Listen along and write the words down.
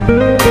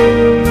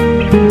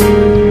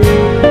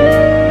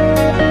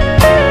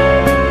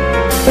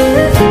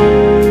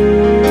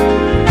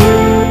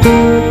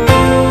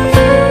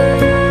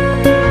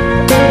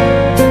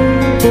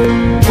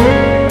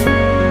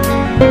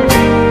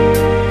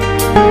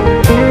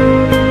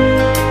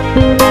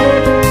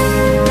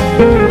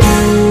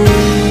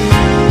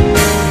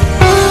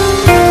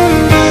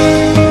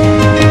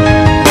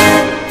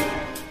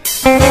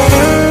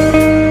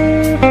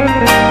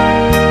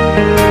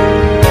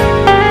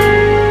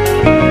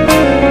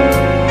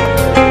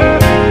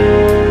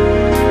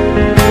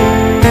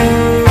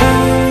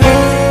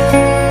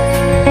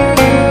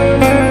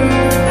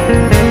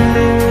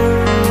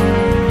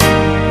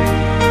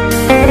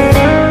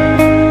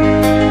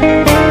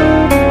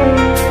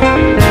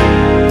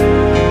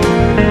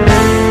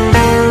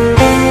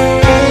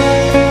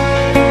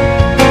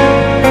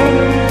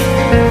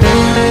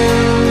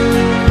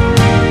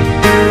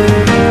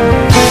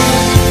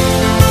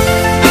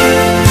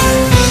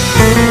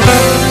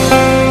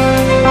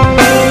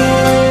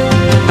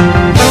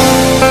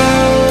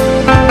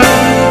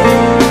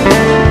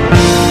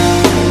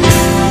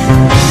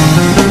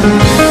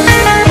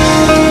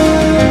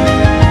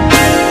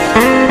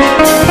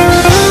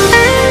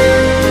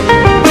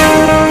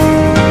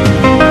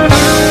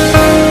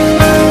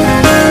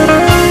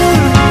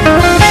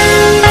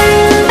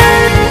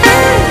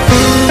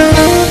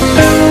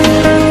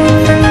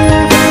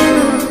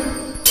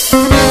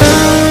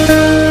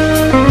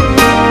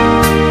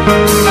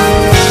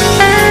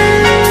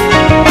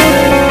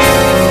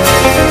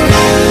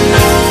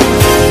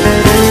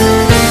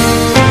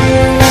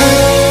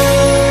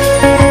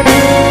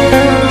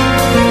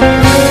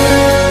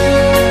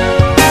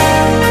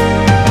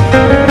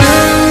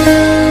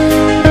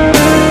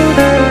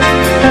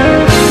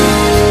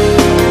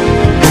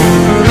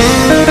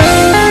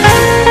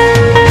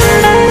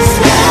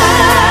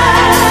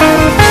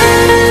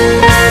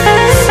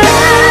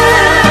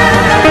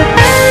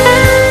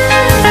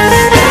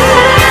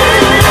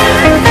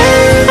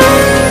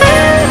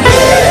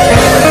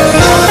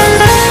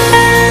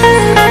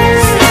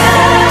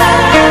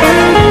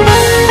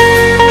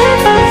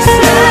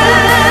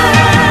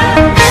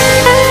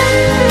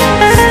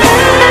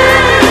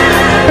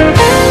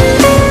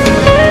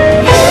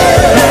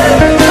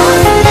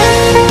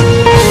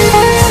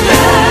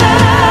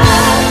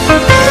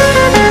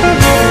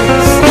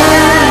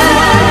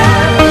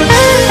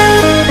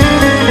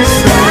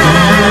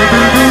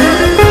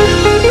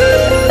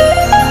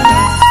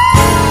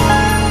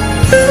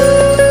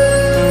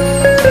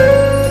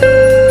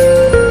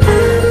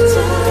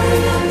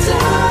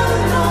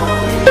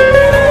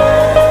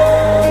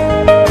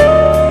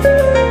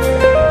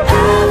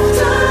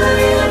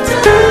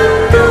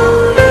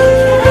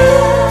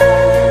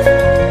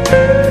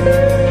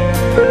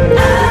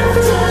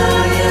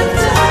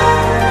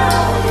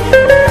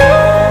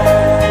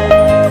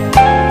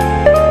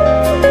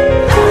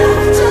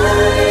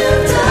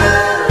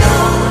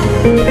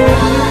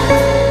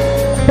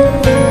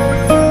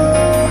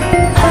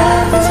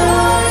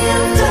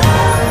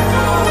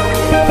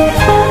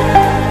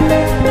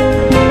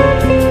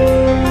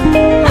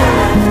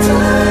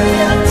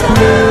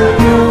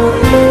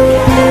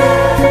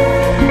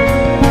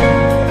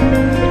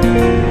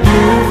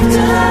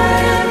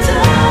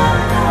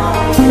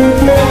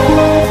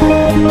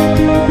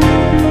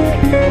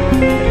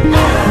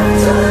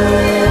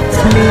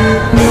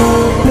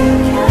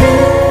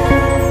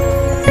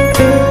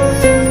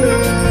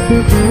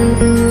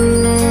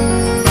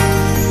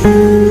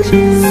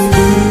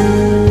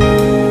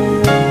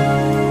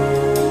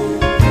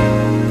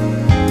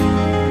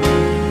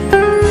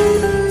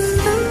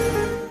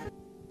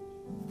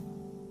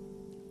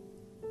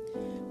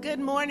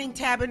morning,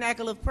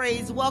 Tabernacle of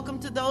Praise. Welcome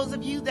to those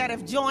of you that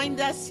have joined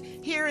us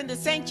here in the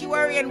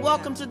sanctuary, and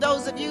welcome to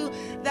those of you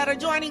that are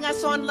joining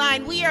us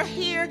online. We are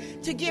here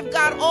to give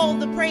God all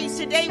the praise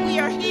today. We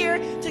are here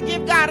to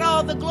give God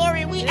all the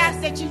glory, and we ask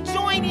that you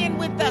join in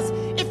with us.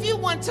 If you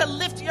want to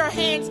lift your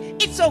hands,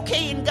 it's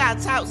okay in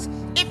God's house.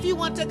 If you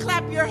want to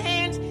clap your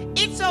hands,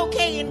 it's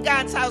okay in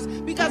God's house,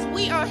 because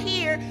we are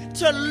here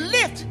to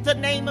lift the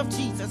name of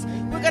Jesus.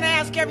 We're going to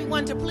ask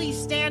everyone to please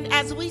stand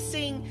as we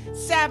sing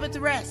Sabbath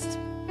Rest.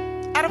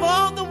 Out of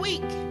all the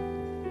week,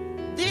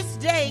 this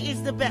day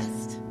is the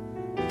best.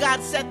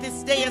 God set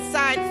this day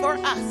aside for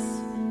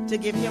us to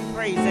give him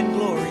praise and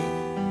glory.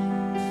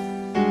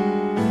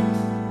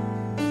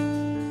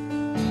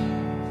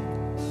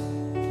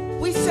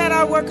 We set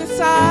our work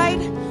aside.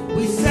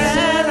 We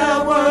set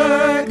our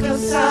work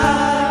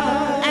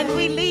aside. And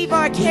we leave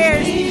our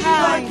cares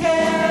behind.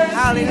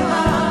 Hallelujah.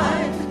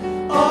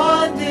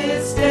 On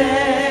this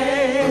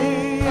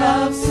day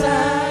of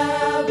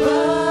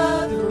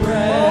Sabbath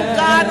rest. Oh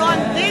God,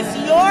 on this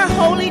your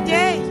holy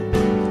day.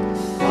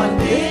 On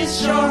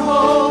this your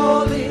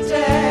holy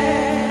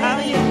day. Oh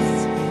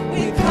yes.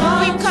 We've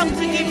come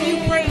to give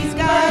you praise,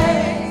 God.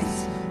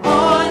 Praise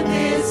on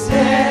this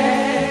day.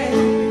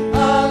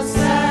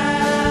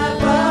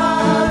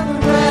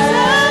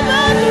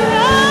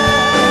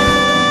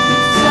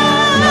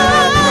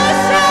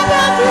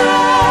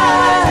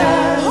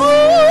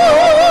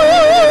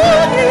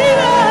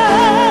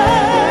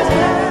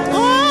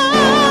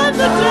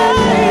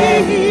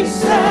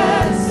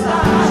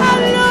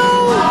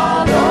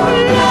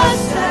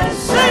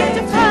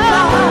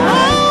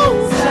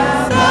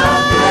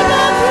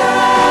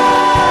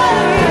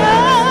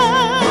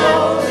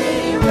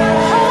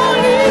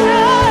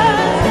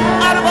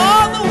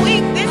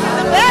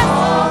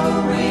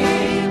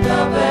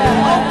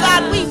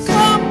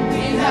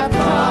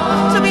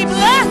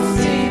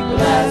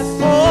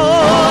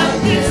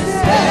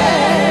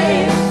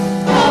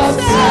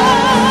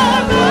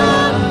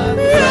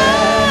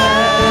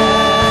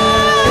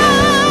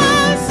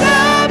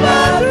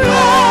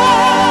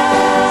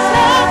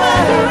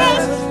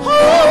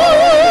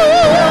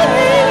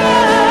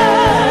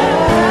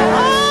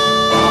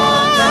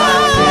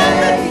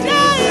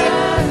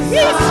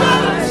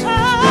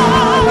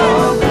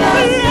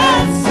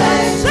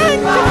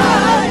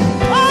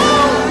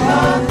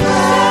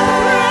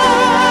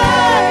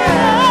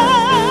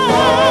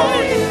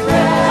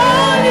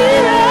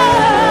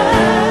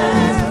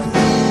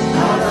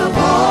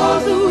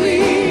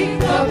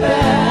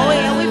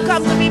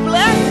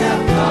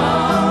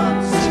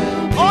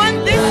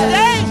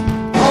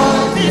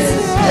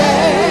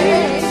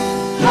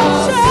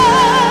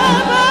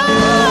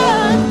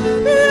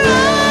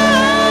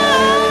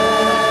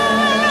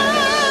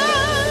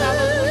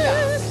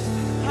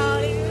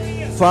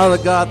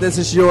 Father God, this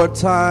is your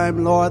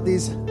time, Lord.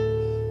 These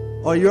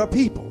are your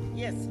people.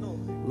 Yes, Lord.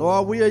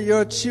 Lord, we are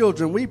your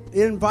children. We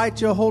invite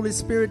your Holy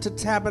Spirit to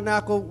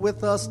tabernacle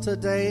with us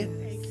today.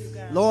 Thank you,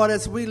 God. Lord,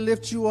 as we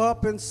lift you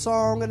up in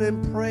song and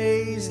in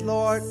praise,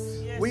 Lord,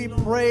 we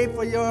pray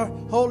for your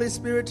Holy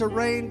Spirit to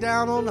rain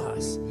down on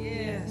us.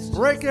 Yes.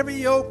 Break every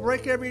yoke,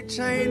 break every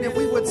chain, and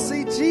we would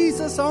see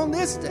Jesus on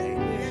this day.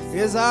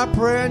 Is our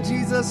prayer in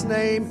Jesus'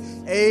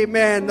 name.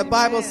 Amen. The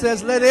Bible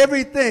says, let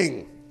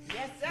everything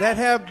that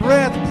have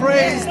breath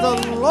praise the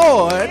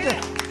Lord.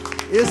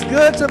 It's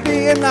good to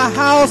be in the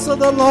house of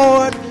the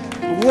Lord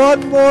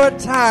one more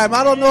time.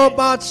 I don't know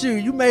about you.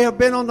 You may have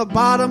been on the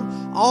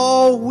bottom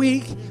all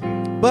week,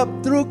 but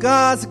through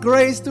God's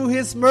grace, through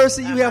his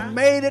mercy, you have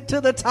made it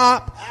to the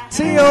top.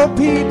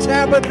 T.O.P.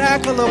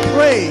 Tabernacle of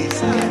Praise.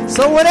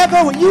 So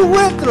whatever you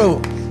went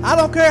through, I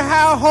don't care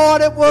how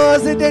hard it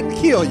was, it didn't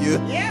kill you.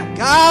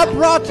 God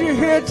brought you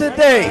here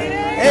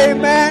today.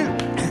 Amen.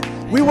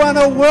 We want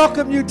to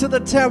welcome you to the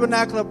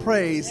Tabernacle of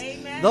Praise.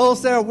 Amen.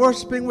 Those that are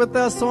worshiping with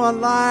us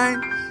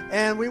online,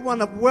 and we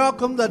want to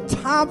welcome the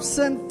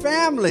Thompson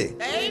family.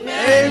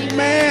 Amen.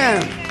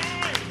 Amen.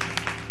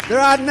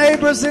 They're our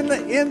neighbors in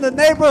the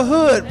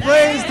neighborhood.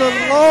 Praise the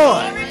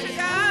Lord.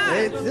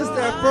 This is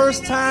their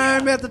first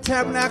time at the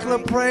Tabernacle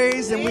of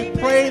Praise, and we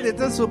pray that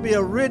this will be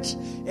a rich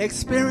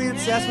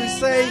experience. As we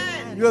say,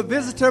 you're a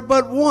visitor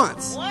but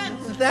once.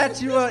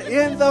 That you are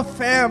in the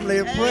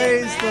family.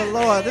 Praise the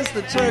Lord. This is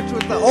the church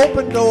with the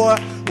open door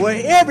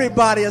where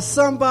everybody is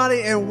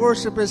somebody and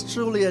worship is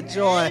truly a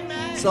joy.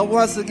 So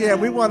once again,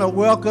 we want to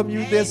welcome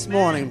you this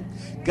morning.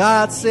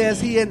 God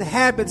says he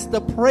inhabits the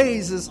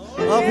praises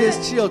of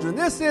his children.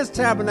 This is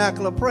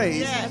Tabernacle of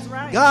Praise.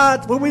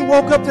 God, when we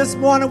woke up this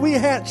morning, we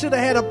should have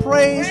had a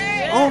praise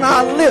on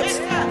our lips.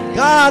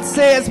 God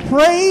says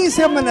praise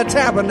him in the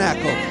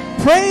tabernacle.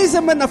 Praise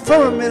him in the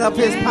firmament of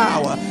his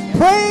power.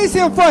 Praise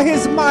him for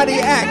his mighty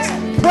acts.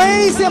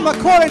 Praise him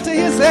according to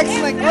his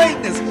excellent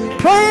greatness.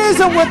 Praise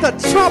him with the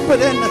trumpet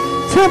and the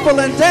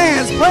timbrel and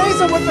dance. Praise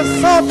him with the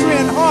psaltery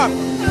and harp.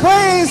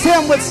 Praise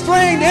him with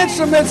stringed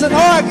instruments and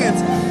organs.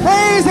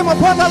 Praise him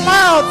upon the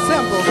loud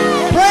cymbal.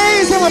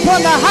 Praise him upon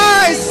the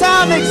high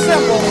sounding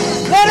cymbal.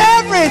 Let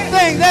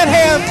everything that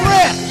has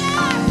breath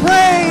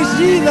praise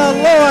ye the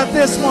Lord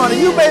this morning.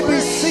 You may be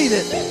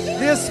seated.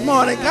 this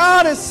morning.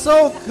 God is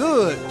so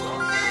good.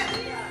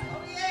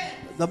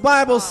 The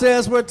Bible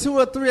says where 2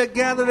 or 3 are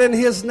gathered in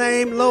his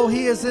name, lo,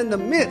 he is in the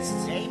midst.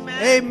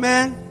 Amen.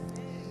 Amen.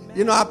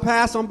 You know, I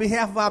pass on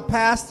behalf of our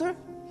pastor,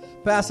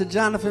 Pastor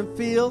Jonathan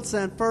Fields,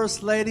 and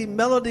First Lady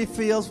Melody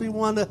Fields. We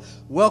want to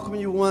welcome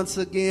you once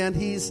again.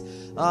 He's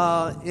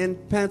in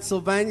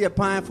Pennsylvania at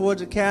Pine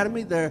Forge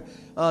Academy. Their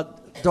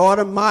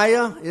daughter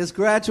Maya is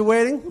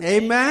graduating.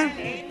 Amen.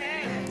 Amen.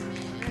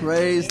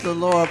 Praise the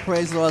Lord.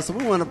 Praise the Lord. So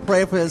we want to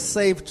pray for his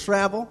safe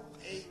travel.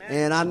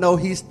 And I know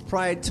he's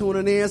probably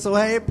tuning in. So,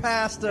 hey,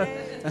 Pastor,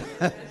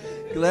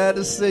 glad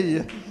to see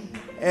you.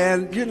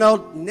 And, you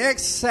know,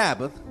 next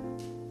Sabbath,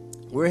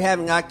 we're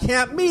having our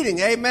camp meeting.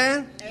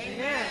 Amen.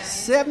 Amen.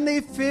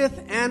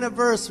 75th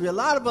anniversary. A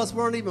lot of us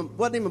wasn't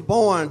even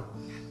born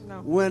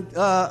when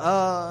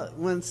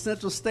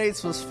Central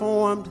States was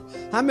formed.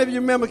 How many of you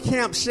remember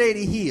Camp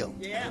Shady Hill?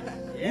 Yeah.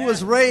 We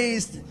was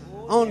raised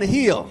on the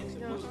hill.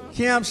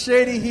 Camp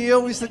Shady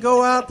Hill. We used to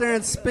go out there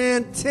and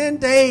spend 10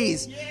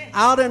 days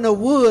out in the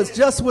woods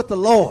just with the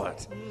Lord.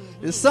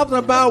 There's something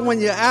about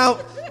when you're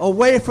out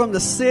away from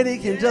the city,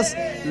 can just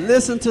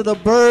listen to the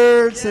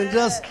birds and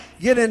just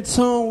get in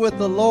tune with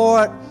the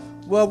Lord.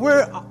 Well,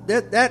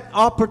 that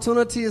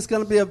opportunity is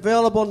going to be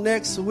available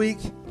next week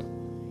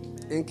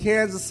in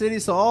Kansas City.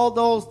 So all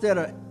those that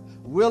are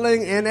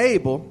willing and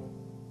able,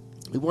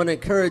 we want to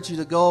encourage you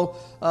to go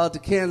to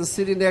Kansas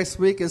City next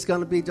week. It's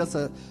going to be just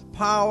a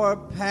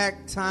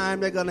power-packed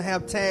time. They're going to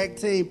have tag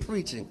team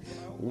preaching.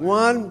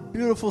 One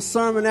beautiful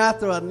sermon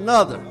after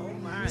another.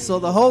 So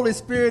the Holy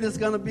Spirit is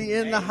going to be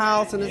in the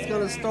house, and it's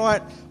going to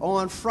start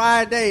on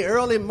Friday,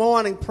 early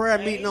morning prayer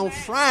meeting on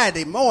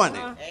Friday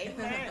morning.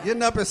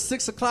 Getting up at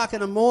 6 o'clock in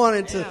the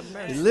morning to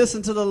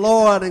listen to the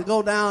Lord and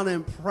go down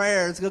in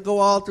prayer. It's going to go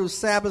all through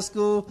Sabbath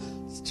school,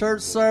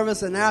 church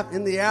service, and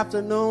in the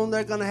afternoon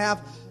they're going to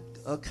have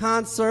a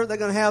concert. They're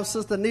going to have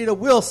Sister Nita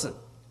Wilson.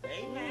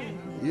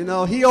 You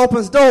know, he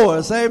opens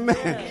doors.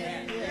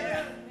 Amen.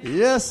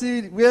 Yes,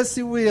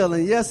 he will,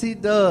 and yes, he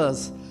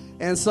does.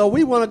 And so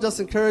we want to just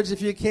encourage,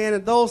 if you can,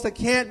 and those that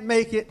can't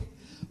make it,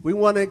 we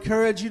want to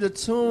encourage you to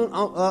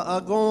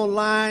go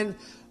online.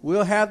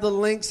 We'll have the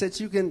links that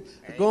you can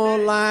go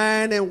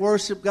online and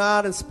worship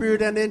God in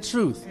spirit and in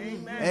truth.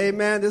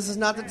 Amen. This is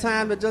not the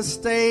time to just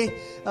stay.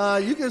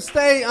 You can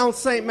stay on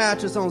St.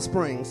 Mattress on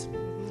Springs,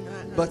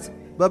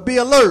 but be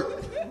alert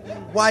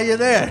while you're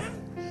there.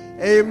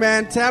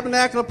 Amen.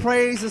 Tabernacle of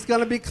Praise is going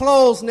to be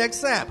closed next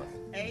Sabbath.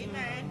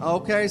 Amen.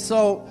 Okay,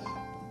 so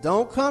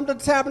don't come to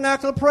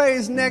Tabernacle of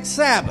Praise next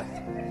Sabbath.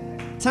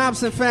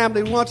 Thompson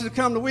family, we want you to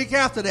come the week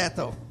after that,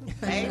 though.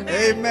 Amen.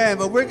 Amen.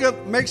 But we're going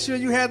to make sure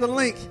you have the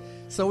link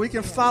so we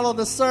can follow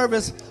the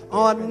service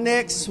on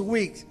next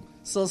week.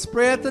 So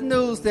spread the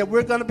news that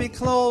we're going to be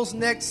closed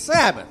next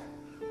Sabbath.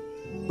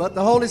 But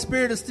the Holy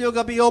Spirit is still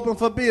going to be open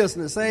for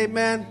business.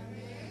 Amen.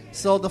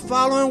 So the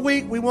following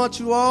week, we want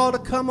you all to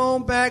come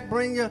on back,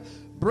 bring your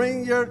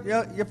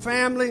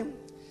family.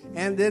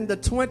 And then the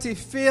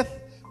 25th,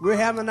 we're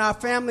having our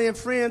Family and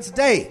Friends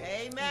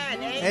Day.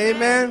 Amen.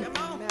 Amen. Come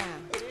on.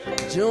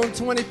 June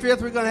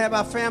 25th, we're going to have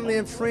our Family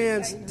and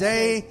Friends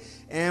Day.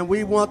 And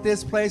we want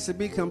this place to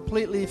be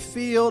completely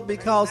filled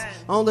because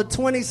on the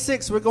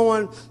 26th, we're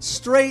going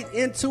straight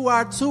into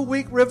our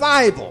 2-week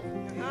revival.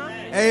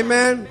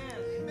 Amen.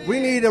 We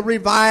need a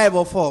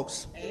revival,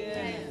 folks.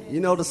 You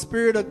know, the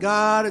Spirit of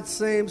God, it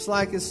seems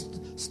like it's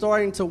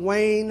starting to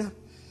wane.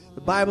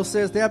 The Bible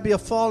says there'll be a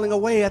falling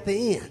away at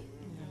the end.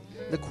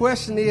 The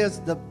question is,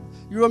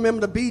 you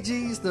remember the Bee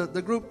Gees, the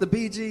group the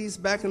Bee Gees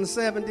back in the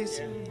 70s?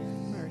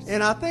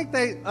 And I think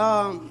they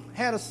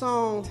had a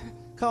song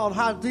called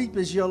How Deep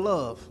Is Your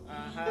Love?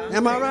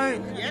 Am I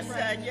right? Yes,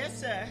 sir. Yes,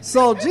 sir.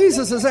 So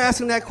Jesus is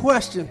asking that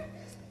question.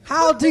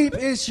 How deep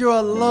is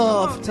your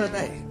love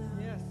today?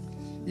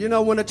 You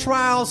know, when the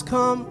trials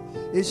come,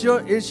 is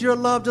your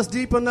love just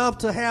deep enough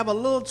to have a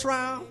little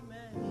trial?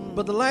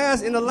 But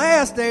in the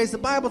last days, the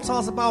Bible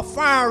talks about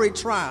fiery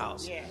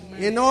trials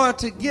in order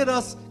to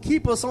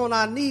keep us on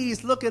our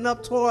knees, looking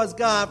up towards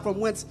God from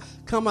whence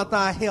cometh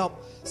our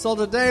help. So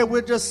today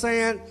we're just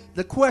saying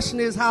the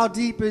question is, how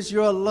deep is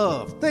your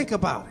love? Think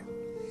about it.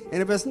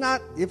 And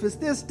if it's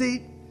this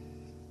deep,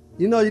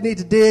 you know you need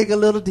to dig a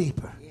little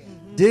deeper.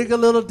 Dig a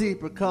little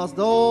deeper, because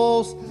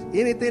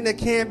anything that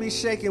can be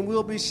shaken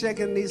will be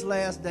shaken in these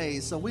last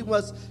days. So we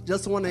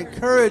just want to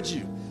encourage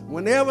you,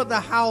 whenever the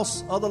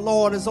house of the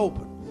Lord is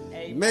open,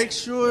 make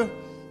sure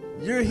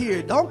you're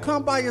here. Don't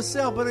come by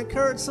yourself, but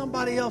encourage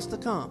somebody else to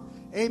come.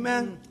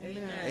 Amen?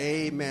 Amen.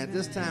 Amen.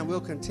 This time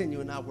we'll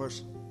continue in our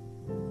worship.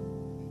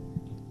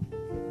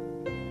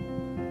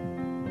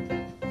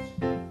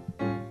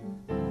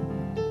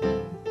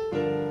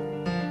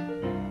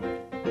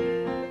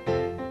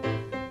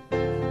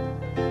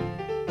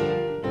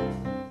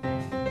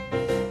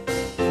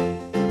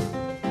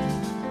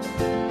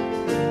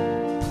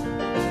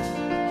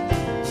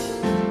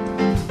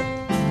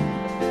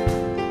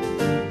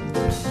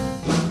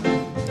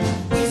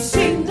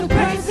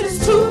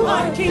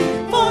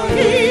 King, for he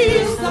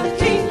is the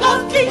King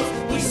of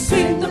Kings. We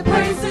sing the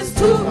praises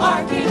to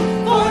our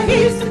King, for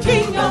he's the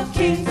King of Kings.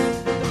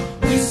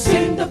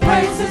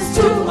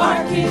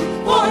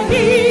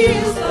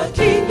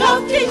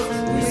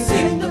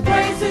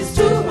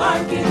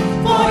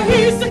 for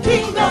he's the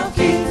King of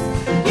Kings.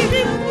 Give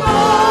him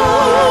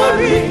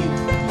glory,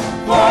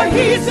 for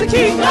he's the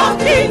King of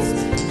Kings.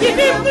 Give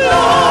him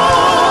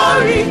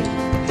glory,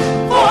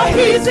 for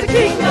he's the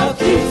King of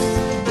Kings.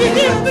 Give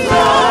him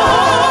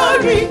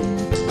glory,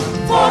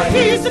 for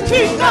he's the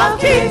King of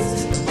Kings.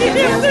 Give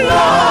him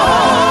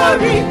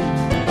glory,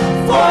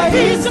 for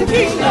he's the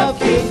King of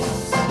Kings.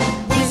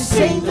 We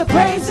sing the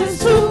praises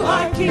to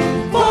our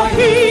King, for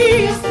he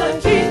is the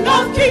King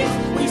of Kings.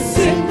 We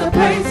sing the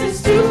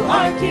praises to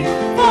our King,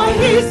 for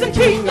he's the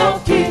King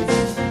of Kings.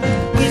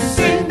 We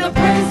sing the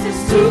praises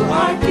to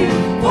our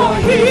King, for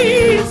he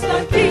is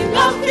the King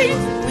of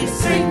Kings. We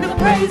sing the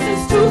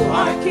praises to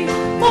our King,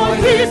 for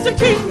he is the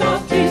King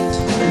of Kings.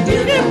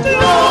 Give him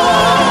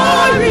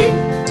glory,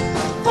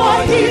 for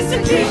he's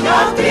the King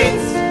of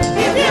Kings.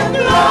 Give him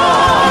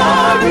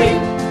glory,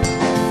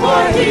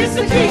 for he's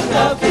the King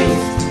of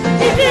Kings.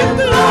 Give him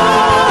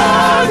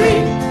glory,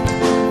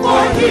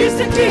 for he's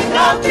the King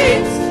of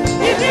Kings.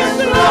 Give him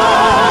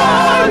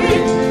glory,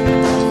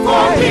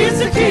 for he's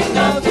the King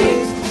of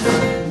Kings.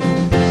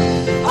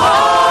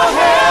 All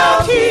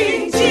hail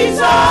King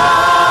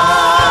Jesus.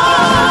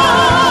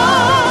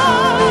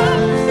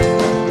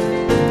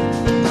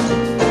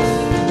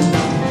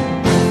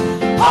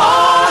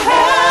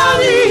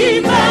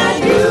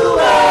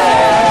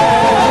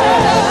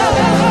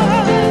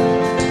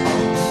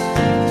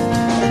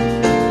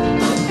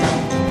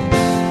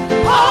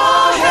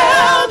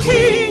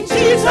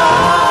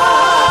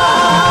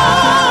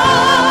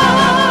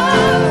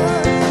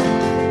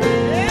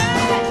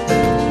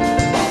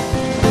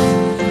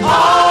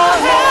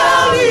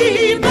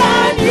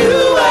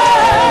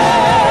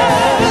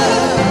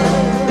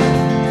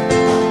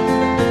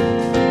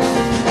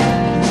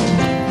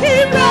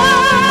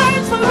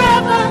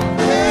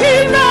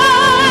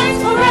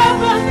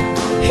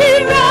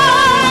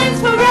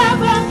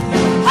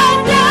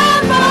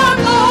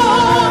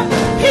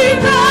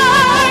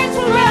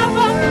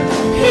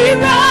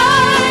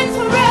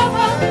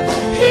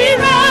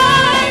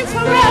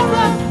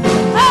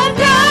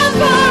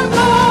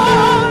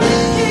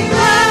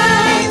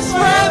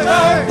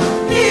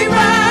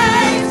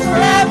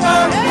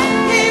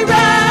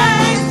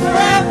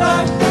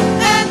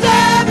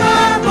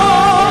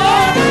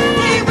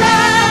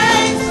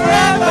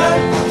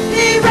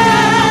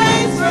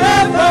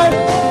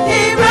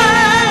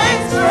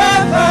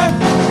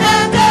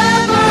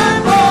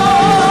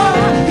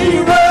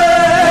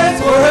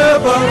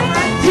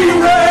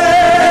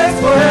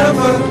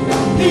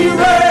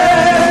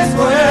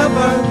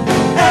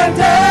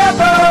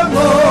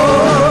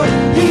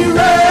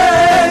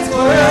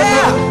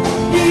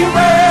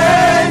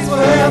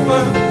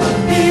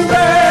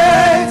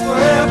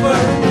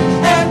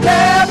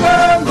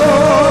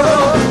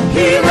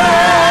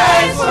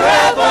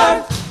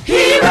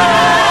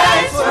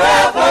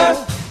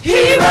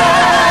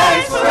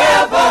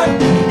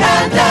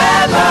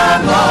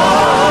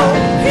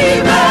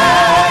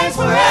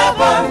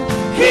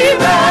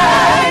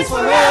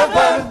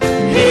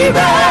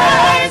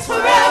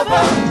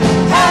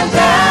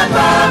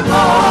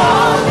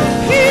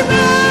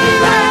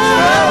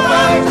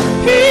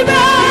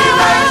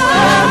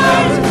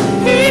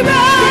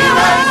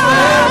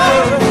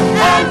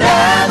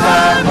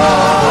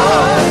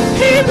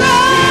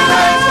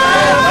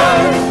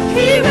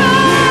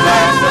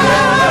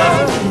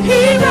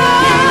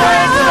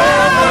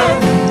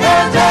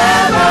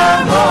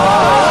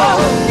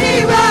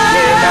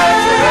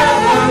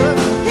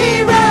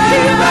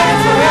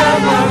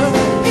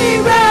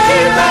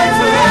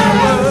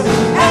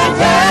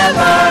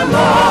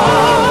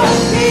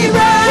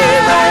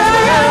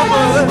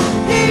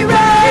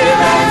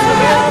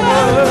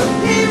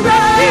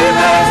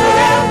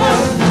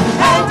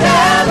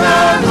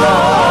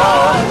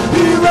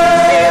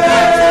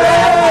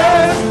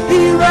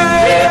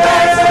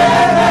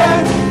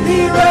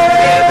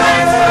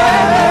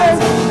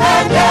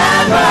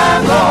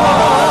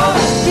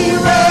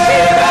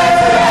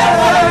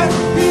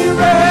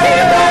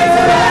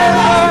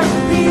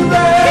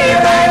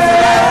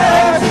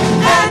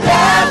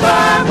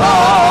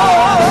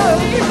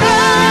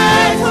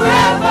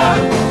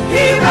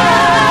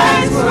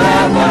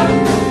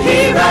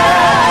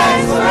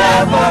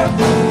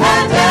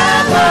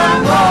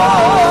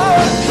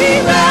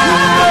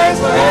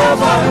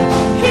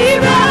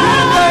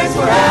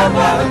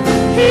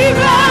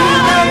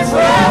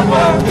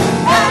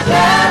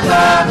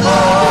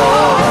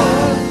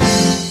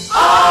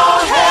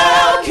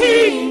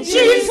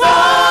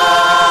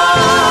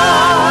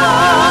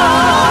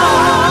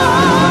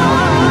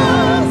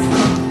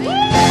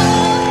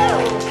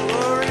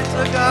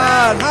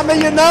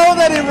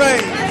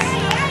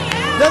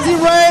 Does he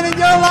reign in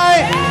your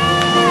life?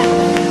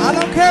 I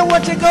don't care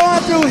what you're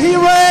going through. He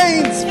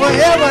reigns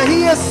forever.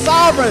 He is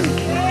sovereign.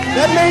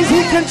 That means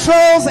he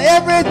controls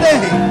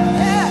everything.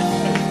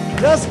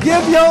 Just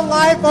give your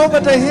life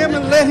over to him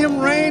and let him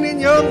reign in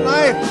your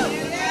life.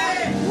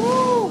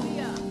 Woo.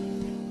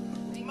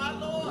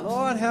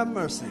 Lord have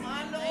mercy.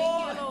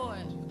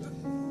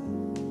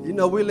 You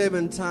know, we live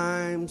in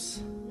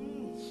times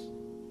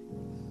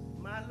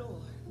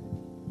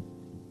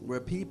where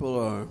people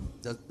are,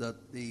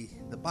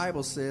 the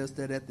Bible says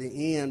that at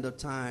the end of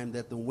time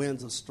that the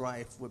winds of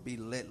strife would be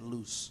let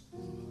loose.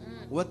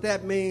 What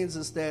that means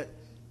is that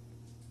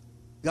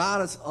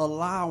God is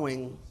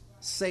allowing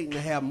Satan to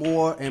have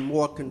more and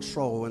more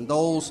control, and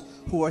those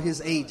who are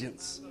his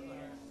agents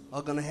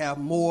are going to have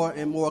more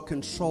and more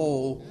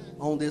control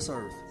on this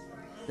earth.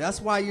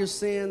 That's why you're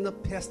seeing the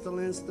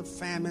pestilence, the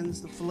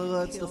famines, the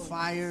floods, the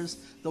fires,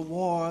 the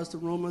wars, the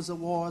rumors of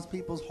wars.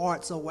 People's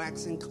hearts are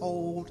waxing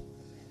cold.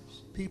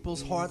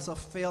 People's hearts are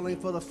failing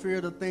for the fear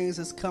of the things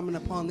that's coming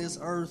upon this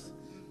earth.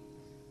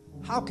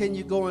 How can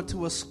you go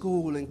into a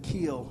school and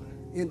kill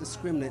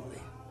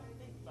indiscriminately?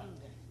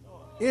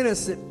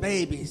 Innocent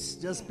babies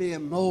just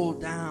being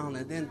mowed down,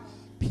 and then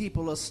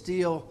people are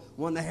still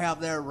wanting to have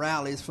their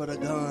rallies for the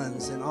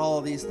guns and all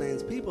these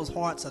things. People's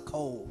hearts are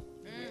cold.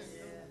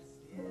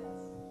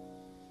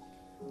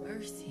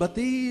 But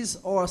these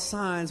are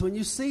signs. When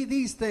you see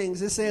these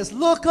things, it says,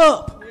 look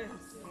up,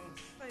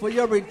 for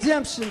your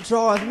redemption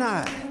draweth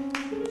nigh.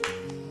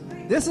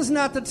 This is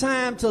not the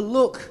time to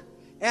look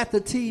at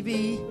the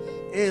TV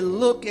and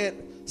look at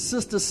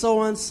sister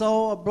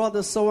so-and-so or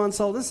brother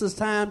so-and-so. This is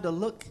time to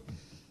look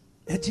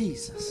at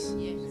Jesus.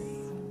 Yes.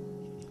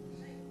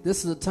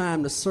 This is a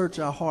time to search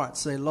our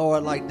hearts. Say,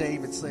 Lord, like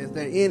David says, is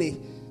there any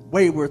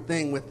wayward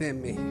thing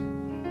within me?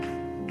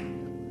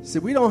 See,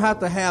 we don't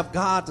have to have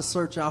God to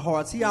search our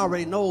hearts. He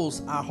already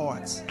knows our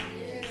hearts.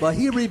 But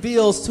he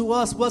reveals to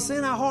us what's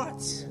in our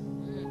hearts.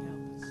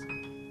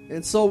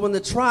 And so when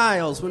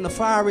the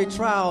fiery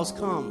trials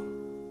come,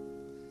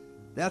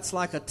 that's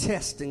like a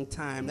testing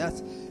time.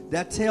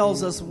 That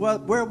tells us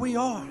where we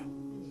are.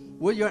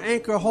 Will your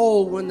anchor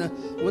hold when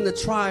the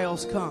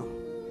trials come?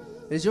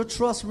 Is your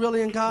trust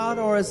really in God,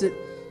 or is it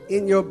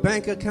in your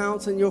bank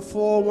accounts, in your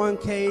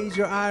 401ks,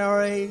 your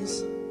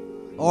IRAs?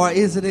 Or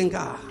is it in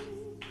God?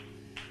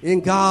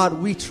 In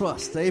God we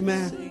trust.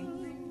 Amen.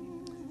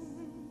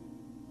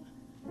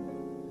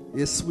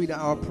 It's sweet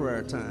hour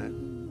prayer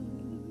time.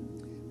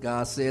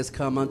 God says,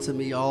 come unto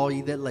me, all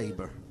ye that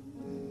labor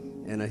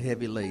and are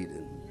heavy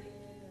laden.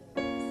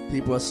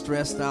 People are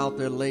stressed out.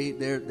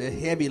 They're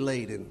heavy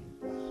laden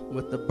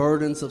with the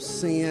burdens of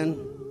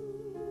sin.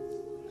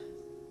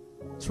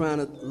 Trying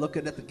to look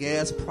at the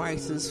gas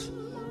prices,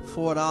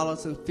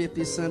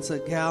 $4.50 a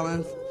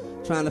gallon.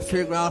 Trying to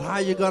figure out how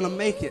you're going to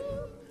make it.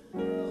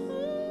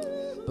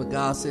 But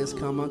God says,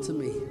 come unto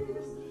me.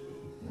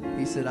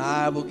 He said,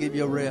 I will give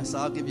you rest.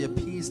 I'll give you a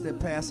peace that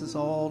passes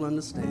all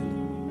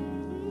understanding.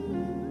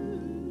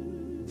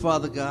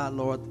 Father God,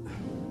 Lord,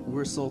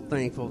 we're so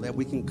thankful that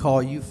we can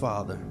call you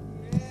Father.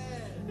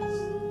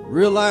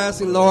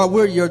 Realizing, Lord,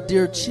 we're your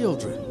dear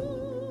children.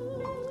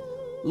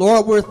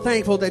 Lord, we're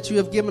thankful that you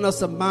have given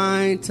us a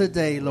mind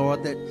today,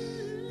 Lord, that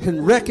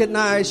can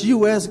recognize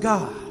you as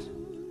God.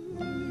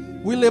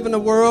 We live in a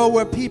world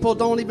where people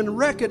don't even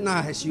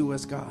recognize you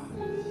as God.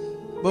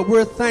 But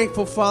we're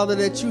thankful, Father,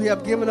 that you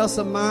have given us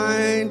a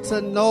mind to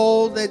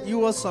know that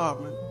you are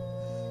sovereign.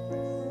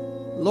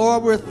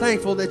 Lord, we're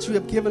thankful that you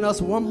have given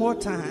us one more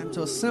time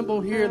to assemble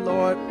here,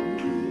 Lord,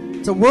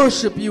 to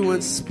worship you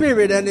in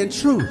spirit and in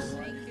truth.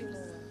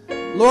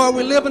 Lord,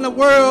 we live in a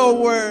world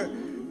where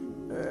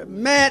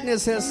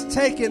madness has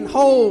taken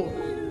hold.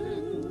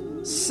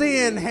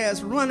 Sin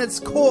has run its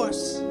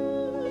course.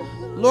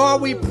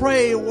 Lord, we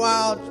pray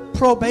while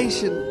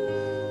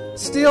probation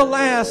still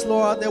lasts,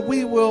 Lord, that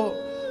we will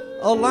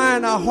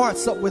align our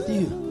hearts up with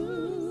you.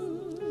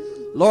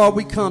 Lord,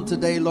 we come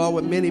today, Lord,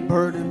 with many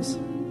burdens.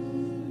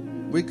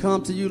 We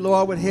come to you,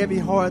 Lord, with heavy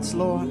hearts,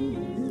 Lord.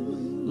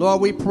 Lord,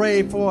 we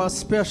pray for a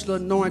special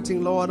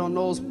anointing, Lord, on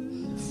those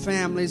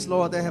families,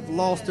 Lord, that have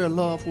lost their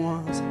loved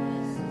ones.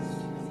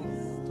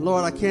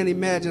 Lord, I can't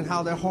imagine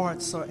how their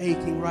hearts are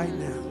aching right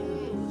now.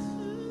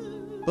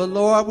 But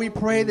Lord, we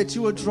pray that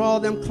you would draw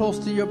them close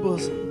to your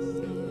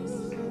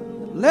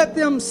bosom. Let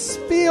them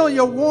feel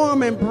your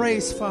warm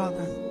embrace,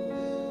 Father.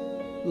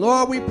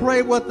 Lord, we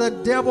pray what the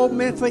devil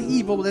meant for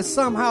evil, that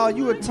somehow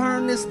you would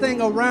turn this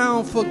thing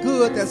around for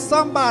good, that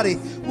somebody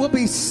will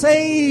be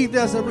saved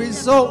as a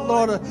result,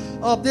 Lord,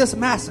 of this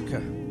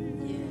massacre.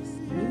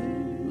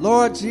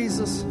 Lord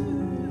Jesus,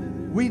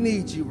 we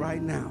need you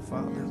right now,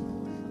 Father.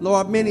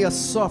 Lord, many are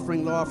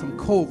suffering, Lord, from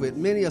COVID.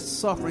 Many are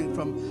suffering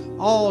from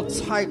all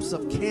types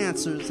of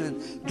cancers and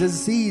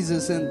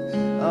diseases and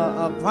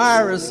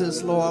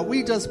viruses, Lord.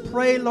 We just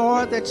pray,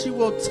 Lord, that you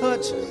will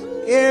touch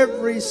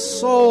every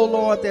soul,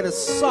 Lord, that is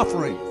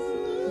suffering.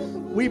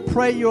 We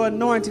pray your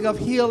anointing of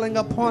healing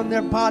upon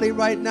their body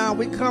right now.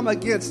 We come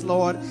against,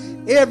 Lord,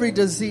 every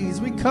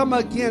disease. We come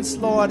against,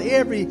 Lord,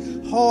 every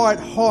hard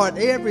heart,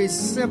 every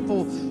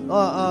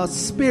sinful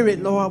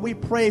spirit, Lord. We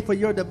pray for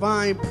your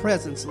divine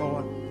presence,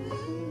 Lord.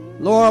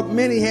 Lord,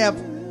 many have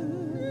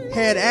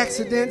had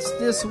accidents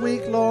this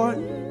week, Lord.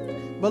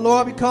 But,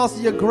 Lord, because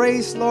of your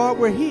grace, Lord,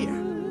 we're here.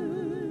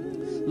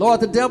 Lord,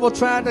 the devil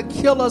tried to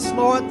kill us,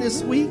 Lord,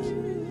 this week.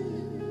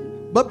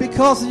 But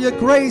because of your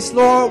grace,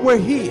 Lord, we're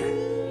here.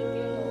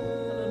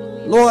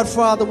 Lord,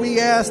 Father, we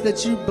ask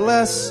that you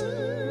bless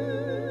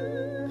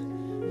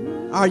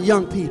our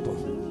young people.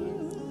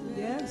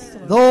 Yes.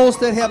 Those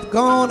that have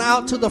gone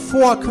out to the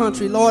far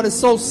country, Lord, it's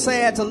so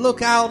sad to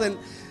look out and,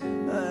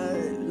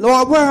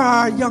 Lord, where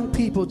are our young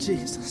people,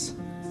 Jesus?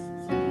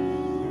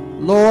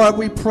 Lord,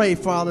 we pray,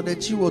 Father,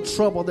 that you will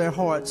trouble their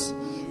hearts.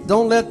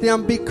 Don't let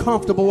them be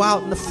comfortable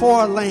out in the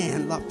far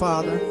land,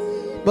 Father.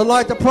 But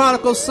like the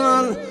prodigal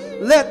son,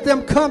 let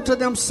them come to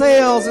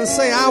themselves and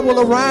say, I will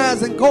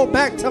arise and go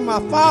back to my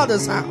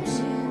father's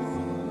house.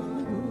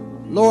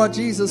 Lord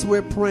Jesus,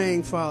 we're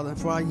praying, Father,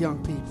 for our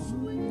young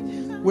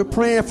people. We're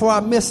praying for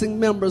our missing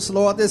members,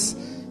 Lord.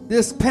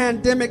 This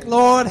pandemic,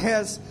 Lord,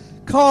 has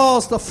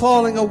caused the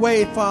falling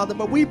away, Father.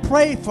 But we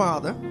pray,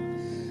 Father,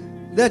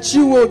 that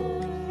you will,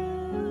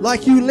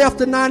 like you left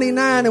the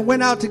 99 and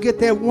went out to get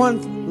that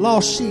one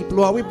lost sheep,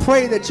 Lord. We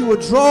pray that you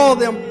will draw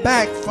them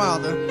back,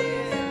 Father.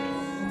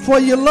 For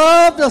you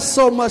loved us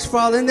so much,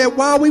 Father, and that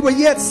while we were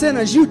yet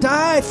sinners, you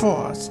died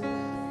for us.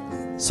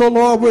 So,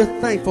 Lord,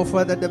 we're thankful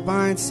for the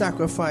divine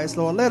sacrifice,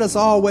 Lord. Let us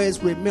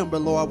always remember,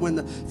 Lord, when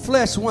the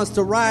flesh wants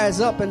to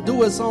rise up and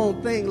do its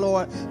own thing,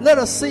 Lord, let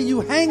us see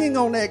you hanging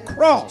on that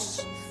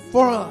cross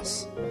for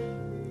us.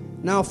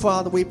 Now,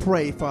 Father, we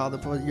pray, Father,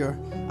 for your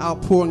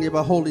outpouring of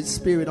the Holy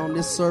Spirit on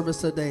this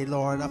service today,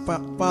 Lord.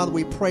 Father,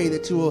 we pray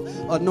that you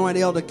will anoint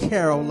Elder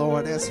Carroll,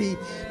 Lord, as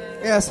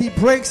he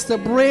breaks the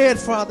bread,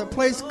 Father.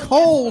 Place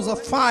coals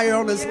of fire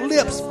on his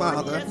lips,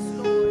 Father.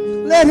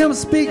 Let him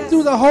speak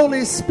through the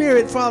Holy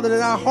Spirit, Father,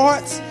 that our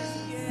hearts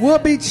will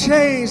be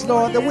changed,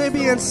 Lord, that we'll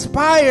be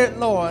inspired,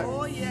 Lord,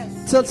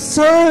 to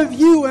serve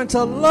you and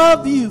to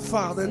love you,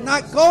 Father, and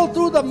not go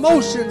through the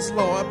motions,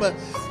 Lord, but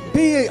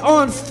be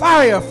on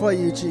fire for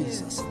you,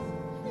 Jesus.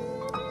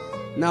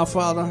 Now,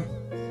 Father,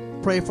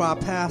 pray for our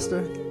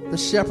pastor, the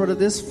shepherd of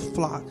this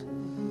flock.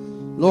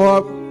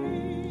 Lord,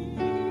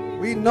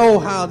 we know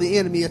how the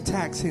enemy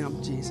attacks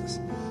him, Jesus.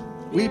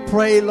 We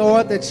pray,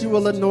 Lord, that you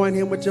will anoint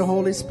him with your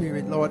Holy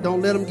Spirit, Lord. Don't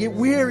let him get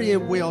weary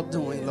in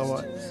well-doing,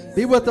 Lord.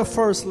 Be with the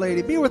First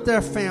Lady. Be with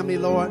their family,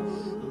 Lord.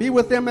 Be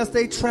with them as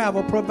they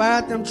travel.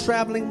 Provide them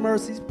traveling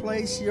mercies.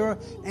 Place your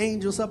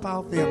angels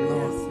about them,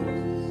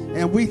 Lord.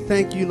 And we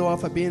thank you,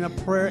 Lord, for being a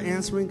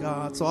prayer-answering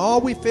God. So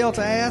all we fail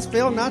to ask,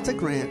 fail not to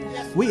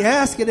grant. We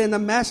ask it in the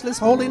matchless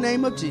holy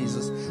name of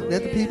Jesus.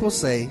 Let the people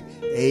say,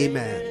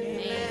 amen,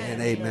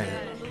 and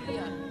amen.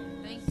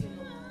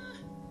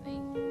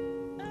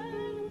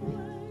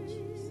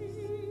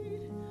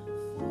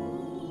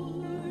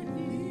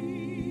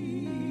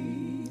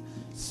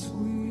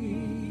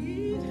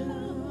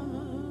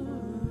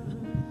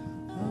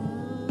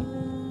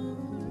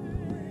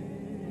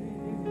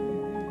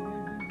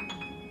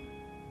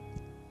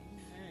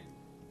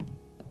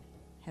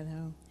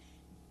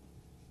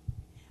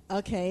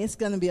 Okay, it's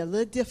going to be a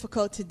little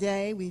difficult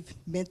today. We've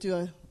been through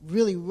a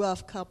really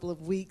rough couple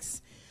of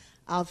weeks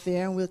out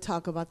there, and we'll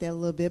talk about that a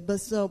little bit.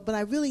 But I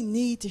really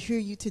need to hear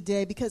you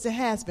today because it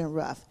has been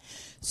rough.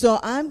 So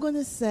I'm going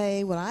to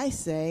say what I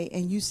say,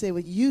 and you say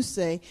what you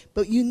say,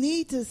 but you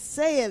need to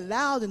say it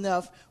loud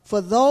enough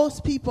for those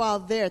people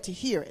out there to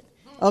hear it.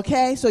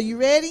 Okay, so you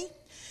ready?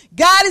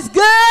 God is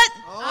good.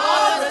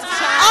 All the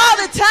time. All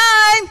the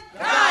time.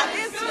 God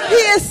is good. He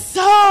is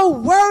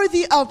so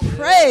worthy of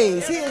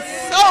praise. He is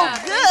so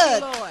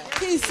good.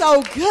 He's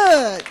so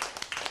good.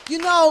 You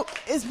know,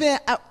 it's been,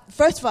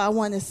 first of all, I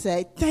want to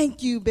say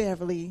thank you,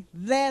 Beverly.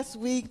 Last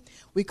week,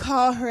 we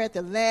called her at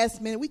the last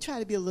minute. We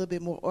try to be a little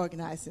bit more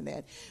organized than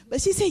that.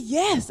 But she said,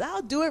 yes,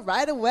 I'll do it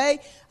right away.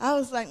 I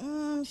was like,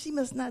 she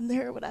must not have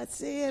heard what I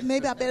said.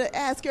 Maybe I better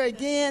ask her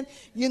again.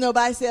 You know,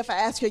 but I said if I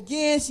ask her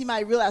again, she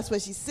might realize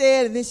what she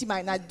said, and then she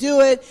might not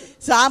do it.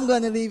 So I'm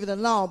going to leave it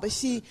alone. But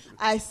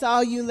I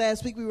saw you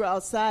last week. We were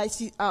outside.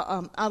 She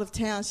out of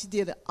town. She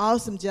did an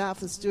awesome job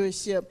for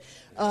stewardship.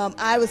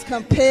 I was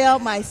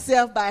compelled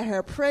myself by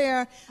her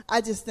prayer.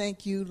 I just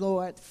thank you,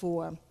 Lord,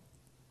 for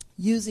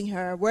using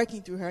her,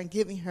 working through her, and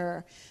giving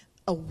her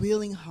a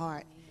willing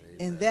heart.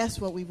 And that's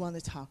what we want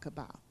to talk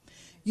about.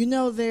 You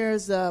know,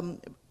 there's,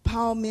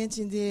 Paul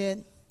mentioned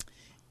it,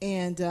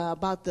 and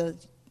about the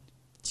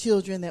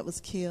children that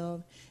was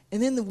killed.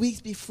 And then the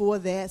weeks before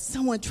that,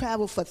 someone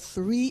traveled for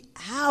 3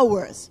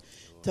 hours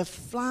to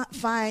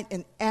find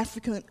an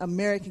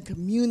African-American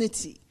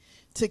community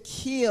to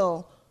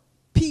kill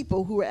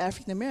people who were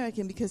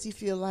African-American because he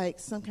feel like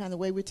some kind of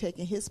way we're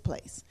taking his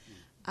place.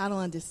 I don't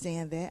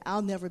understand that.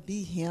 I'll never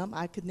be him.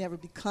 I could never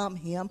become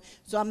him,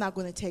 so I'm not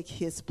going to take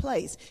his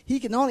place. He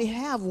can only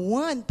have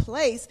one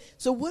place,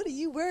 so what are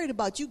you worried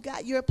about? You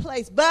got your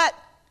place, but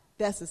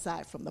that's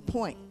aside from the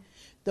point.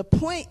 The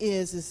point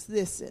is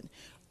listen,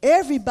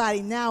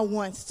 everybody now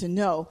wants to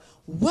know,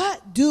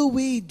 what do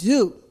we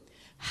do?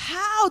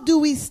 How do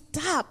we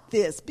stop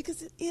this?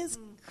 Because it is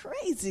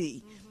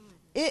crazy.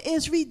 It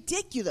is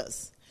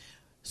ridiculous.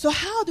 So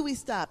how do we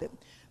stop it?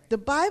 The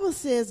Bible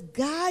says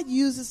God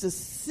uses the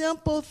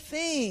simple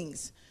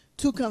things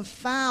to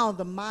confound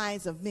the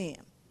minds of men.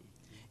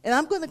 And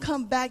I'm going to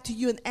come back to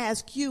you and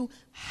ask you,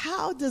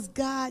 how does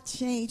God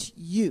change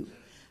you?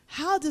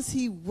 How does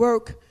he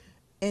work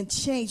and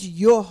change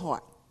your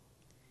heart?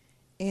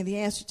 And the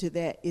answer to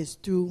that is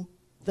through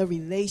the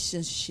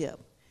relationship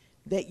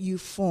that you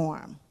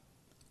form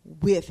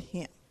with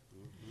him.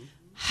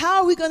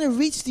 How are we going to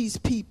reach these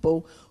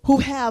people who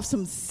have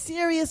some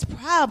serious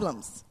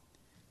problems?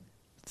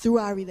 Through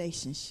our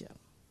relationship.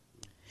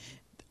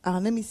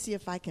 Let me see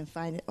if I can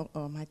find it.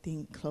 Oh, my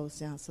thing closed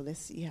down, so let's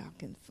see how I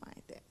can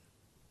find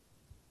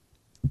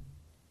that.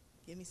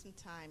 Give me some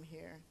time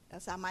here.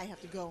 Else I might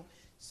have to go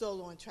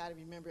solo and try to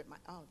remember it.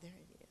 There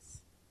it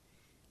is.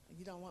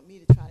 You don't want me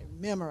to try to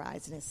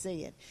memorize it and say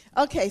it.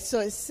 Okay,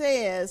 so it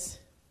says,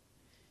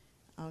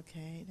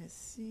 okay, let's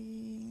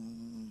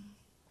see.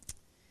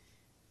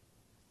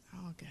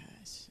 Oh,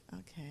 gosh.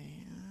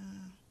 Okay.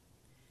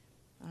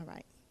 All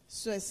right.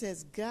 So it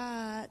says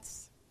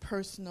God's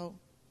personal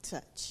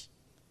touch.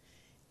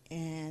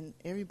 And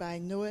everybody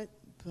know it,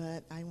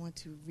 but I want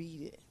to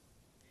read it.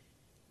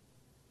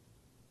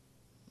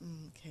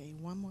 Okay,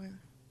 one more.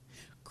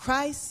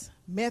 Christ's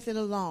method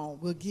alone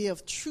will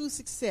give true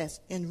success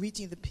in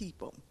reaching the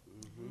people.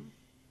 Mm-hmm.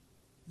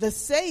 The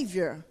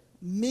Savior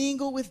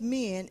mingled with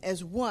men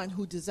as one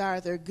who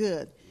desired their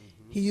good.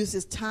 Mm-hmm. He used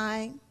his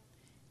time.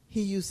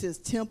 He used his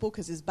temple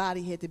because his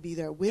body had to be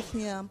there with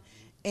him.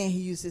 And he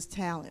used his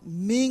talent.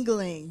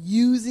 Mingling,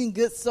 using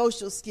good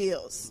social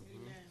skills.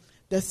 Amen.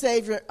 The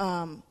Savior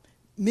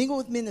mingled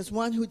with men as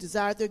one who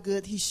desired their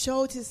good. He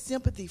showed his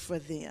sympathy for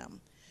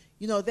them.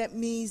 You know, that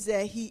means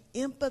that he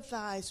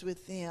empathized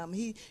with them.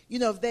 He, you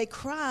know, if they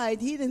cried,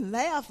 he didn't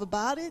laugh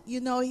about it.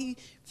 You know, he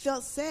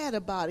felt sad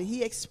about it.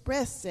 He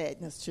expressed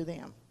sadness to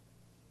them.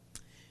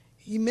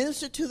 He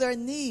ministered to their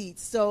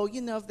needs. So,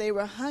 you know, if they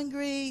were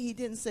hungry, he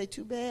didn't say,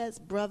 too bad,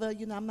 brother,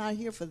 you know, I'm not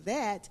here for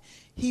that.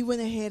 He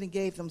went ahead and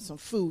gave them some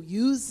food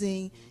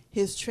using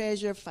his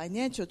treasure,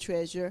 financial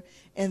treasure,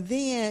 and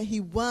then he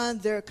won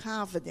their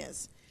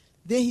confidence.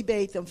 Then he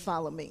bade them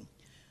follow me.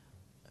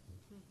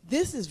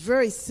 This is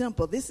very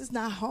simple. This is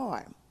not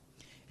hard.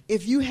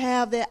 If you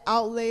have that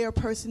outlier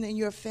person in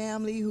your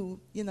family who,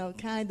 you know,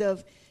 kind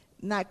of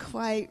not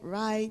quite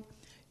right,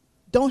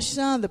 don't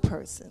shun the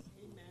person.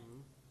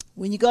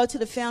 When you go to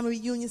the family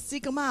reunion,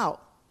 seek them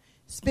out.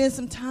 Spend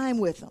some time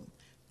with them.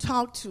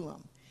 Talk to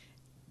them.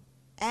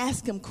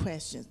 Ask them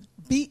questions.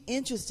 Be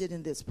interested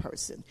in this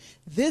person.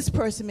 This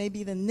person may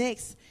be the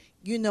next,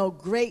 you know,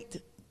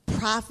 great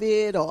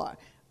prophet or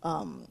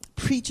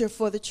preacher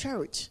for the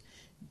church.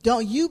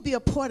 Don't you be a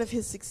part of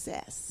his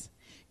success.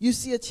 You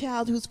see a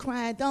child who's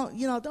crying,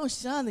 don't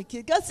shun the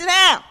kid. Go sit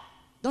down.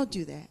 Don't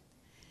do that.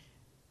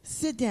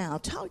 Sit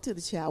down, talk to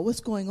the child. What's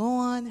going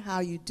on? How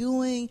are you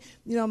doing?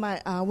 You know,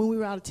 when we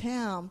were out of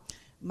town,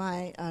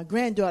 my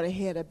granddaughter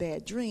had a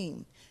bad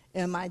dream.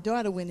 And my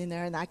daughter went in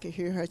there, and I could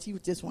hear her. She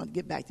just wanted to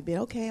get back to bed.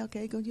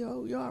 Okay, go.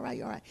 You're all right,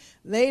 you're all right.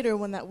 Later,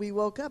 when we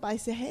woke up, I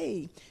said,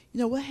 hey, you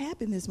know, what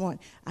happened this morning?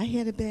 I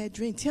had a bad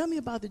dream. Tell me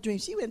about the dream.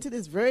 She went into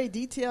this very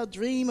detailed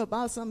dream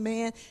about some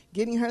man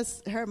getting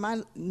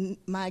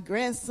my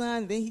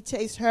grandson. Then he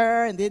chased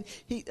her, and then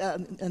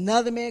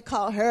another man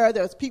called her.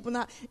 There was people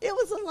not. It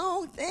was a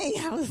long thing.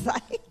 I was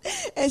like,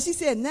 and she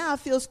said, now I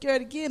feel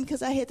scared again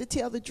because I had to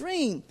tell the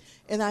dream.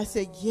 And I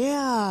said,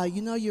 yeah,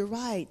 you know, you're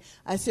right.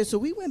 I said, so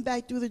we went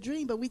back through the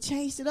dream, but we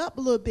changed it up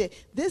a little bit.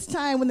 This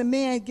time when the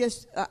man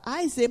gets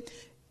Isaac,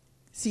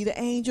 see the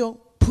angel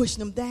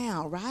pushing him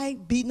down, right?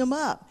 Beating him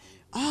up.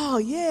 Oh,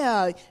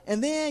 yeah.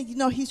 And then, you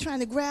know, he's trying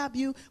to grab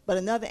you, but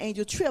another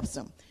angel trips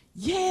him.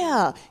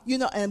 Yeah. You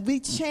know, and we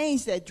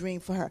changed that dream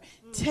for her.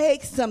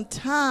 Take some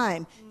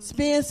time.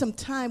 Spend some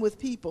time with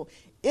people.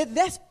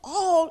 That's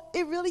all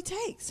it really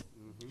takes.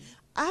 Mm-hmm.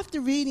 After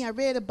reading, I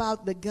read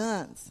about the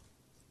guns.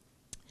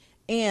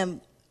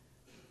 And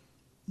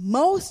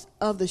most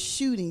of the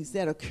shootings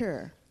that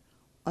occur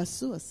are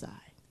suicide.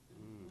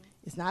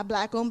 It's not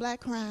black on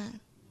black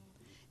crime.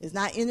 It's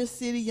not inner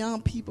city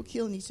young people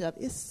killing each other.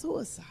 It's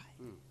suicide.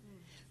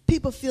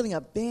 People feeling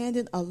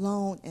abandoned,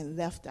 alone, and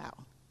left out.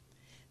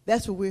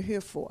 That's what we're here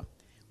for.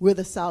 We're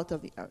the salt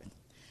of the earth.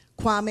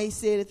 Kwame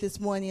said it this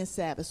morning in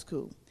Sabbath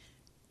school.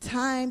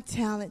 Time,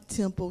 talent,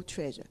 temple,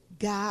 treasure.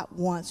 God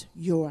wants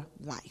your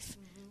life.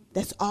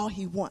 That's all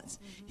he wants.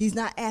 Mm-hmm. He's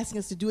not asking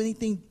us to do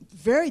anything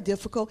very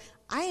difficult.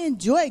 I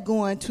enjoy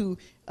going to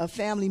a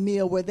family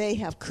meal where they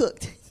have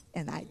cooked,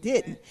 and I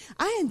didn't.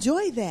 I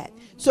enjoy that.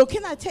 Mm-hmm. So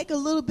can I take a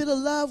little bit of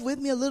love with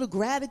me, a little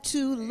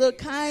gratitude, a little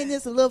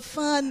kindness, a little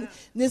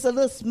funness, a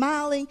little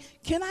smiling?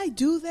 Can I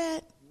do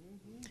that?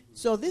 Mm-hmm.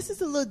 So this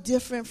is a little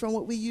different from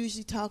what we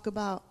usually talk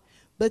about.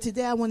 But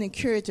today I want to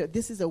encourage her.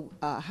 This is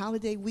a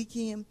holiday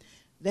weekend.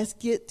 Let's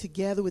get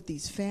together with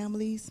these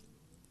families.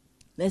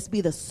 Let's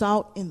be the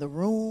salt in the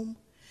room.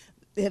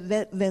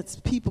 Let's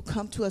people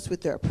come to us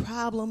with their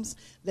problems.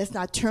 Let's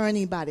not turn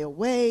anybody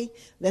away.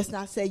 Let's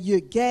not say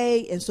you're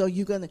gay and so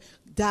you're going to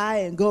die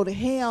and go to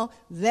hell.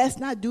 Let's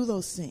not do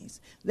those things.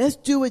 Let's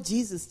do what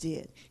Jesus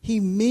did. He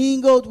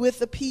mingled with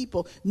the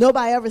people.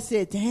 Nobody ever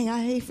said, dang,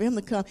 I hate for him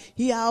to come.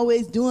 He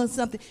always doing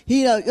something.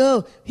 He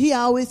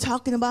always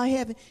talking about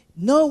heaven.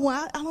 No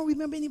one, I don't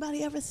remember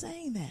anybody ever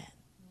saying that.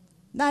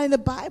 Not in the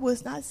Bible.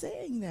 It's not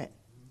saying that.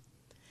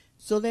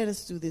 So let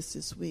us do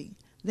this week.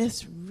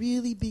 Let's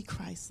really be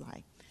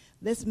Christ-like.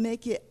 Let's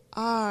make it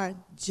our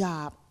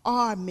job,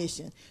 our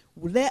mission.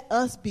 Let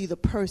us be the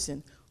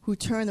person who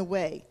turn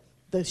away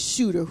the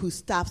shooter who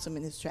stops him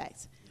in his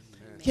tracks.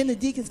 Amen. Can the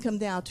deacons come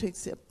down to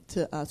accept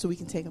so we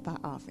can take up our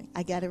offering?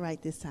 I got it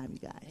right this time, you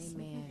guys.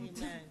 Amen.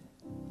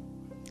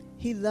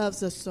 He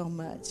loves us so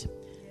much.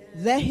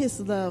 Let his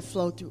love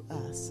flow through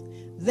us.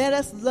 Let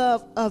us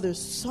love others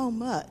so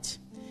much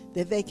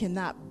that they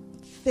cannot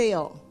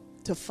fail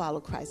to follow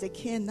Christ. They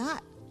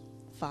cannot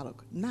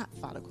not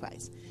follow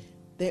Christ.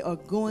 They are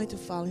going to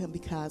follow him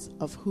because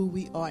of who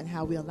we are and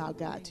how we allow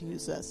God to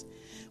use us.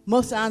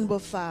 Most honorable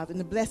Father, in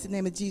the blessed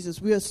name of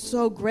Jesus, we are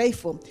so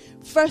grateful,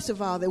 first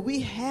of all, that we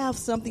have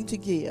something to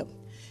give.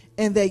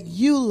 And that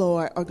you,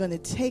 Lord, are going to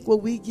take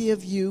what we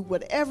give you,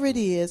 whatever it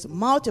is,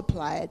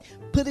 multiply it,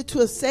 put it to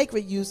a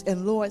sacred use,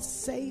 and, Lord,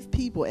 save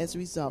people as a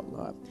result,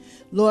 Lord.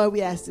 Lord,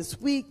 we ask this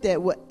week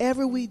that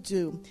whatever we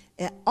do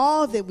and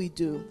all that we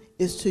do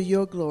is to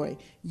your glory.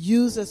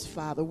 Use us,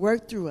 Father.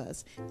 Work through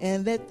us.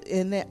 And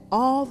let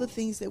all the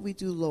things that we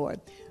do,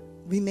 Lord,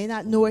 we may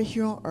not know it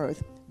here on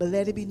earth, but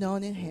let it be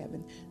known in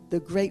heaven, the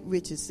great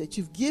riches that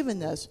you've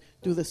given us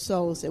through the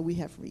souls that we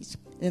have reached.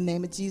 In the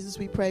name of Jesus,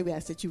 we pray. We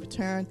ask that you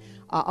return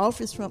our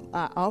offers from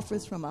a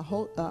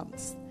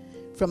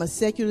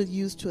secular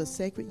use to a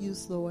sacred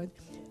use, Lord,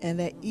 and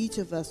that each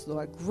of us,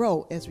 Lord,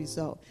 grow as a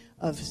result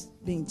of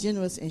being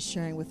generous and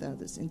sharing with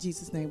others. In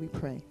Jesus' name we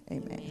pray.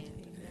 Amen. Amen.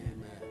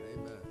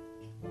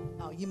 Amen.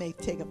 Oh, you may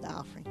take up the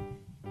offering.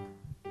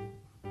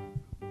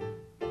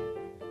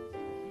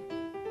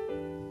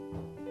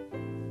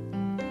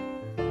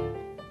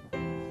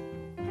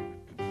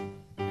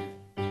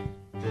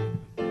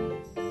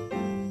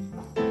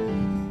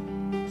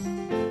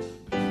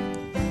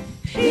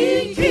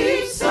 He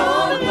keeps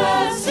on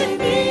blessing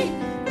me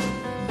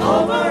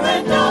over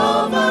and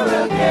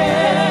over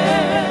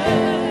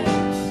again.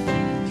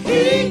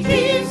 He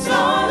keeps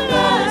on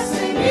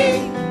blessing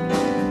me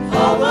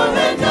over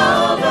and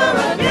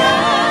over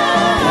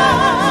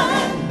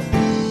again.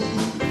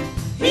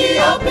 He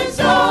opens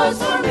doors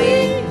for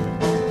me,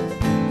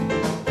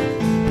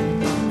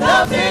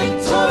 the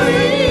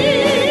victory.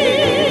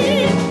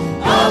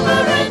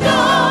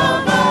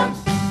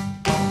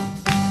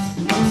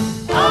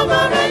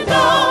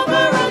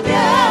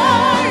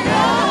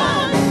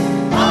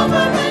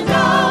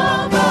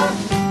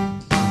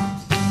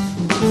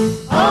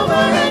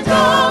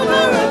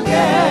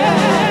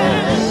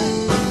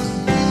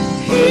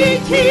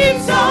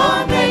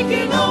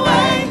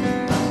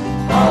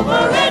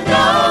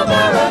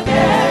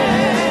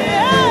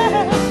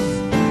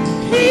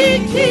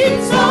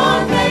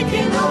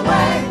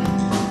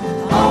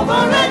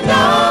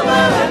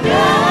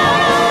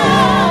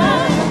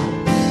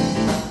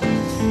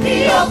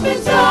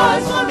 Opens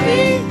doors for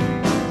me,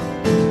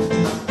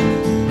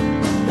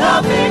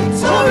 the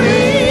victory,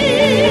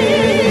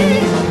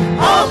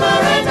 over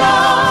and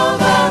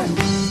over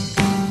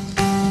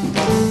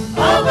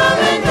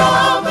and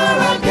over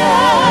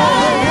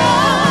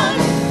again,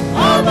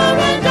 over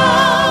and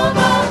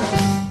over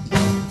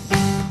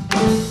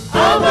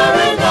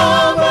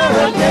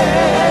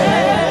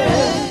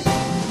again,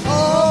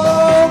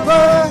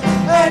 over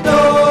and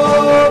over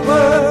and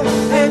over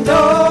and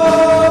over.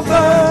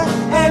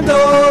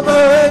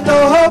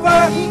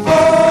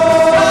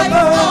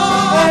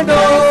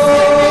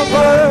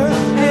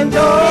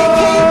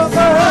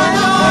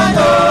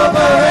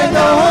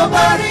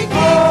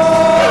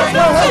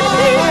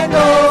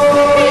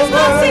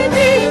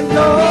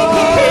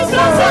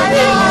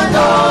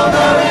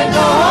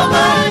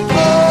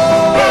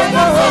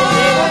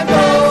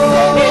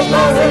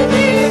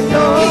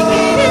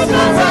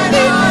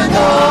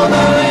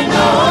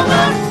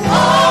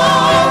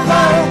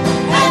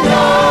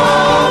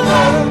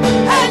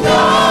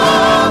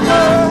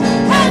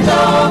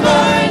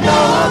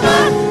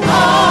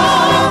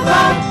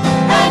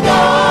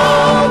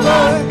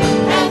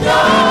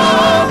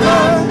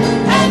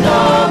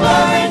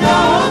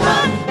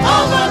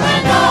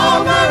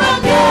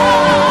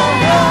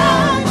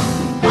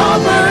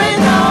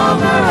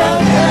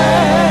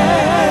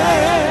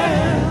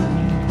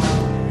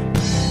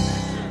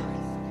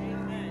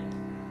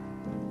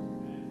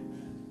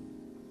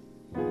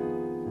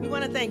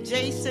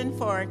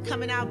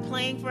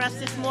 Playing for us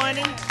this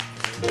morning.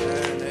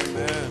 Amen.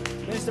 Amen.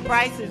 Mr.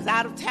 Bryce is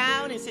out of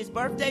town. It's his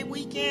birthday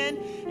weekend.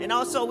 And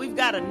also we've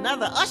got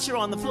another usher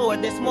on the floor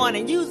this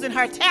morning using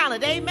her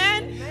talent.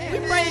 Amen. Amen. We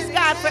praise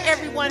God for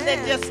everyone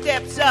that just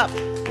steps up.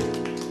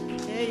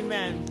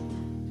 Amen.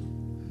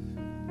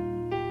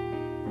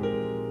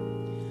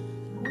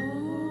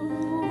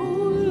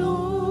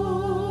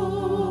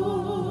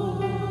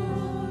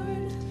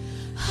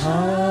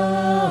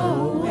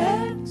 How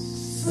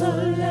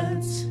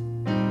excellent,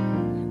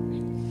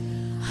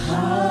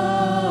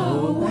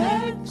 how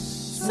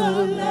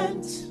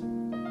excellent,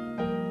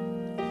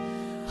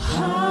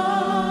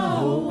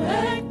 how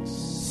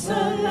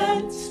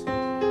excellent,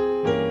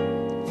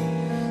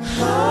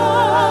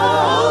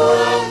 how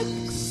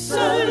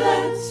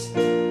excellent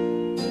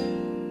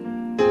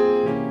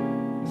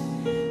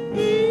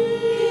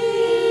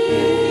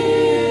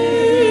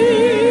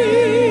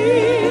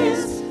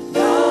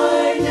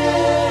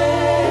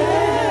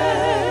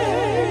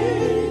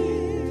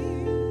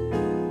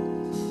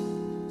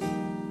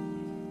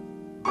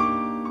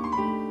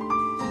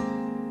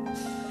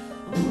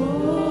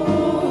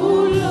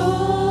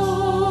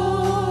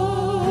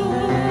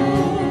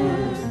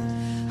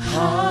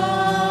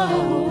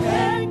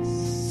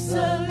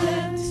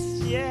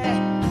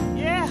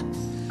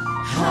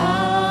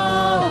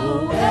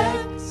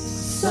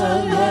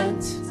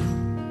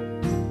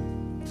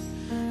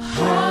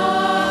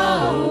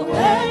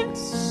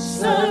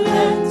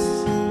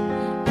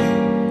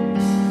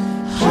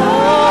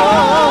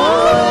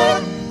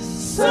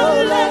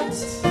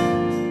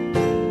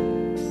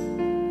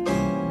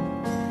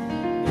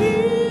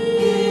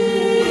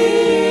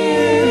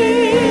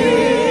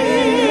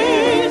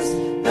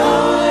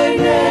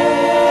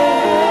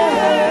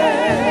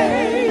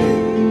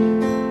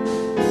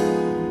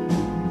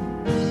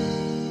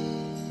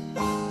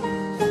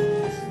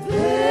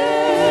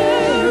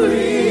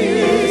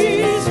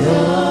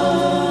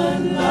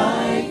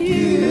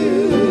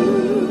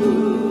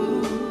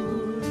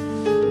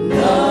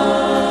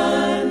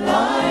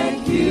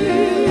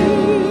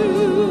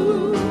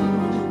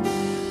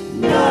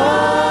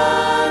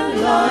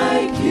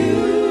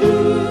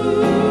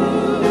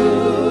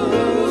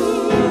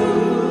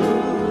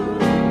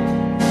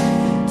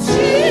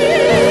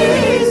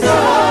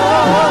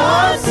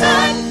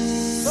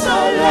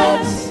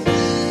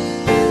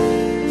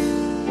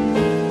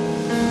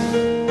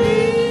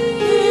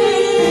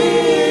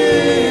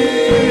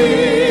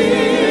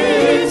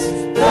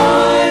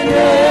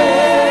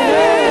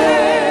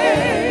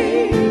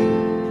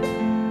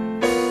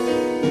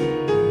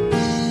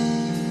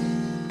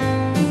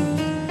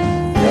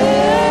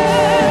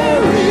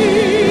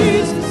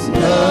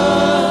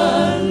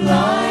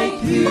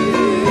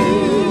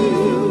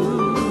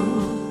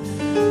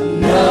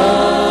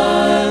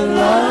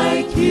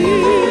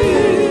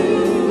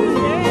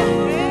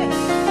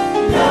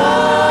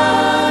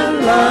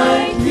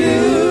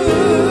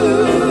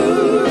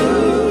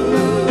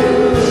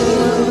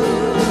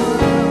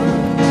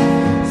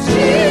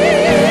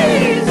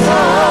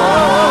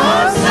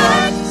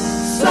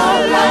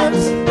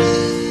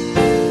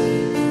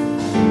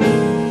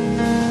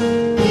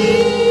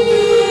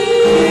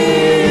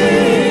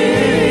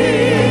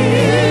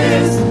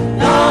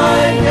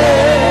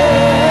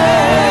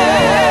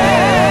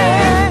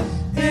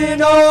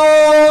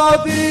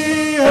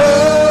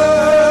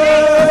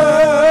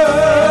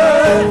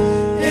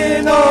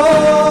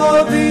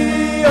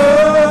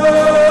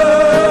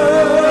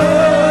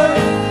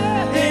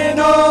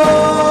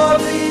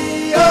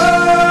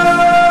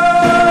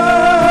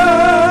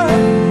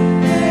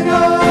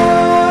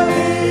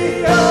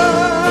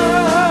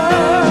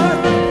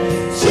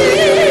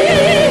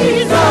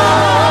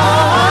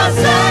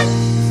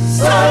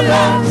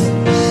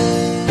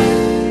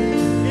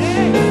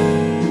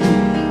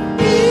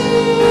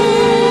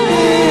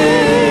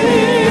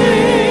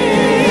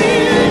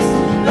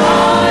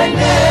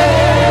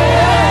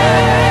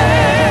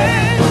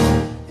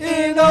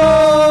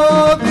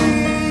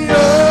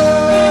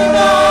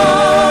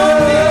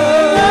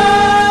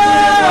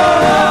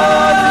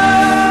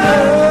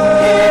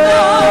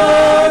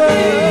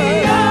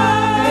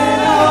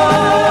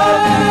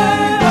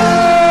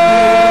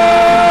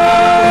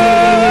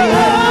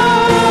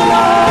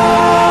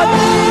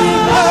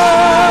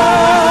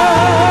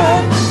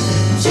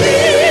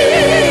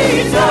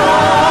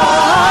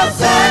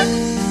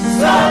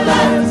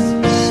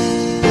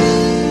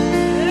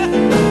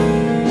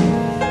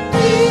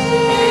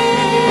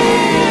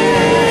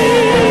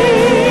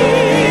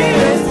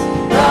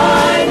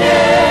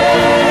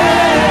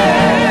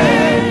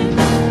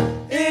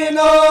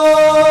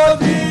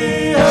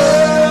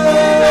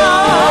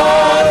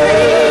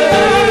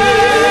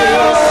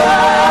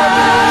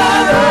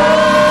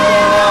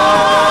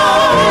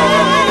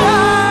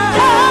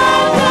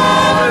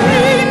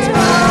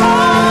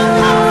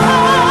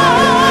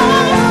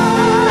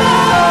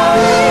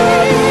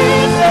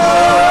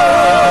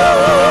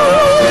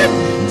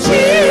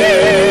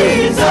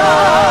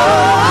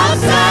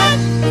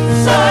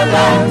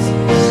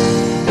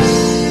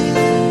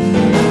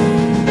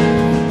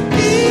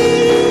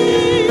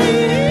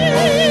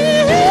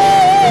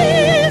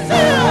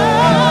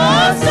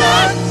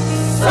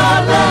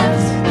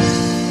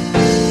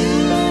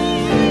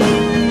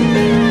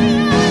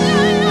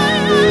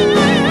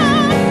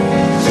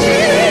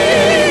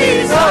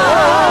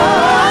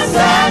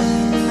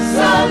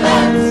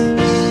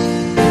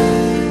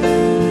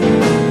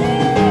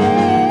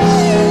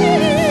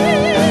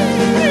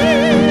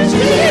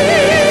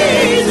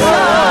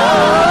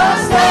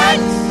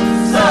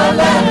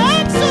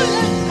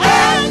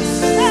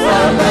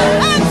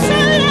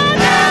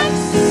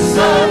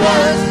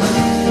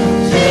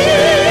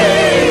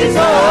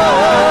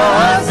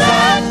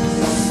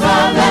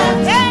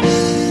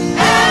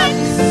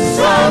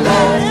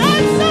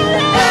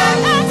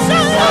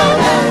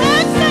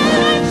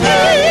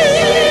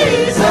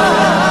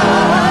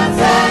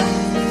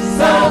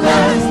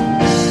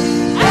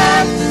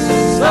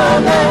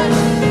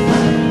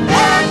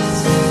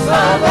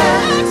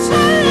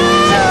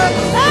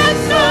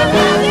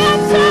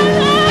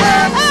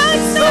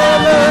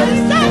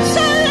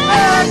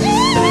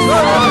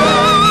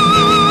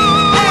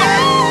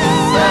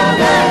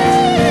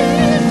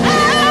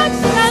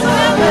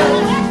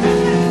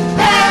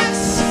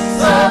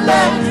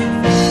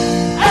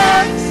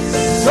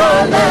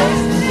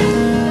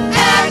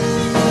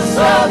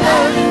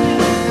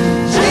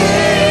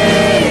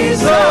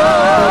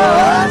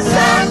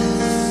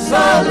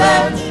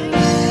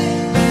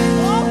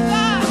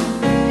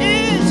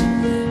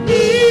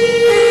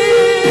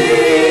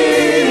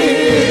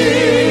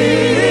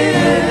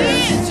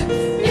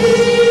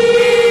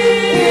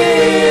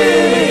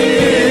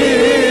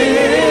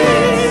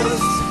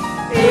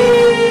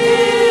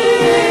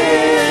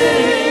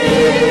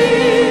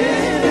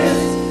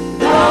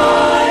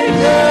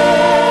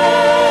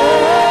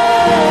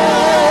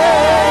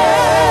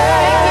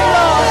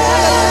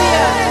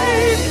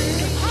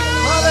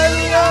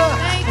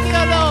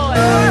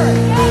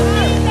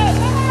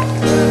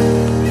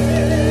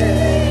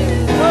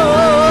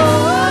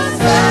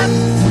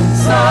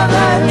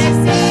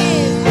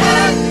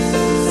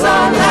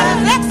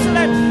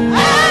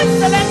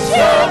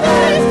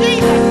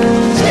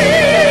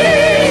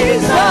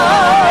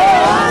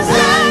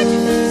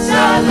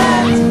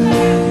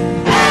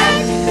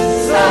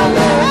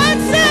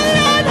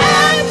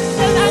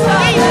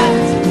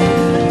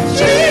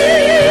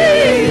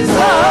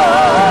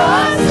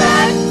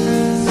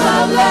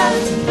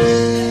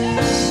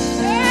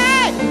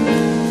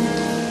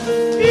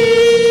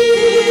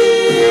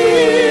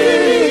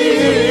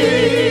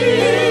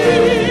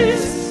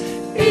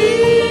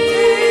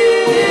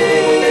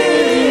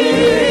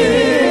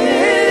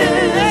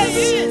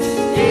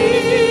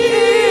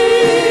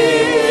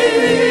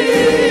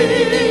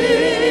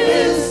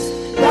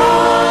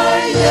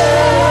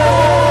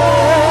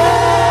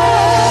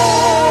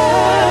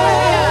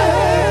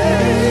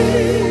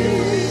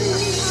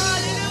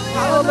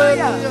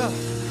Hallelujah.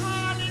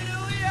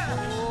 Hallelujah.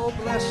 Oh,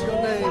 bless your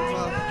name,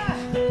 Father.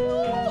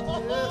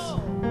 Yes.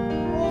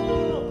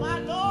 Oh, my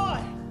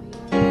Lord.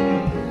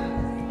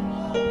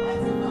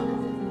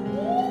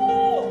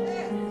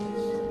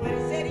 Somebody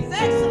said he's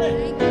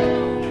excellent.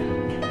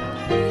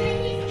 Somebody said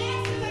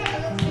he's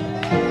excellent.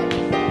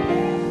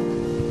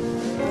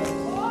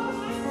 Oh,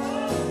 my God.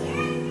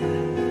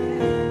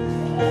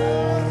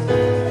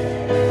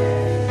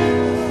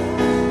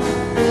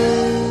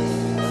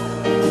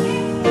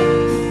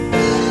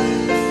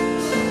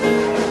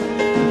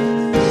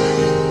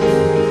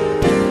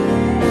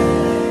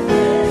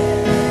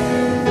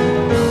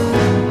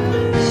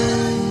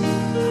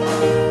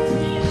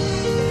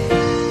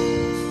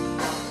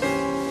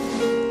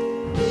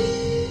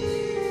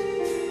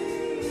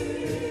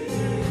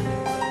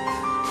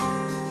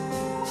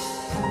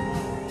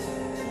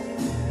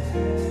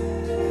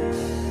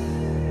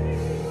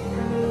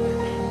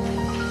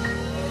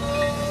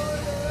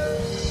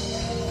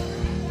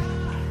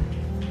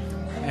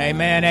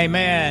 Amen,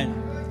 amen.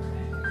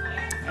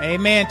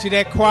 Amen to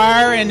that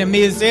choir and the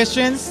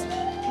musicians.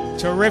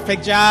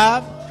 Terrific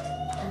job.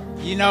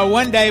 You know,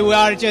 one day we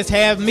ought to just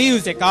have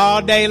music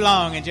all day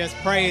long and just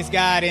praise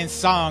God in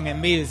song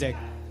and music.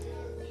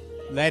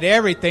 Let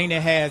everything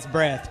that has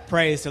breath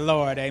praise the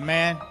Lord.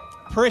 Amen.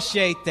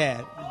 Appreciate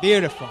that.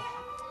 Beautiful.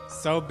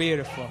 So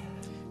beautiful.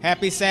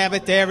 Happy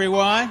Sabbath to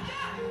everyone.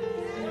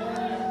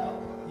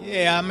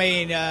 Yeah, I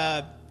mean,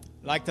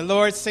 like the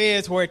Lord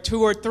says, where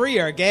 2 or 3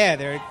 are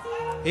gathered,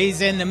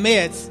 He's in the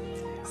midst.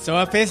 So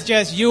if it's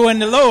just you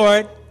and the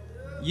Lord,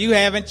 you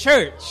having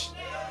church.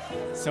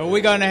 So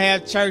we're going to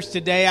have church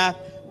today. I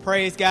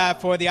praise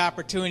God for the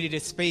opportunity to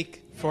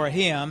speak for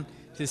Him,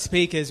 to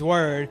speak His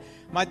word.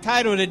 My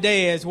title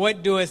today is,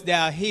 What Doest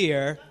Thou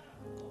Here?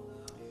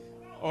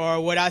 Or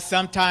what I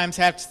sometimes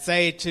have to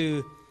say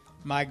to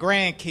my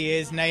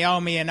grandkids,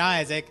 Naomi and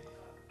Isaac,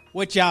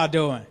 what y'all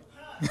doing?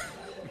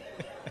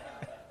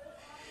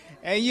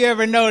 And you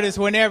ever notice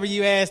whenever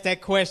you ask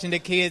that question to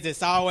kids,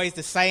 it's always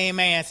the same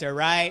answer,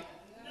 right?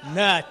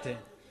 Nothing.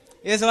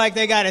 It's like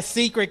they got a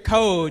secret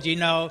code, you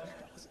know.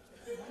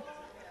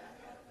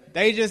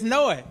 They just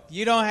know it.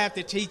 You don't have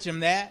to teach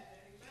them that.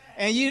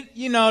 And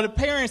you know, the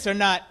parents are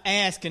not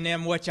asking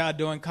them what y'all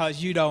doing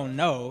because you don't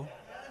know.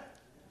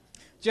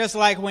 Just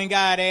like when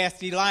God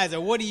asked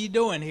Elijah, what are you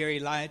doing here,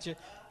 Elijah?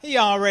 He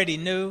already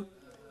knew.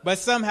 But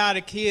somehow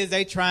the kids,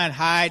 they try and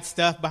hide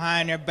stuff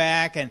behind their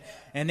back, and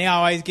they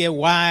always get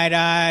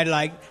wide-eyed,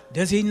 like,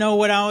 does he know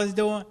what I was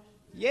doing?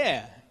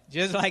 Yeah,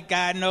 just like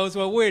God knows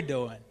what we're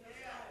doing.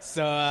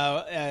 So,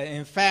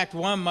 in fact,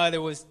 one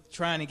mother was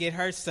trying to get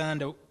her son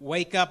to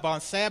wake up on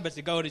Sabbath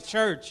to go to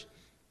church.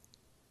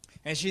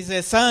 And she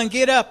said, son,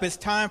 get up, it's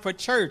time for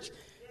church.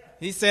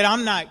 He said,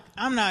 I'm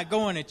not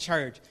going to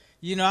church.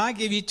 You know, I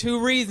give you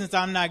 2 reasons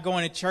I'm not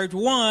going to church.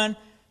 1,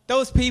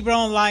 those people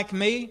don't like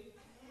me.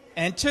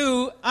 And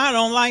 2, I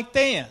don't like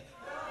them.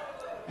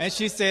 And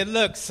she said,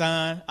 look,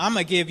 son, I'm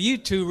going to give you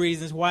 2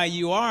 reasons why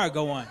you are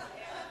going.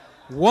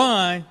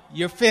 1,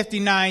 you're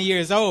 59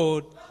 years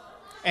old.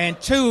 And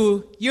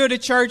 2, you're the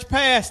church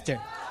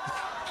pastor.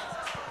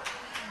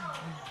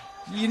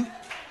 You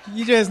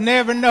just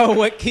never know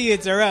what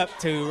kids are up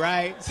to,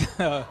 right?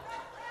 So,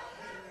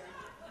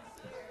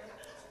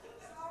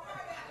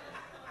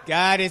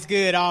 God is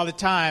good all the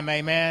time,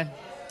 amen.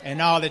 And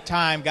all the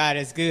time, God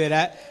is good.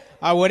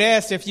 I would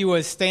ask if you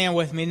would stand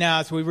with me now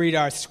as we read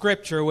our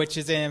scripture, which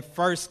is in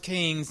 1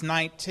 Kings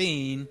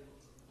 19.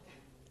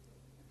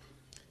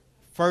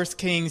 1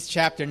 Kings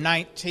chapter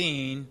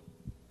 19,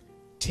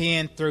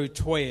 10 through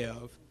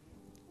 12.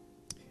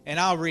 And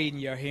I'll read in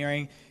your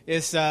hearing.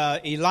 It's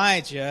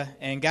Elijah,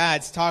 and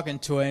God's talking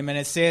to him. And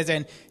it says,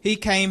 and he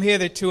came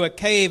hither to a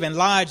cave and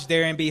lodged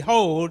there, and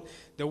behold,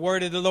 the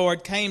word of the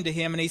Lord came to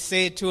him, and he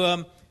said to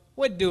him,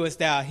 what doest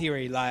thou here,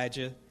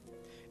 Elijah?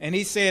 And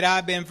he said,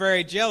 I've been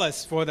very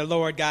jealous for the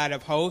Lord God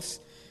of hosts,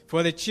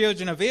 for the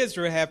children of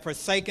Israel have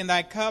forsaken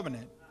thy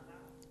covenant,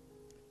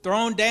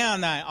 thrown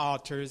down thy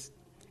altars,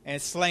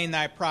 and slain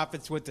thy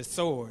prophets with the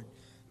sword.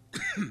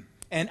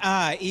 And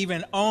I,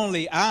 even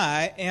only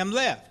I, am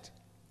left.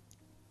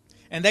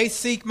 And they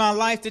seek my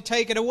life to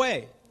take it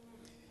away.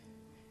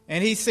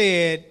 And he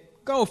said,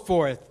 go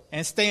forth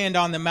and stand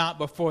on the mount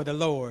before the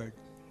Lord.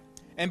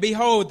 And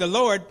behold, the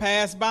Lord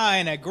passed by,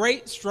 and a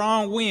great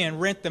strong wind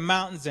rent the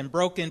mountains and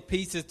broke in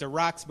pieces the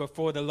rocks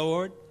before the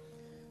Lord.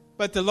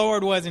 But the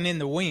Lord wasn't in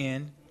the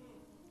wind.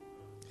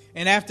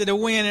 And after the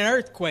wind, an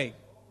earthquake.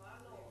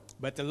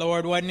 But the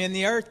Lord wasn't in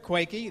the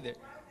earthquake either.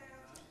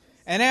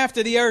 And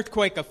after the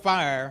earthquake, a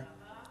fire.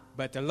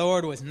 But the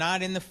Lord was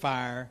not in the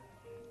fire.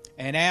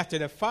 And after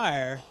the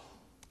fire,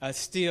 a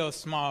still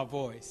small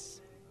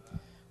voice.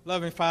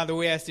 Loving Father,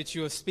 we ask that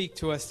you will speak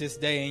to us this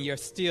day in your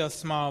still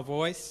small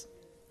voice.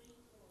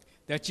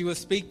 That you will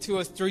speak to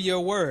us through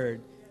your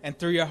word and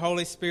through your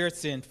Holy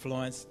Spirit's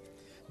influence.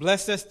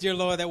 Bless us, dear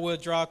Lord, that we'll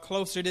draw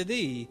closer to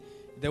thee,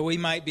 that we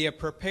might be a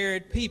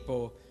prepared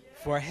people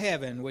for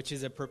heaven, which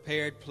is a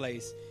prepared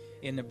place.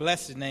 In the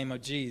blessed name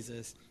of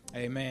Jesus,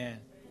 amen.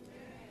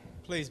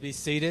 Please be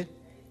seated.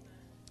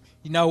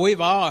 You know, we've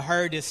all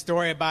heard this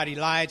story about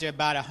Elijah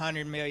about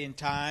 100 million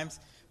times,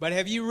 but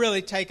have you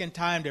really taken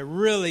time to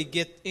really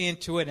get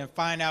into it and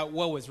find out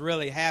what was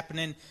really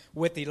happening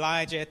with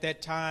Elijah at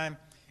that time?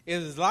 It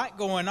was a lot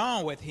going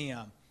on with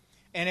him.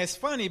 And it's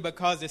funny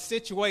because the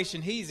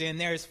situation he's in,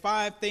 there's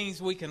 5 things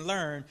we can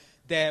learn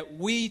that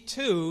we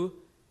too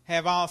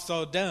have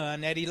also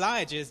done that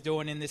Elijah is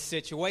doing in this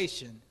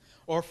situation.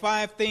 Or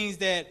 5 things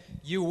that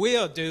you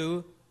will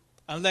do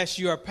unless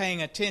you are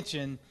paying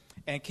attention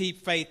and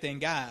keep faith in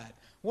God.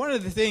 One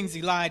of the things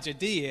Elijah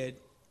did,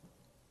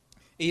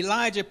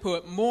 Elijah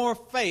put more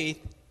faith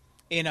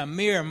in a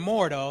mere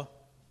mortal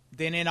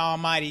than in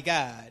Almighty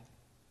God.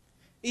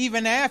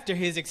 Even after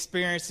his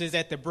experiences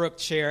at the brook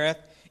Cherith,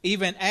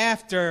 even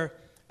after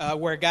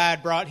where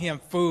God brought him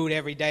food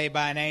every day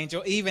by an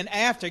angel, even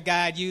after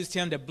God used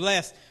him to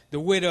bless the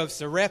widow of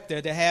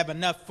Sarepta to have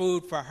enough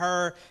food for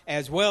her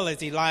as well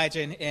as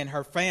Elijah and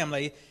her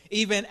family,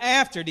 even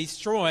after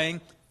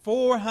destroying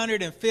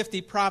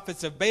 450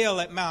 prophets of Baal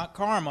at Mount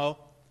Carmel,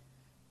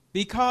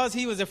 because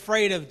he was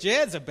afraid of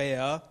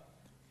Jezebel,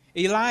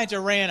 Elijah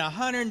ran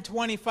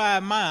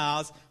 125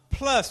 miles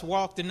plus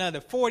walked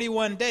another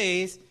 41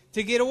 days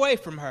to get away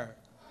from her.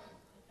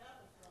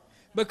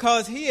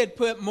 Because he had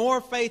put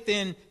more faith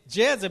in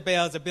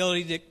Jezebel's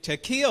ability to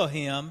kill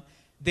him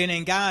than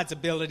in God's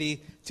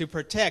ability to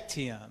protect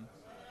him.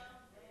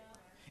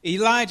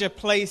 Elijah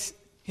placed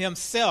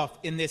himself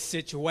in this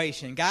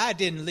situation. God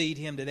didn't lead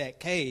him to that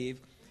cave.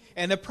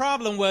 And the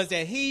problem was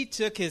that he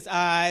took his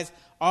eyes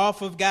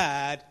off of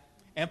God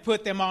and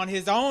put them on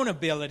his own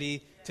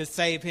ability to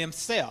save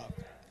himself.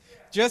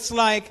 Just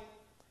like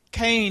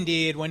Cain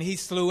did when he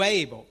slew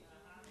Abel.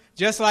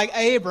 Just like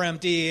Abram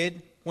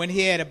did when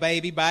he had a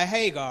baby by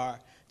Hagar.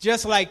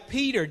 Just like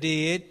Peter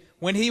did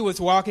when he was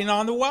walking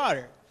on the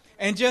water.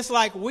 And just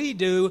like we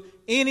do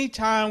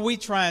anytime we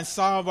try and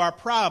solve our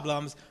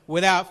problems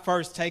without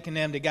first taking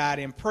them to God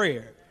in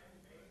prayer.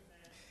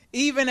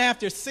 Even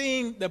after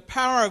seeing the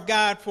power of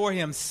God for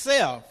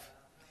himself,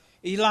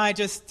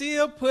 Elijah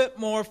still put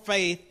more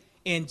faith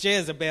in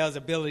Jezebel's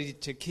ability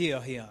to kill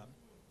him.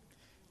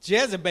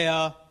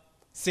 Jezebel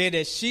said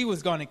that she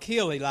was going to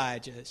kill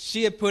Elijah.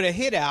 She had put a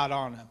hit out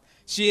on him.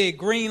 She had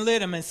greenlit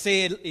him and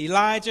said,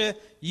 Elijah,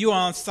 you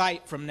on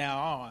sight from now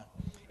on.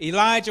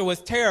 Elijah was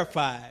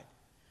terrified.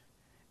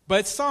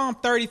 But Psalm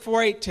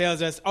 34:8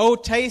 tells us, "Oh,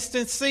 taste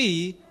and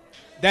see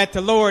that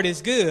the Lord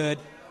is good.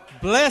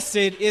 Blessed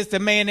is the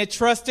man that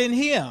trusts in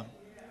him."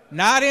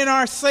 Not in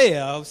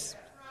ourselves.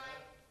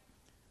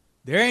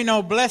 There ain't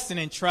no blessing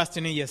in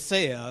trusting in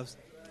yourselves.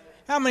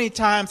 How many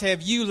times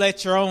have you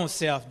let your own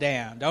self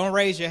down? Don't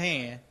raise your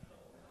hand.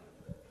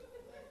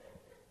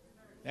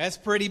 That's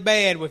pretty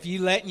bad with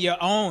you letting your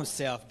own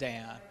self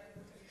down.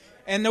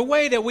 And the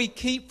way that we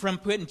keep from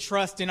putting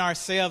trust in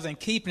ourselves and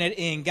keeping it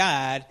in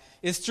God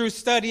is through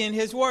studying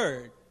his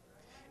word.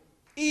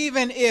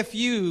 Even if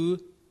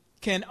you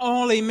can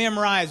only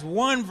memorize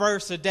 1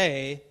 verse a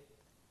day,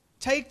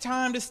 take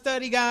time to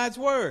study God's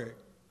word.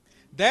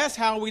 That's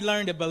how we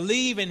learn to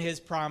believe in his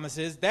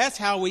promises. That's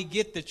how we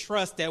get the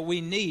trust that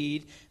we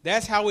need.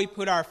 That's how we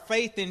put our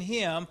faith in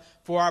him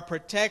for our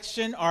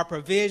protection, our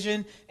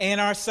provision, and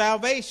our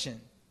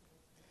salvation.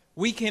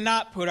 We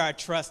cannot put our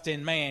trust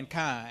in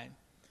mankind.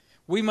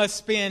 We must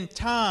spend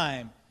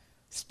time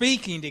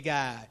speaking to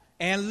God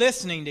and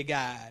listening to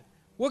God.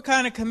 What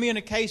kind of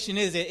communication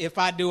is it if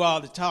I do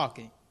all the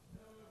talking?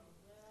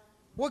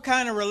 What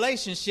kind of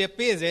relationship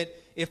is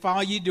it if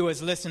all you do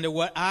is listen to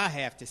what I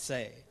have to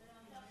say?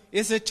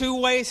 It's a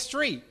two-way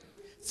street.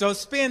 So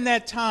spend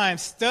that time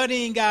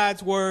studying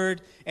God's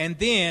word and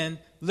then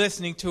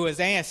listening to his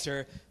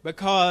answer,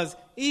 because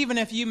even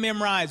if you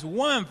memorize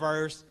 1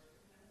 verse,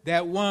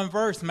 that 1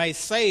 verse may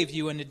save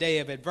you in the day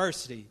of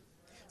adversity.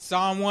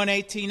 Psalm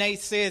 118:8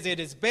 says it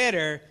is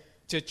better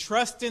to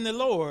trust in the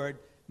Lord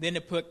than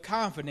to put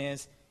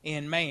confidence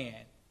in man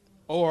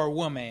or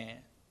woman.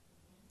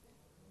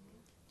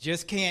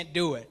 Just can't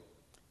do it.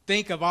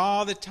 Think of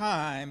all the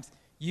times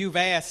you've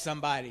asked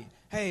somebody,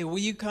 "Hey, will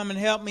you come and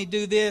help me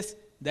do this?"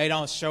 They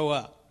don't show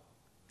up.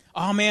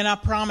 "Oh man, I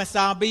promise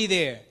I'll be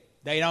there."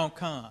 They don't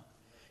come.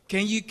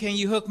 Can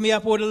you hook me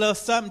up with a little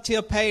something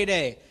till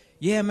payday?"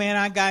 "Yeah, man,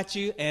 I got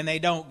you." And they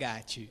don't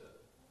got you.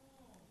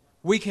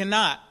 We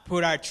cannot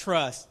put our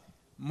trust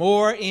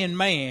more in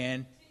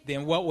man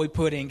than what we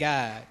put in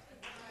God.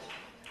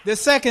 The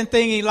second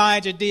thing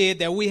Elijah did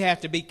that we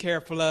have to be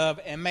careful of,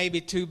 and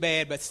maybe too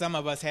bad, but some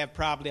of us have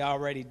probably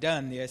already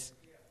done this,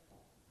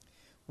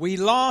 we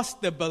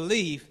lost the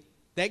belief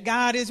that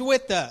God is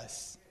with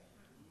us.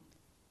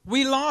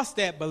 We lost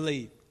that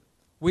belief.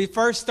 We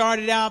first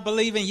started out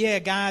believing, yeah,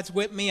 God's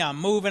with me.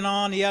 I'm moving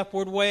on the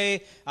upward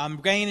way.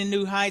 I'm gaining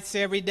new heights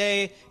every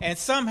day. And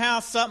somehow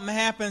something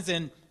happens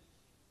and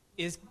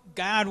is,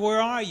 "God,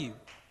 where are you?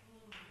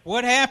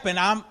 What happened?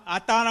 I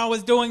thought I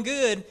was doing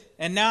good,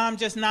 and now I'm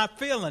just not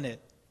feeling it."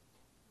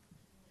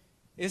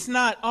 It's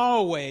not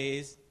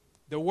always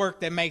the work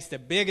that makes the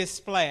biggest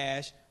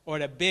splash or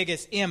the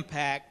biggest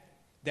impact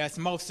that's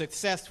most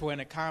successful in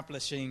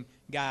accomplishing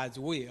God's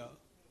will.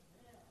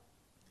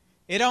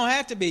 It don't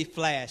have to be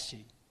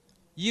flashy.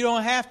 You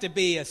don't have to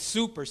be a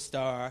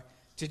superstar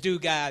to do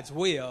God's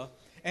will.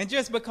 And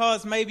just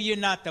because maybe you're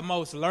not the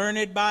most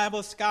learned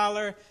Bible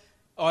scholar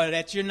or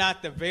that you're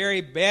not the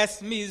very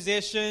best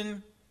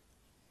musician,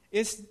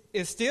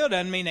 it still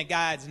doesn't mean that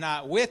God's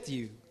not with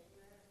you.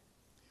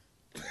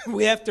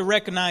 We have to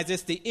recognize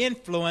it's the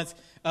influence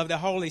of the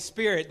Holy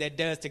Spirit that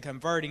does the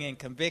converting and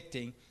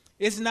convicting.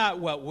 It's not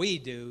what we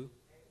do.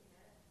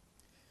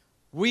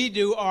 We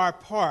do our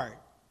part.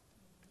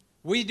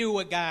 We do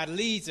what God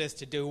leads us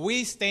to do.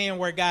 We stand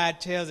where God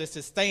tells us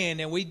to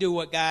stand, and we do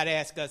what God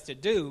asks us to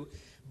do.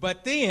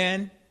 But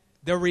then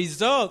the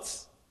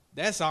results,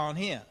 that's on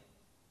him.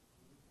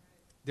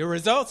 The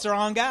results are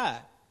on God.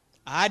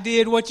 I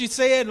did what you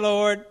said,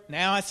 Lord.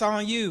 Now it's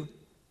on you.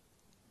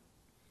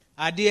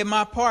 I did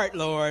my part,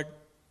 Lord.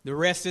 The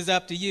rest is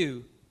up to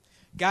you.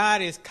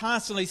 God is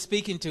constantly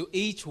speaking to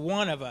each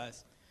one of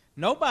us.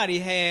 Nobody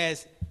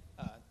has,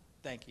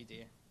 thank you,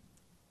 dear.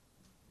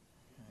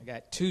 I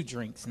got 2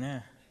 drinks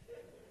now.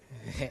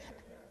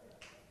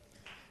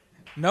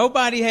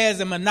 Nobody has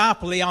a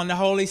monopoly on the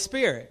Holy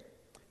Spirit.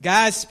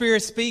 God's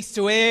Spirit speaks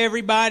to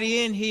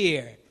everybody in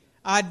here.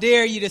 I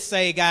dare you to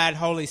say God,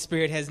 Holy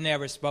Spirit, has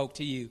never spoke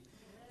to you.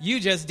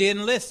 You just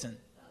didn't listen.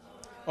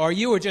 Or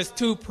you were just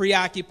too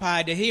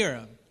preoccupied to hear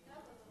him.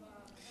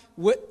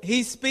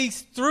 He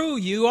speaks through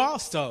you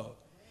also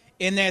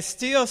in that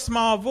still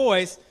small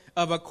voice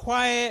of a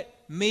quiet,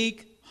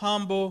 meek,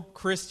 humble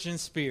Christian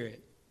spirit.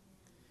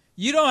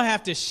 You don't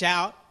have to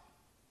shout.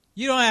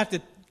 You don't have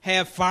to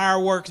have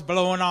fireworks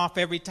blowing off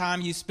every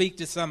time you speak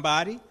to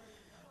somebody.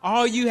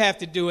 All you have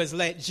to do is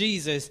let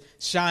Jesus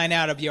shine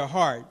out of your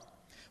heart.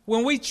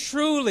 When we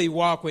truly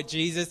walk with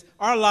Jesus,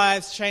 our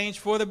lives change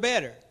for the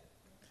better.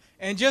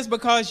 And just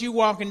because you're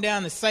walking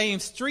down the same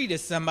street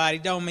as somebody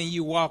don't mean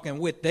you're walking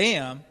with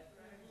them.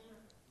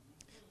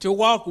 To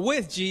walk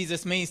with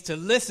Jesus means to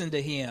listen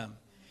to him.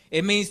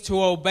 It means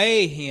to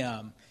obey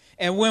him.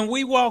 And when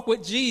we walk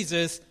with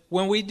Jesus,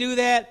 when we do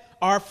that,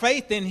 our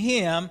faith in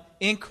him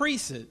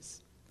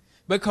increases.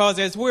 Because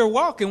as we're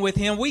walking with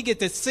him, we get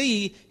to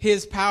see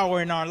his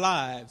power in our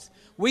lives.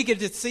 We get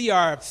to see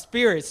our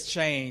spirits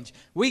change.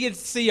 We get to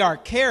see our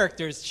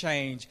characters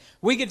change.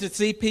 We get to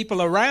see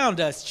people around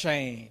us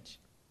change.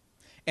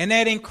 And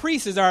that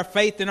increases our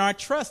faith and our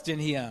trust in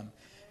him.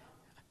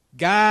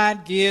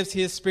 God gives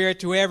his Spirit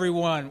to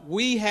everyone.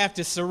 We have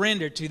to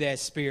surrender to that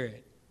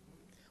Spirit.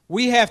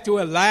 We have to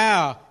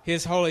allow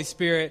his Holy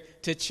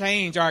Spirit to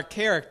change our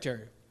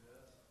character,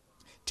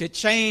 to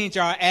change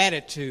our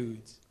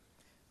attitudes.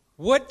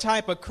 What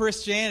type of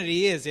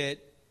Christianity is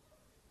it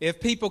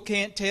if people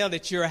can't tell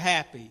that you're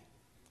happy?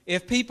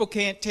 If people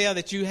can't tell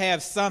that you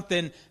have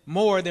something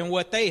more than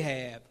what they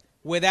have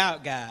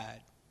without God?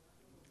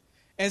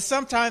 And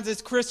sometimes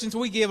as Christians,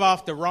 we give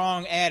off the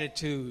wrong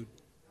attitude,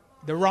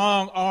 the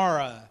wrong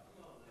aura,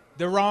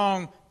 the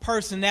wrong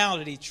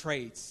personality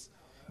traits.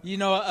 You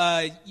know,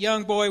 a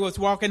young boy was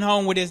walking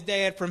home with his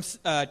dad from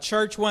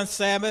church one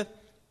Sabbath,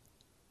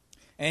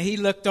 and he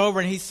looked over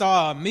and he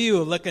saw a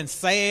mule looking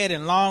sad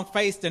and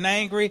long-faced and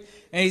angry,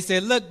 and he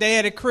said, "Look,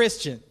 Dad, a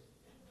Christian."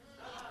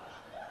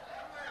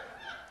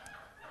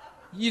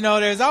 You know,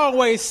 there's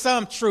always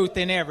some truth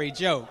in every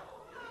joke.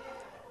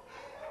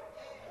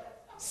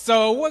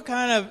 So what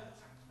kind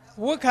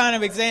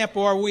of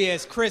example are we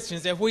as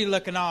Christians if we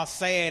looking all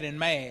sad and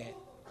mad?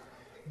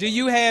 Do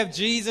you have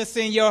Jesus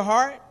in your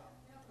heart?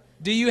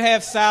 Do you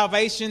have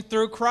salvation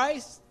through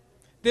Christ?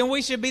 Then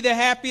we should be the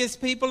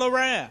happiest people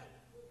around.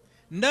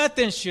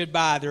 Nothing should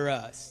bother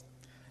us.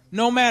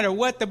 No matter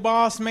what the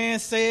boss man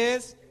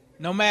says,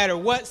 no matter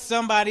what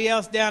somebody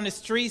else down the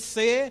street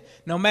said,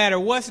 no matter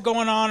what's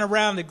going on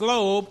around the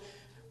globe,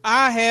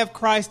 I have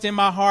Christ in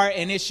my heart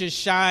and it should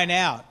shine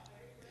out.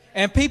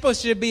 And people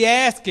should be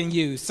asking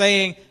you,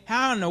 saying,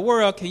 how in the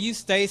world can you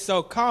stay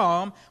so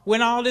calm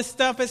when all this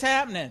stuff is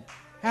happening?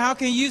 How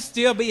can you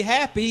still be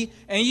happy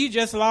and you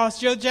just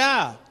lost your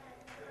job?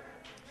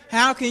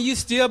 How can you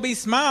still be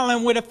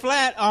smiling with a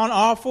flat on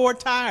all 4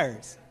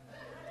 tires?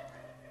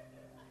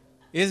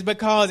 It's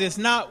because it's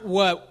not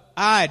what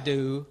I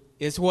do,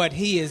 it's what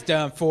he has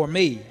done for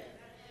me.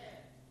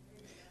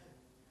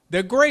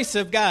 The grace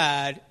of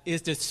God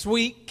is the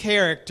sweet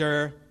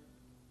character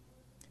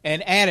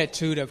and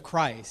attitude of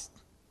Christ.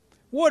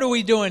 What are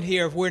we doing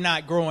here if we're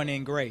not growing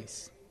in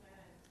grace?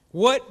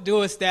 What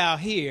doest thou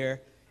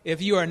here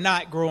if you are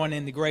not growing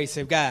in the grace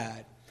of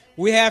God?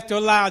 We have to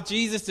allow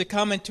Jesus to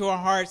come into our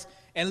hearts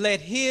and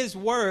let his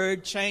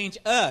word change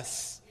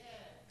us.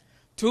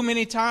 Too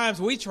many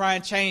times we try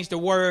and change the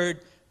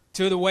word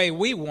to the way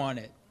we want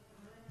it,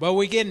 but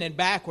we're getting it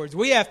backwards.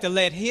 We have to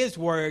let his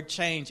word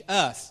change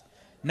us,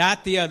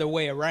 not the other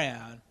way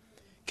around.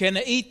 Can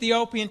the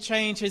Ethiopian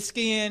change his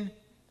skin?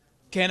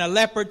 Can a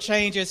leopard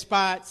change his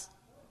spots?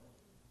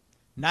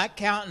 Not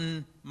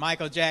counting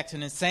Michael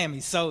Jackson and Sammy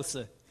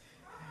Sosa.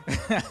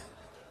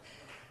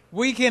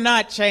 We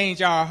cannot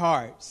change our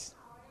hearts.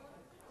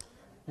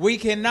 We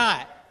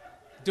cannot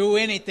do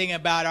anything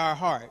about our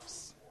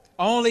hearts.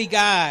 Only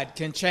God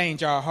can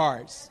change our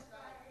hearts.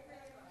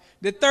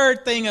 The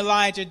third thing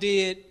Elijah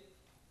did,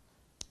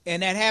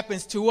 And that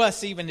happens to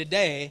us even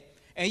today.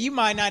 And you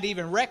might not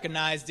even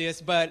recognize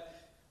this, but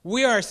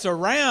we are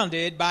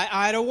surrounded by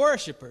idol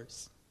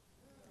worshipers.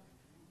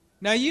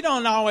 Now, you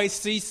don't always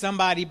see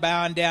somebody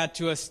bowing down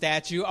to a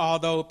statue,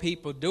 although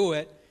people do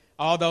it.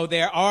 Although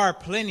there are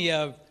plenty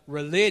of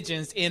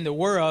religions in the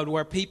world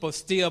where people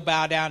still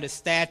bow down to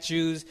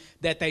statues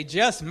that they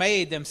just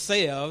made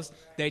themselves.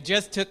 They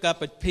just took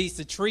up a piece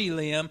of tree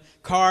limb,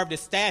 carved a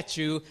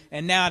statue,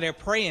 and now they're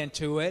praying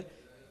to it.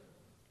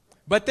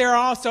 But there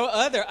are also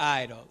other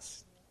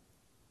idols.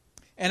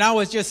 And I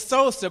was just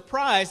so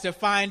surprised to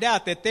find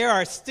out that there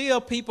are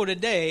still people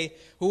today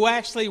who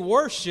actually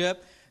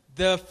worship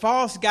the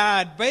false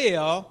god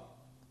Baal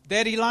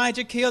that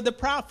Elijah killed the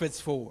prophets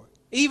for.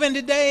 Even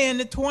today in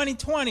the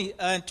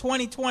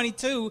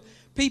 2022,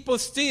 people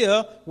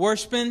still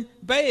worshiping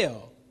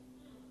Baal.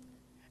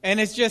 And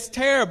it's just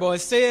terrible. It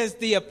says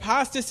the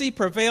apostasy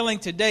prevailing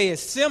today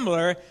is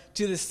similar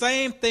to the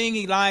same thing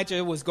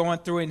Elijah was going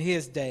through in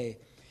his day.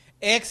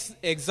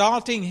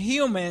 Exalting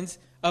humans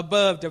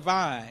above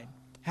divine.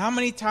 How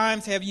many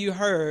times have you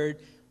heard,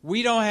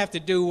 we don't have to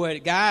do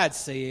what God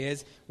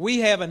says, we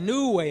have a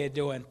new way of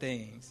doing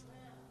things?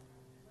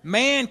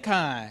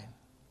 Mankind,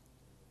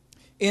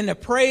 in the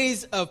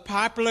praise of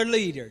popular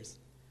leaders,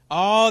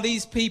 all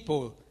these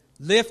people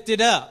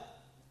lifted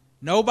up.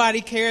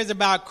 Nobody cares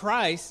about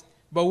Christ,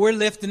 but we're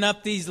lifting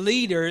up these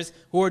leaders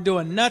who are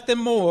doing nothing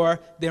more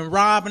than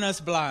robbing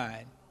us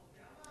blind.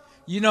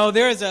 You know,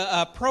 there's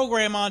a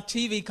program on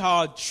TV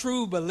called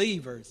True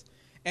Believers.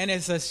 And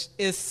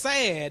it's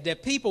sad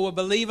that people will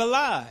believe a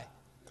lie.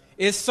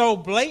 It's so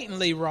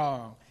blatantly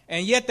wrong.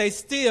 And yet they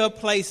still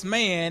place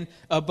man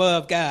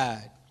above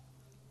God.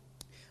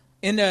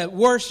 In the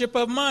worship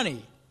of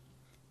money.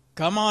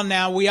 Come on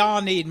now, we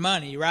all need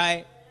money,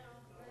 right?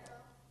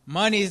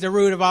 Money is the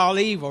root of all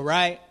evil,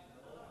 right?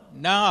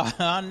 No.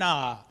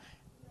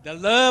 The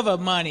love of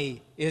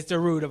money is the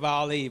root of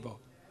all evil.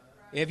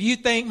 If you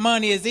think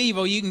money is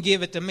evil, you can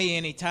give it to me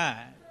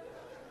anytime.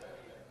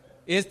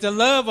 It's the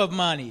love of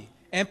money.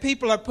 And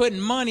people are putting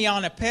money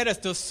on a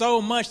pedestal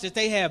so much that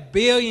they have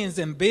billions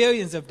and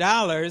billions of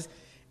dollars.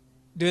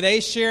 Do they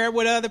share it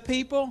with other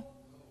people?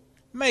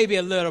 Maybe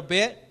a little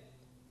bit.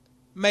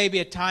 Maybe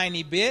a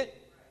tiny bit.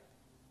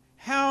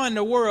 How in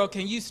the world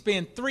can you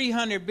spend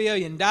 $300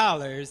 billion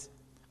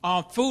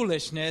on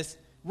foolishness,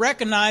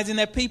 recognizing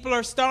that people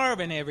are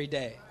starving every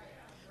day?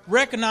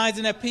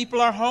 Recognizing that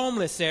people are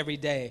homeless every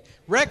day?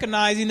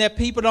 Recognizing that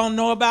people don't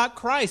know about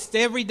Christ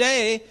every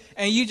day,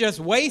 and you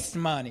just waste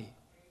money?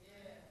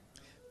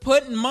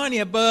 Putting money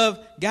above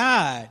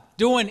God,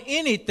 doing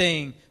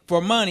anything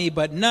for money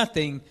but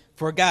nothing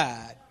for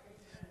God.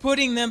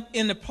 Putting them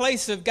in the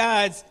place of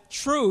God's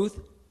truth,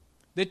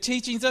 the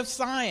teachings of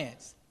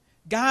science.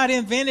 God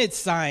invented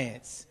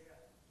science.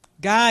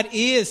 God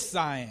is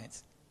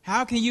science.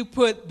 How can you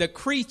put the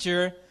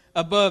creature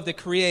above the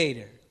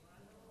creator?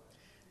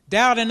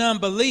 Doubt and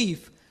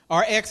unbelief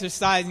are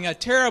exercising a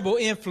terrible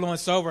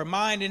influence over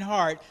mind and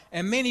heart,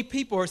 and many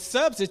people are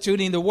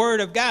substituting the word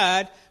of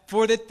God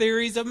for the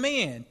theories of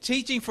men,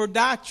 teaching for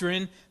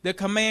doctrine the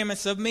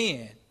commandments of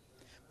men,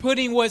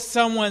 putting what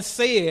someone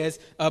says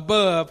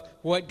above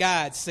what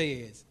God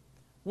says.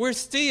 We're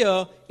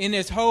still in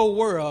this whole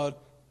world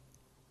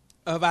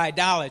of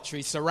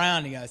idolatry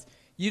surrounding us.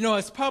 You know,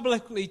 it's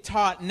publicly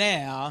taught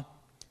now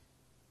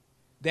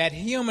that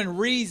human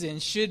reason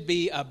should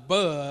be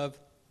above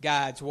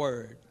God's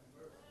word.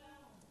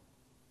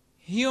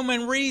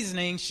 Human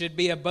reasoning should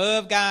be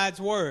above God's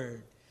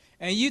word.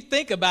 And you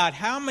think about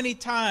how many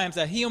times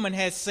a human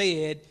has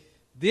said,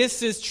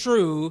 this is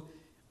true,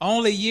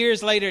 only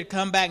years later to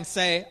come back and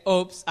say,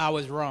 oops, I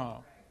was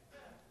wrong.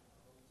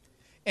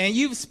 And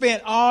you've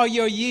spent all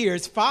your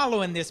years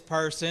following this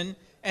person,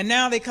 and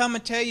now they come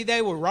and tell you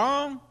they were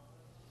wrong?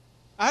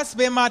 I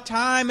spent my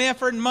time,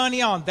 effort, and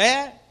money on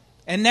that,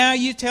 and now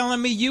you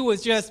telling me you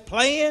was just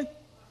playing?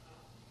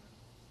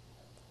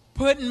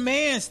 Putting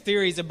man's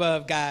theories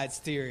above God's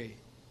theory.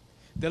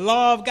 The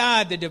law of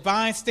God, the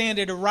divine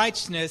standard of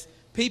righteousness,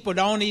 people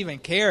don't even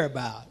care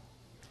about.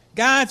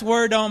 God's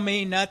word don't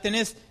mean nothing.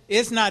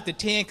 It's not the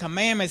 10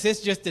 commandments. It's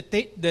just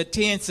the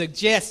 10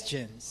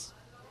 suggestions.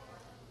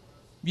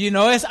 You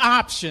know, it's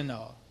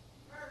optional.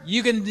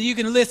 You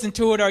can listen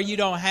to it or you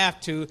don't have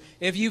to.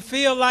 If you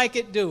feel like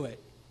it, do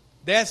it.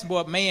 That's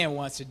what man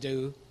wants to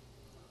do.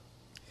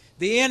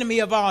 The enemy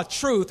of all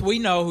truth, we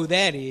know who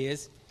that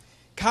is.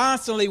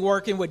 Constantly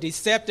working with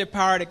deceptive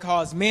power to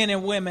cause men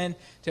and women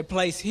to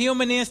place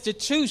human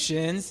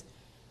institutions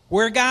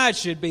where God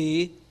should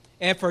be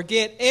and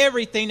forget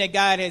everything that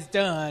God has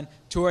done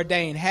to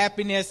ordain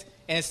happiness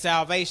and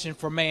salvation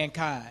for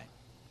mankind.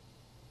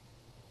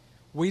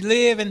 We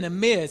live in the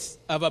midst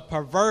of a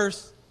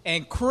perverse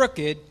and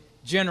crooked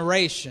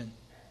generation.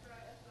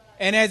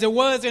 And as it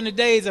was in the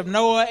days of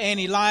Noah and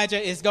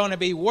Elijah, it's going to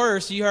be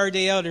worse. You heard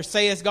the elders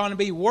say it's going to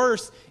be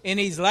worse in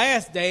these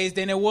last days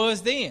than it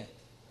was then.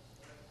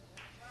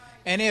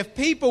 And if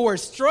people were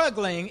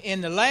struggling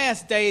in the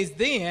last days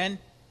then,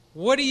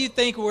 what do you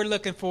think we're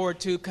looking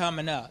forward to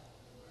coming up?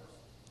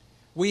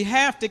 We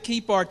have to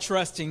keep our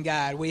trust in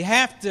God. We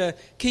have to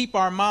keep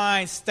our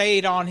minds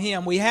stayed on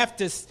Him. We have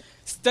to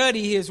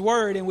study His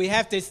Word, and we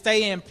have to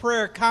stay in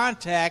prayer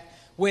contact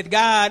with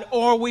God,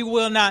 or we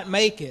will not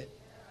make it.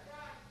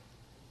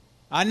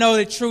 I know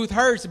the truth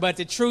hurts, but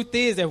the truth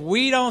is if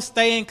we don't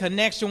stay in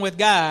connection with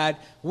God,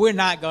 we're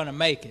not going to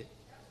make it.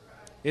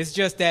 It's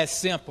just that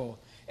simple.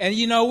 And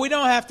you know, we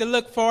don't have to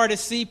look far to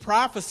see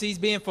prophecies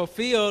being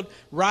fulfilled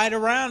right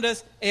around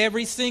us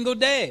every single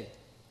day.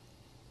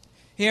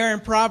 Here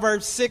in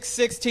Proverbs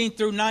 6:16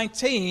 through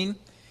 19,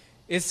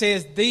 it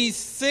says, "These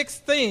 6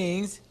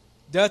 things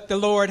doth the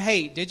Lord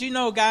hate." Did you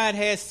know God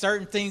has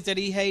certain things that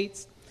He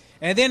hates?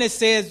 And then it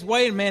says,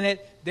 wait a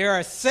minute, there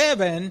are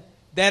 7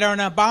 that are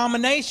an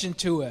abomination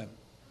to Him.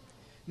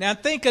 Now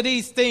think of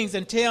these things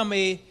and tell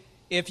me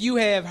if you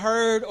have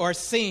heard or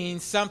seen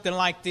something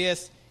like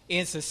this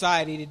in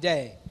society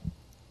today.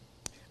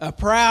 A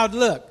proud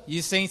look.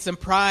 You seen some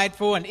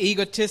prideful and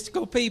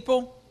egotistical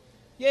people?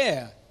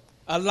 Yeah.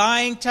 A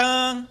lying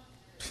tongue?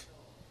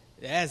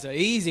 That's an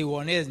easy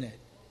one, isn't it?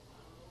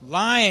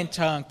 Lying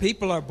tongue.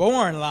 People are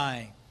born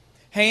lying.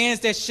 Hands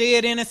that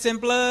shed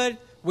innocent blood.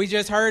 We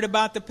just heard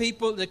about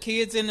the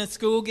kids in the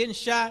school getting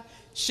shot,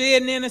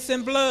 shedding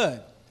innocent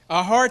blood.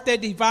 A heart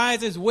that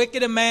devises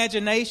wicked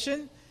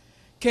imagination.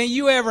 Can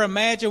you ever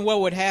imagine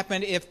what would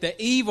happen if the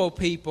evil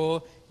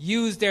people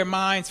used their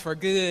minds for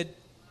good?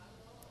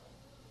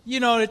 You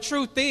know, the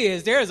truth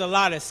is, there's a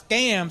lot of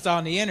scams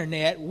on the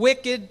internet.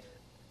 Wicked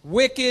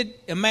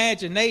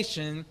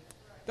imagination.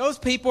 Those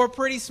people are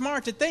pretty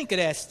smart to think of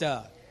that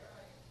stuff.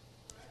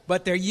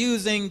 But they're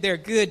using their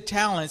good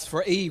talents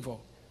for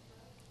evil.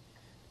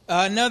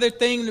 Another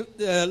thing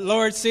the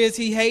Lord says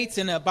He hates,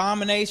 an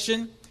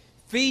abomination,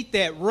 feet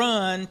that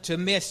run to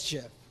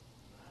mischief.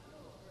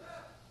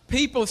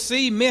 People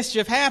see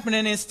mischief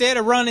happening. Instead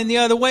of running the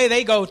other way,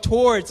 they go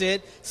towards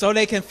it so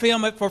they can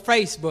film it for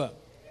Facebook.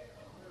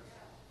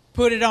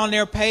 Put it on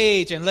their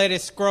page and let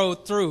it scroll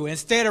through.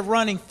 Instead of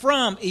running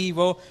from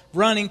evil,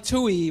 running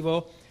to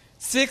evil.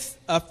 6,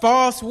 a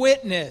false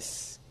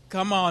witness.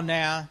 Come on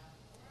now.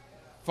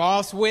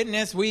 False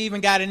witness. We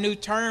even got a new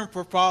term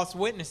for false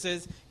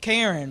witnesses.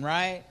 Karen,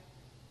 right?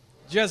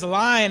 Just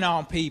lying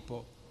on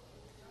people.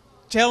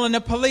 Telling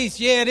the police,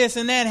 yeah, this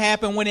and that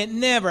happened when it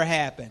never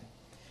happened.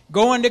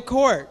 Going to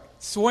court,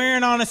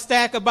 swearing on a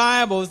stack of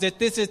Bibles that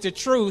this is the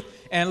truth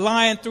and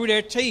lying through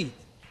their teeth.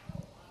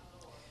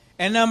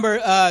 And number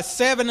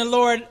 7, the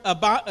Lord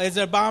is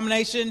an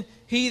abomination,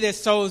 he that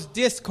sows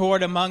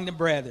discord among the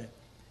brethren.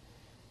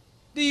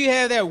 Do you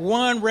have that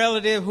one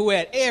relative who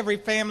at every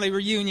family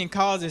reunion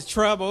causes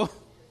trouble?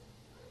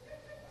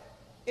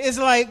 It's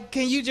like,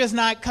 can you just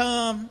not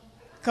come?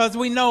 Because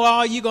we know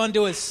all you're going to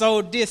do is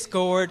sow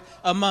discord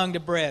among the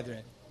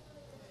brethren.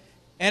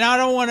 And I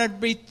don't want to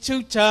be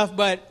too tough,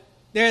 but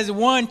there's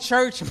one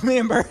church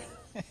member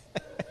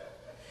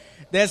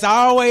that's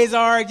always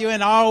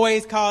arguing,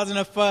 always causing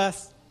a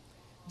fuss.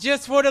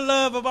 Just for the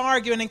love of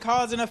arguing and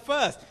causing a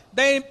fuss.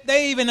 They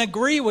even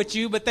agree with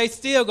you, but they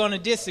still going to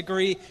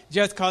disagree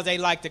just because they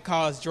like to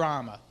cause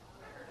drama.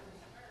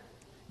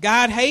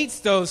 God hates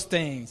those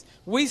things.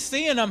 We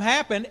seeing them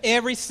happen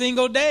every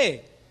single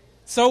day.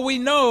 So we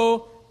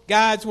know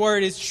God's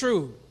word is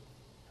true.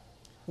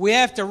 We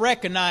have to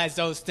recognize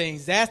those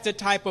things. That's the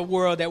type of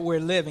world that we're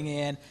living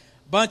in.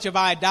 Bunch of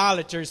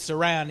idolaters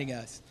surrounding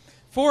us.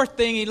 4th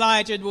thing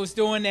Elijah was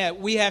doing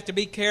that we have to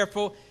be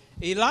careful.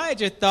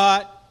 Elijah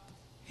thought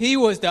he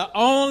was the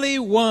only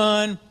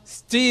one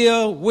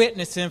still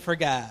witnessing for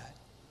God.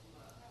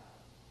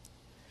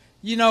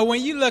 You know,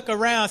 when you look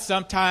around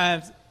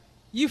sometimes,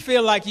 you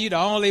feel like you're the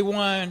only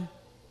one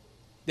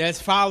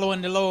that's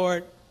following the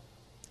Lord.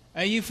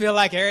 And you feel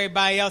like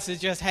everybody else is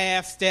just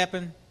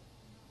half-stepping.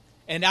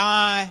 And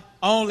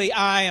only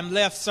I am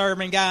left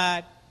serving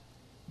God.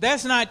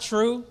 That's not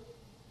true.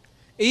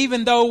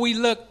 Even though we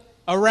look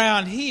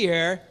around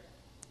here,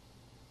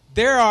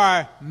 there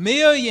are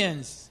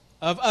millions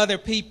of other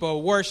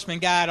people worshiping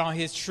God on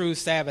His true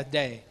Sabbath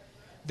day.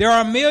 There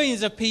are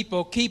millions of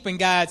people keeping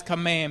God's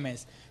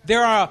commandments.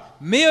 There are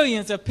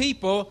millions of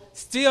people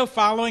still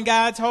following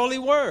God's holy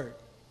word.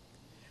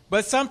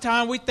 But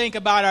sometimes we think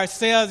about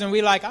ourselves and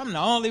we're like, I'm the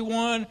only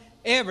one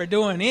ever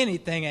doing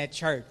anything at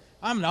church.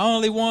 I'm the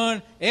only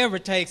one ever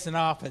takes an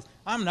office.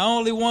 I'm the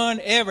only one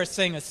ever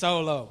sing a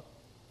solo.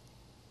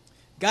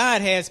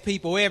 God has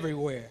people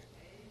everywhere.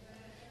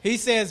 He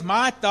says,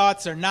 my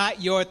thoughts are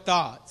not your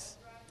thoughts.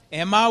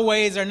 And my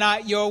ways are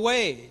not your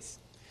ways.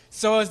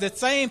 So as the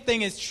same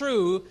thing is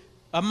true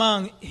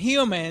among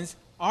humans,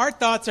 our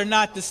thoughts are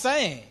not the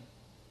same.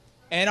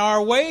 And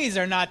our ways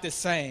are not the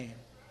same.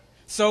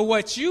 So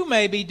what you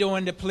may be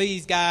doing to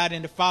please God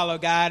and to follow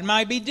God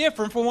might be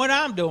different from what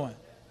I'm doing.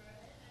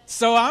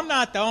 So I'm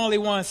not the only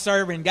one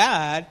serving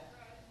God.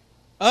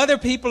 Other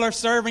people are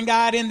serving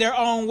God in their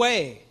own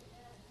way.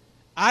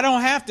 I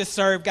don't have to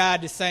serve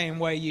God the same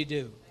way you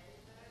do.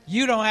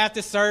 You don't have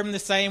to serve Him the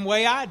same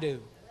way I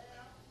do.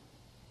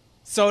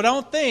 So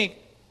don't think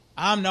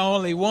I'm the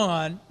only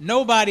one.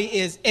 Nobody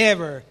is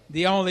ever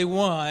the only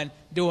one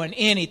doing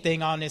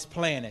anything on this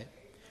planet.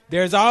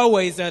 There's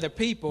always other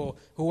people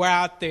who are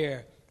out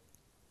there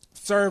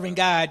serving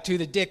God to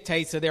the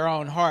dictates of their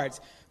own hearts.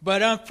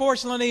 But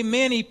unfortunately,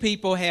 many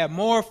people have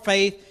more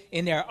faith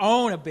in their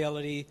own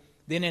ability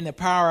than in the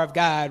power of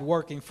God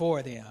working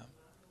for them.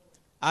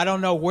 I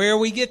don't know where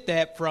we get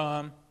that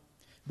from,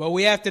 but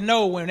we have to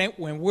know when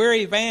we're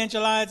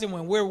evangelizing,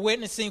 when we're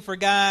witnessing for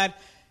God,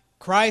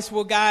 Christ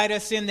will guide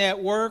us in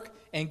that work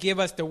and give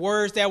us the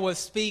words that will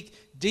speak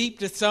deep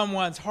to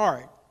someone's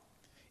heart.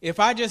 If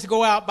I just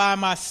go out by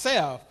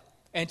myself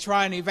and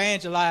try and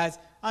evangelize,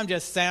 I'm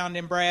just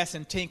sounding brass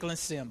and tinkling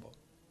cymbal.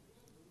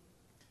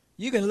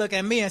 You can look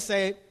at me and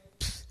say,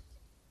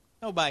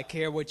 nobody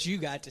care what you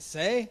got to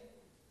say.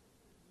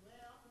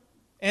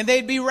 And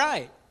they'd be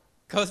right,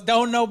 because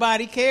don't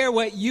nobody care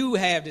what you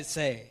have to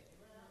say.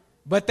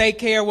 But they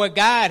care what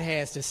God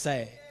has to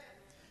say.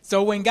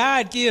 So when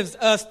God gives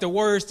us the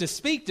words to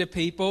speak to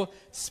people,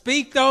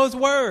 speak those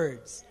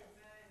words.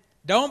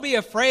 Don't be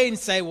afraid and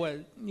say, well,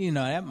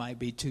 that might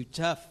be too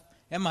tough.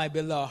 That might be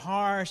a little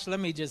harsh. Let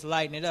me just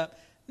lighten it up.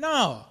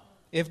 No.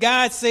 If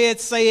God said,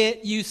 say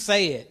it, you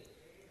say it.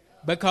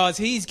 Because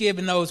he's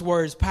given those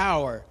words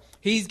power.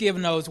 He's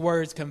given those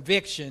words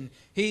conviction.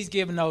 He's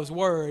given those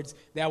words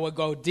that will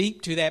go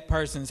deep to that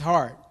person's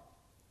heart.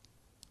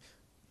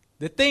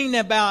 The thing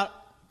about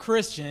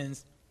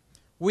Christians,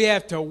 we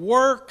have to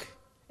work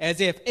as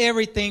if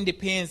everything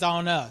depends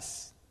on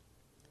us.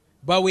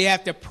 But we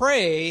have to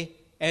pray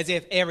as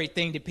if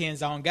everything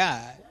depends on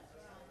God.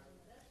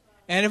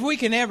 And if we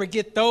can ever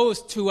get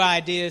those two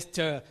ideas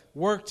to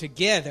work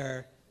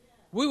together,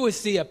 we would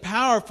see a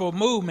powerful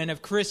movement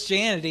of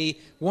Christianity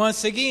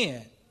once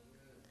again.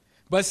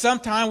 But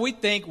sometimes we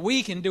think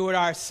we can do it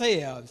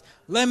ourselves.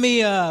 Let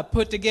me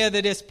put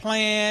together this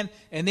plan,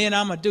 and then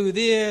I'm going to do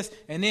this,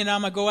 and then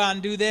I'm going to go out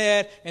and do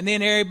that, and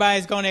then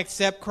everybody's going to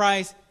accept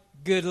Christ.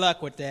 Good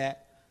luck with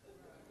that.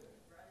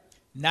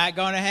 Not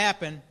going to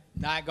happen.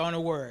 Not going to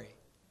worry.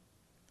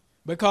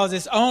 Because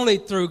it's only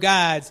through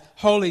God's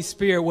Holy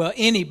Spirit will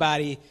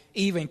anybody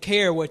even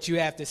care what you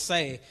have to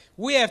say.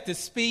 We have to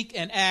speak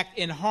and act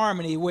in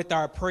harmony with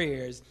our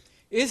prayers.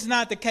 It's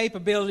not the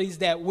capabilities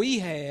that we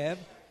have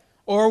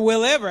or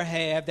will ever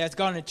have that's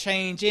going to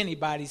change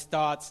anybody's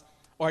thoughts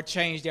or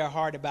change their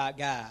heart about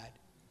God.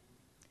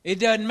 It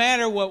doesn't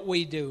matter what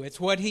we do. It's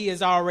what he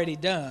has already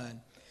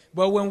done.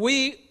 But when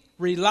we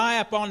rely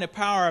upon the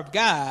power of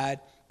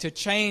God to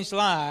change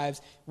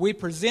lives, we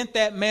present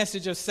that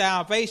message of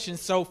salvation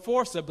so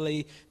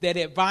forcibly that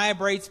it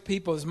vibrates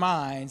people's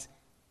minds.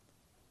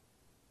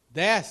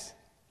 That's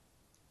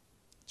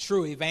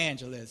true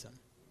evangelism.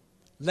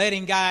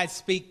 Letting God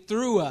speak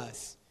through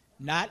us,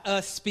 not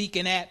us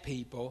speaking at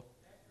people,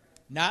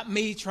 not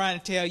me trying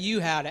to tell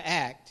you how to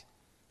act,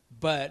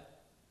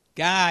 but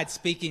God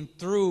speaking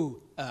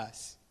through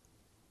us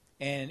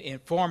and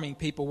informing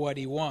people what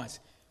he wants.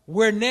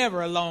 We're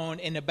never alone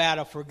in the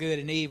battle for good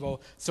and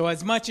evil. So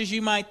as much as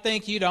you might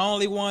think you're the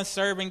only one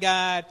serving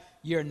God,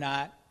 you're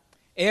not.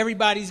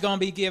 Everybody's going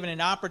to be given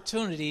an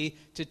opportunity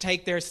to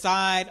take their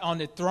side on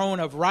the throne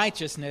of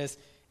righteousness,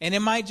 and it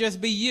might just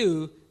be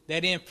you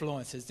that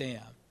influences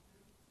them.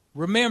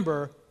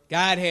 Remember,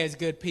 God has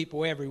good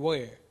people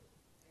everywhere.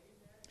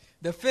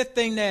 The fifth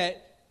thing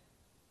that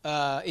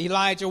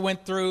Elijah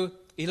went through,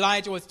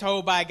 Elijah was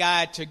told by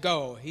God to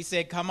go. He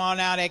said, come on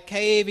out of that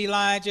cave,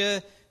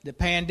 Elijah. The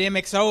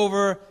pandemic's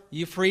over.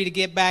 You're free to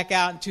get back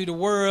out into the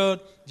world.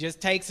 Just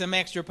take some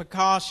extra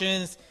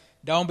precautions.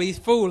 Don't be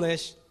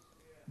foolish.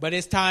 But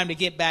it's time to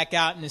get back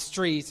out in the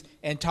streets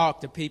and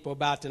talk to people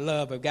about the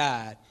love of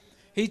God.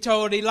 He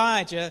told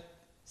Elijah,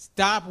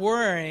 stop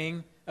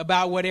worrying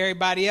about what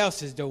everybody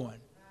else is doing.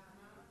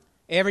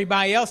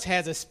 Everybody else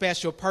has a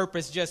special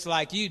purpose just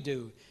like you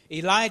do.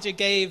 God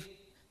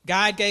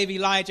gave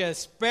Elijah a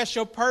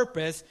special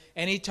purpose,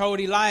 and he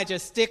told Elijah,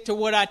 stick to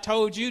what I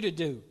told you to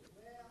do.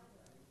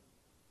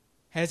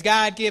 Has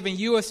God given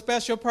you a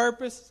special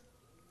purpose?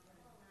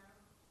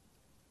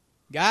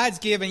 God's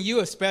given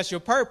you a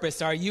special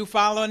purpose. Are you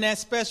following that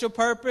special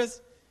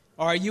purpose?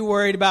 Or are you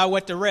worried about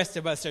what the rest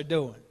of us are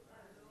doing?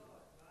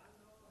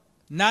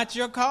 Not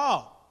your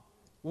call.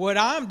 What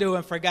I'm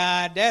doing for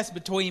God, that's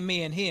between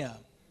me and him.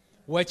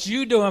 What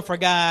you doing for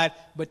God,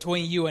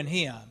 between you and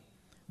him.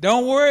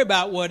 Don't worry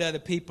about what other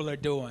people are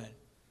doing.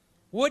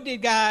 What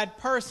did God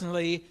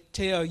personally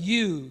tell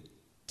you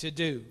to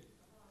do?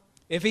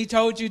 If he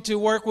told you to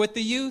work with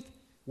the youth,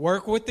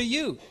 work with the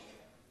youth.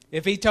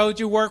 If he told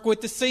you work with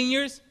the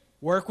seniors,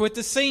 work with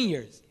the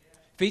seniors.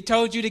 If he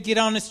told you to get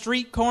on the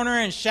street corner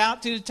and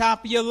shout to the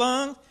top of your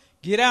lungs,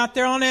 get out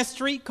there on that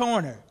street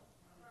corner.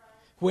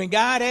 When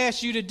God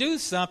asks you to do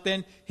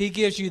something, he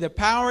gives you the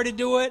power to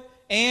do it,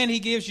 and he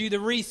gives you the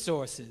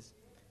resources.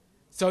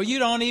 So you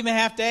don't even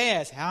have to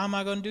ask, how am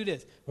I going to do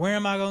this? Where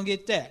am I going to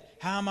get that?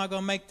 How am I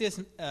going to make this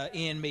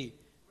end meet?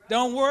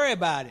 Don't worry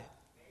about it.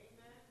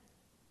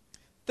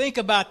 Think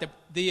about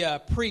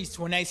the priests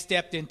when they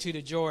stepped into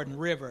the Jordan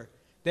River.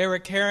 They were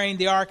carrying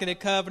the Ark of the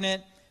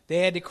Covenant. They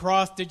had to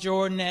cross the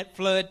Jordan at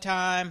flood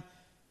time.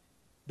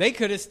 They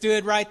could have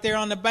stood right there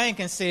on the bank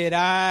and said,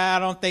 I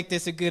don't think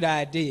this is a good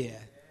idea.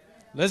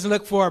 Let's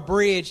look for a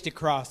bridge to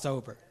cross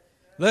over.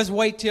 Let's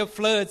wait till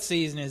flood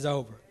season is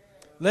over.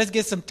 Let's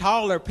get some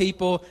taller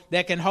people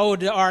that can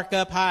hold the ark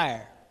up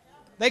higher.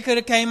 They could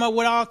have came up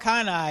with all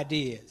kind of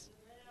ideas.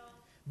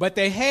 But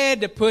they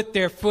had to put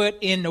their foot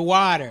in the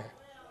water.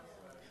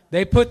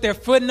 They put their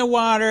foot in the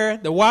water.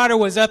 The water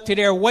was up to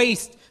their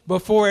waist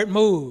before it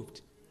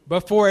moved,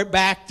 before it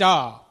backed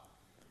off.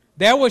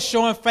 That was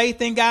showing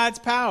faith in God's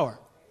power.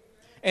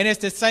 And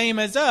it's the same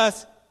as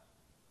us.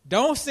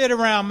 Don't sit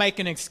around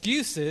making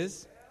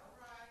excuses.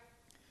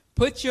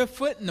 Put your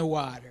foot in the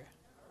water.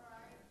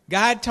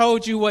 God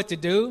told you what to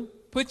do.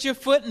 Put your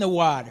foot in the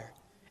water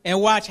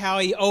and watch how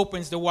he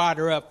opens the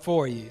water up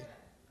for you.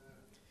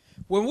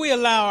 When we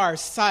allow our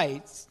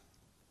sights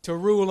to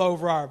rule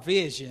over our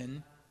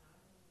vision,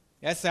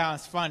 that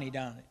sounds funny,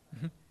 don't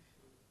it?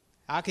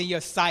 How can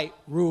your sight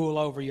rule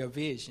over your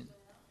vision?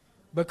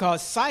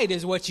 Because sight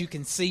is what you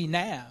can see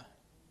now.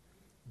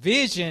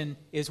 Vision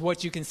is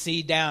what you can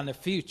see down the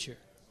future.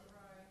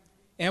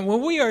 And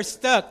when we are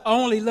stuck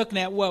only looking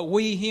at what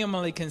we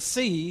humanly can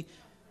see,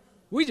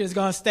 we just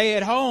going to stay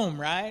at home,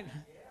 right?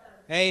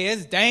 Hey,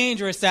 it's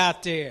dangerous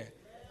out there.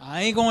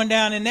 I ain't going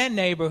down in that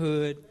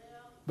neighborhood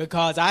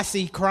because I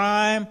see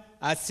crime,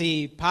 I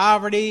see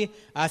poverty,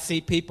 I see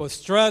people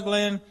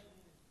struggling,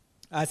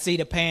 I see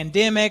the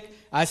pandemic,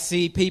 I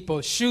see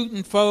people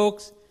shooting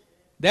folks.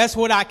 That's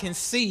what I can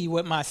see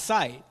with my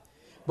sight.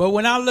 But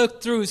when I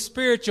look through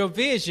spiritual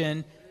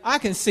vision, I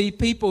can see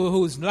people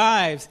whose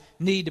lives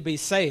need to be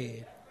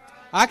saved.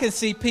 I can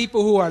see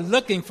people who are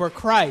looking for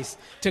Christ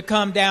to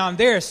come down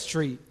their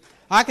street.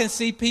 I can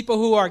see people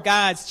who are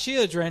God's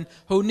children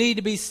who need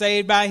to be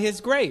saved by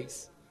his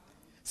grace.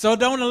 So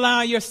don't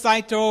allow your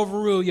sight to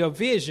overrule your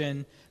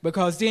vision,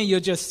 because then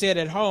you'll just sit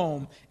at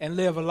home and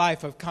live a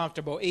life of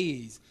comfortable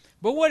ease.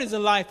 But what is a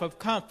life of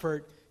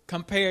comfort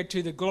compared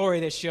to the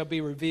glory that shall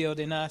be revealed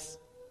in us?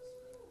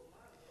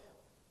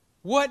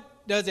 What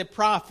does it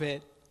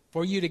profit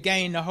for you to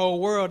gain the whole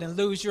world and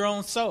lose your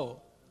own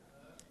soul?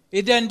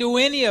 It doesn't do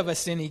any of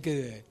us any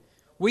good.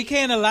 We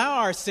can't allow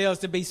ourselves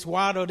to be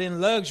swaddled in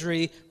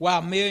luxury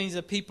while millions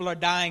of people are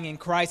dying in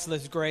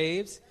Christless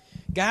graves.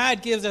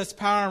 God gives us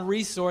power and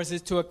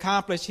resources to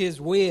accomplish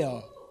his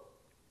will.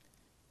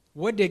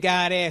 What did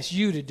God ask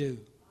you to do?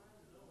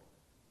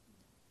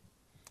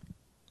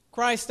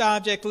 Christ's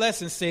object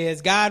lesson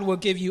says God will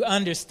give you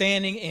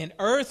understanding in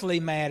earthly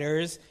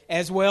matters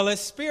as well as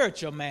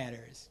spiritual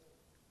matters.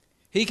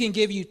 He can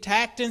give you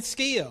tact and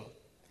skill.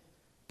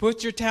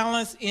 Put your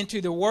talents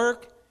into the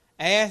work,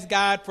 ask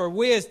God for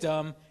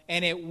wisdom,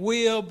 and it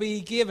will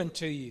be given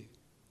to you.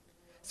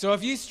 So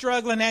if you're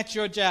struggling at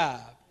your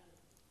job,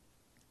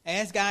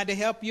 ask God to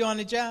help you on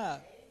the job.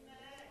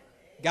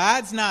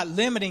 God's not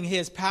limiting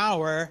his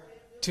power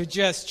to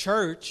just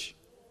church.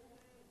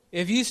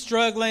 If you're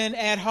struggling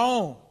at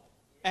home,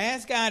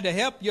 ask God to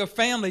help your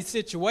family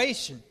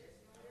situation.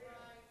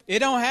 It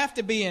don't have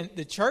to be in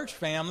the church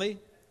family.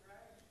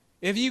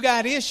 If you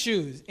got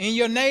issues in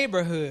your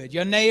neighborhood,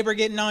 your neighbor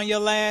getting on your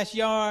last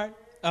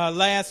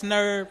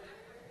nerve,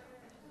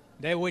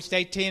 which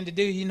they tend to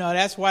do, you know,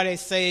 that's why they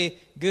say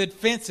good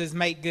fences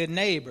make good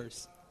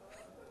neighbors.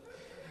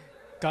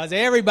 Because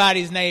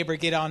everybody's neighbor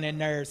get on their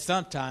nerves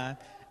sometime.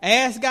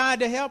 Ask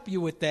God to help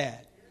you with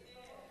that.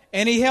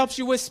 And he helps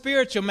you with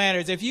spiritual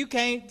matters. If you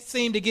can't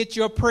seem to get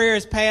your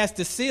prayers past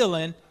the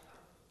ceiling,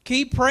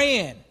 keep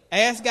praying.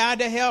 Ask God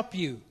to help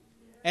you.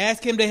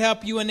 Ask him to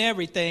help you in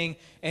everything,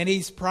 and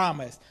he's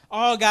promised.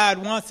 All God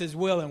wants is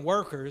willing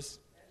workers.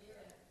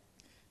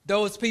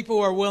 Those people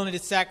who are willing to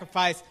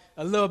sacrifice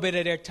a little bit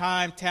of their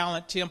time,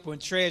 talent, temper,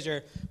 and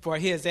treasure for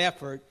his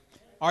effort.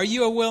 Are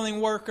you a willing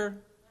worker?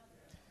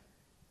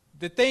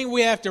 The thing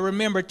we have to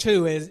remember,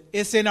 too, is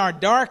it's in our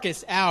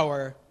darkest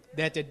hour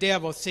that the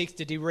devil seeks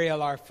to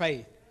derail our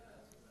faith.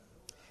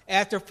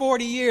 After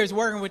 40 years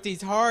working with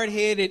these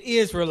hard-headed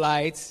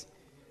Israelites,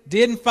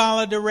 didn't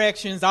follow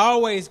directions,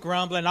 always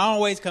grumbling,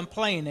 always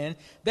complaining,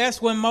 that's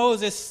when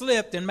Moses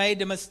slipped and made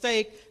the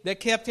mistake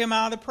that kept him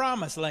out of the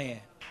promised land.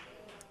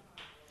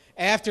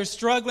 After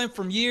struggling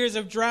from years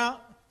of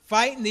drought,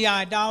 fighting the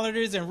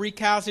idolaters and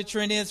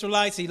recalcitrant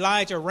Israelites,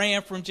 Elijah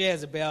ran from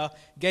Jezebel,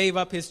 gave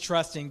up his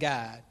trust in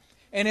God.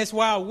 And it's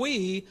while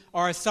we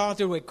are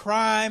assaulted with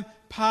crime,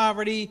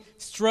 poverty,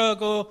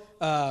 struggle,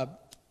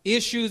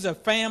 issues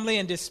of family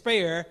and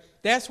despair,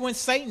 that's when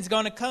Satan's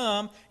going to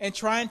come and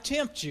try and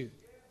tempt you.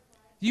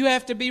 You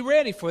have to be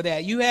ready for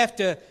that. You have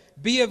to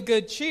be of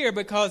good cheer,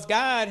 because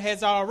God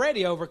has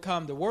already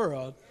overcome the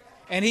world,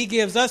 and he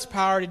gives us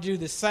power to do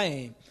the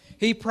same.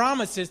 He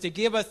promises to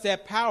give us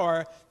that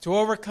power to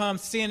overcome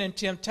sin and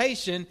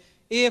temptation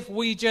if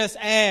we just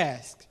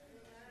ask.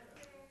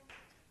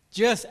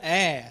 Just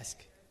ask.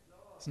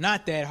 It's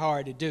not that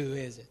hard to do,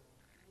 is it?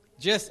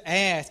 Just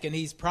ask, and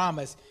he's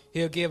promised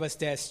he'll give us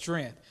that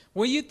strength.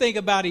 When you think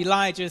about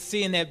Elijah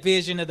seeing that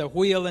vision of the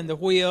wheel and the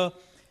wheel,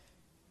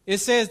 it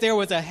says there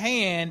was a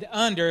hand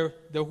under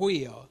the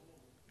wheel.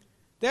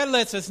 That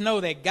lets us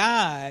know that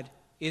God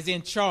is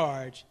in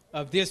charge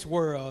of this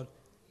world.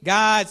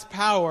 God's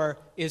power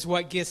is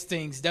what gets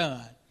things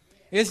done.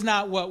 It's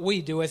not what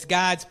we do. It's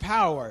God's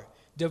power,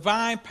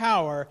 divine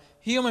power.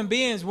 Human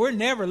beings, we're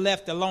never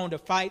left alone to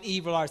fight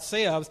evil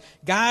ourselves.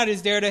 God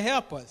is there to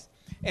help us.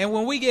 And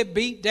when we get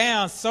beat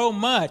down so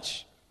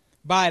much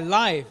by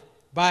life,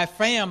 by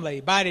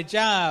family, by the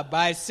job,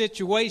 by a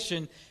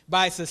situation,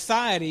 by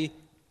society,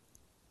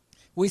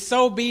 we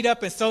so beat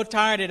up and so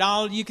tired that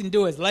all you can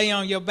do is lay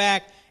on your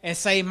back and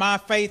say, my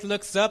faith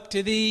looks up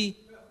to the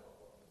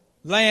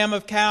Lamb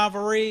of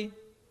Calvary.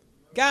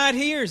 God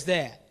hears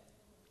that.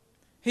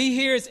 He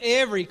hears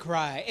every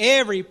cry,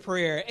 every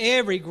prayer,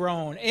 every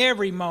groan,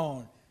 every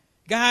moan.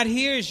 God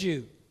hears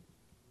you.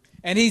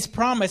 And he's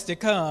promised to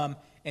come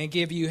and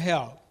give you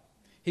help.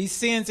 He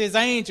sends his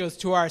angels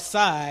to our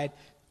side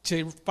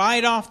to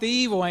fight off the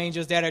evil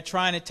angels that are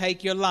trying to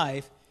take your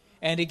life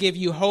and to give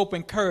you hope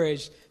and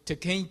courage to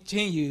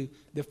continue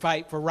the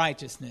fight for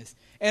righteousness.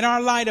 And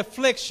our light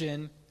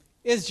affliction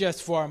is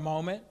just for a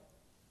moment.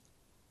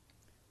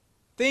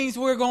 Things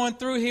we're going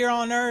through here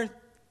on earth,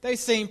 they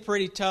seem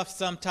pretty tough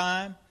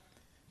sometimes,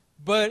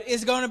 but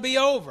it's going to be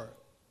over.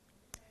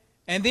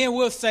 And then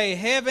we'll say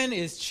heaven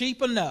is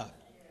cheap enough,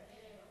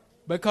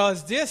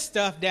 because this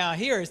stuff down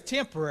here is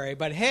temporary,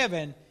 but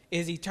heaven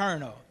is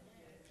eternal.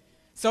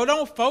 So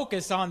don't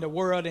focus on the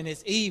world and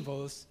its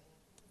evils.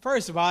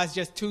 First of all, it's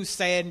just too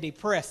sad and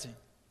depressing.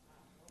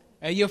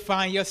 And you'll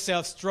find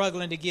yourself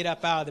struggling to get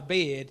up out of the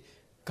bed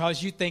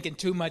because you're thinking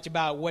too much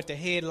about what the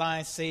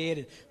headlines said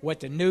and what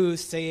the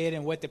news said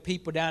and what the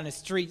people down the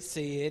street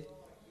said.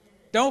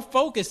 Don't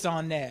focus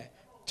on that.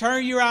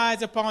 Turn your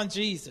eyes upon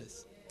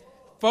Jesus.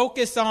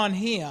 Focus on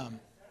him.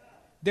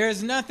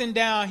 There's nothing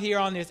down here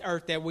on this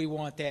earth that we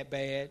want that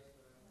bad.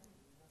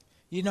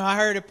 You know, I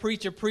heard a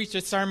preacher preach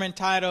a sermon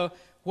titled,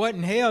 "What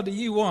in hell do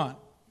you want?"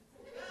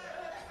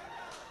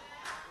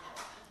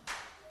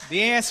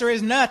 The answer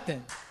is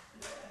nothing.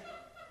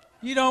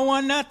 You don't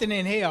want nothing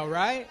in hell,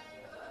 right?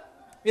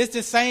 It's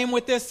the same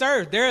with this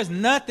earth. There is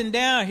nothing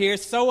down here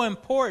so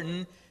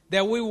important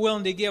that we're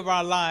willing to give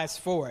our lives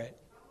for it.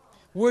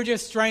 We're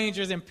just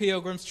strangers and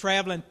pilgrims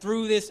traveling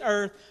through this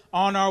earth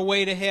on our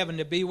way to heaven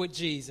to be with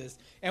Jesus.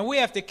 And we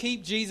have to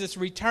keep Jesus'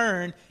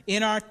 return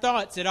in our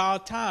thoughts at all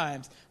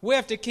times. We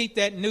have to keep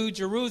that new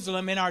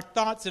Jerusalem in our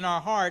thoughts and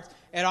our hearts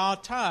at all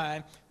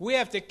times. We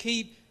have to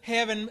keep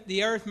heaven,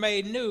 the earth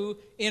made new,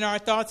 in our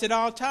thoughts at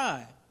all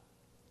times,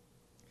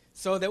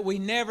 so that we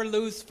never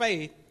lose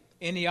faith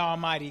in the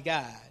Almighty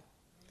God.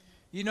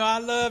 You know, I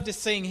love to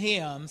sing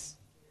hymns,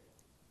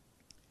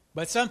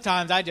 but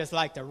sometimes I just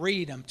like to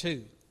read them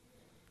too,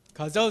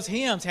 because those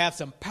hymns have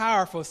some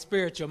powerful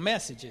spiritual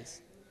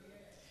messages.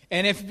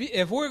 And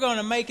if we're going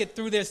to make it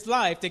through this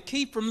life, to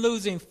keep from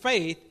losing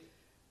faith,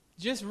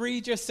 just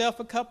read yourself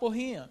a couple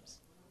hymns.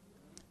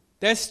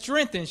 That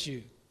strengthens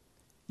you.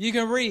 You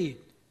can read,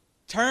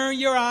 "Turn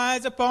your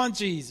eyes upon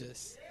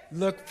Jesus,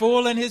 look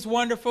full in his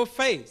wonderful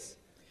face.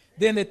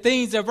 Then the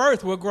things of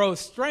earth will grow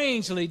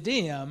strangely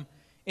dim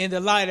in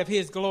the light of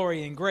his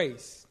glory and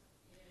grace."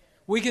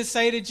 We can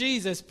say to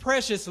Jesus,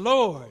 "Precious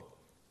Lord,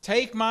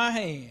 take my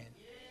hand,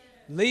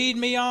 lead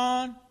me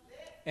on,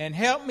 and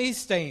help me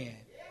stand."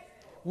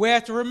 We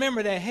have to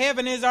remember that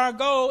heaven is our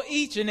goal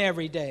each and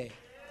every day.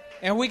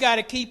 And we got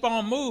to keep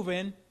on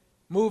moving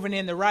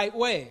in the right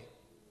way.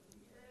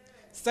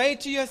 Say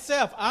to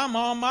yourself, "I'm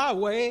on my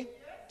way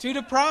to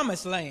the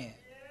promised land.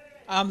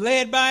 I'm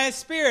led by his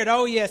Spirit.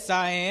 Oh, yes,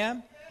 I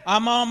am.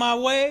 I'm on my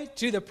way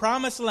to the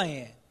promised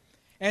land."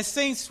 And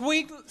sing,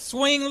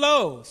 "Swing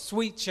low,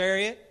 sweet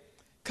chariot,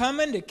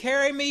 coming to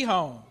carry me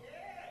home."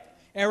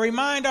 And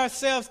remind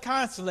ourselves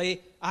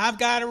constantly, I've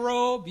got a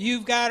robe,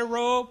 you've got a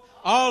robe,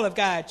 all of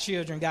God's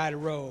children got a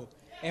robe.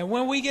 And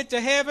when we get to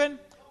heaven,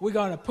 we're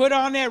going to put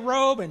on that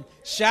robe and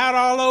shout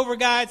all over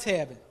God's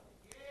heaven.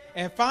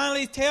 And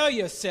finally tell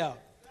yourself,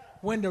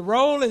 when the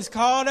roll is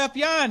called up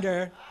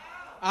yonder,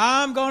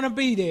 I'm going to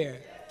be there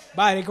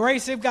by the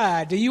grace of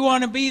God. Do you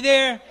want to be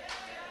there?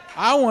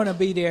 I want to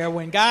be there.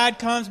 When God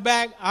comes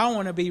back, I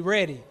want to be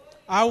ready.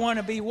 I want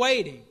to be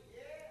waiting.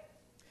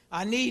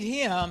 I need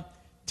him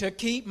to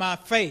keep my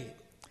faith.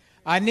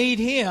 I need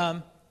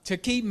him to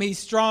keep me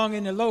strong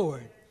in the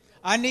Lord.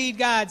 I need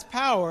God's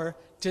power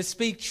to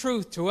speak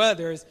truth to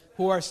others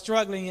who are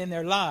struggling in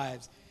their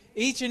lives.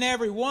 Each and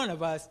every one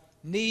of us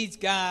needs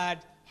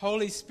God's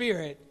Holy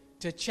Spirit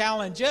to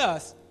challenge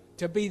us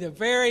to be the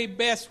very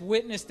best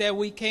witness that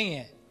we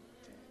can.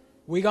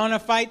 We're going to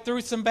fight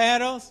through some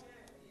battles,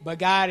 but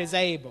God is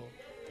able.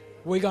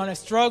 We're going to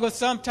struggle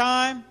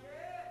sometime,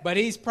 but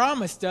he's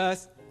promised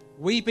us,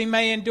 weeping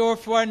may endure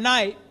for a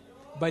night,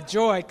 but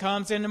joy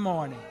comes in the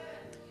morning.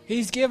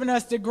 He's given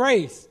us the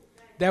grace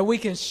that we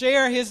can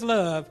share his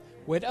love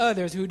with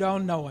others who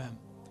don't know him.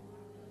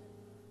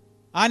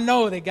 I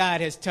know that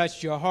God has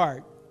touched your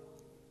heart.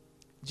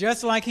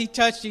 Just like he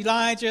touched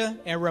Elijah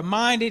and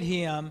reminded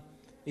him,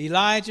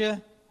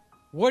 "Elijah,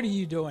 what are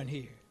you doing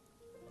here?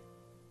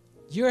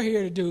 You're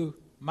here to do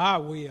my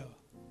will."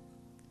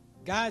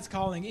 God's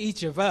calling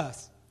each of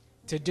us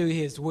to do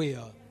his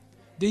will.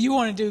 Do you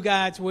want to do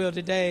God's will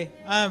today?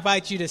 I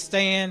invite you to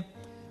stand.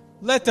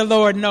 Let the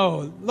Lord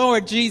know,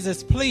 "Lord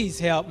Jesus, please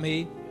help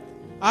me.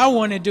 I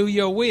want to do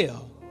your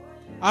will.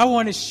 I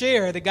want to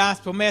share the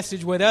gospel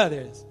message with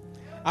others.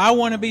 I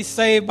want to be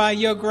saved by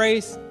your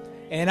grace,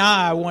 and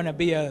I want to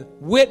be a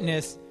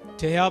witness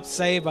to help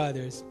save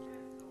others.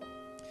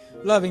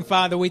 Loving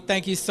Father, we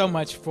thank you so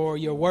much for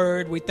your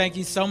word. We thank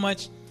you so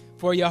much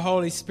for your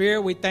Holy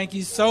Spirit. We thank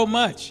you so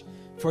much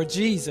for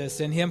Jesus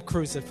and him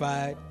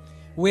crucified.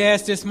 We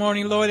ask this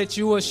morning, Lord, that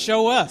you will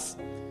show us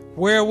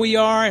where we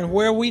are and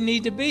where we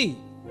need to be.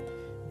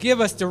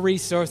 Give us the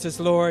resources,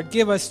 Lord.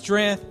 Give us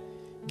strength.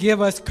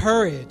 Give us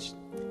courage.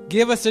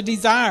 Give us a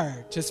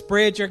desire to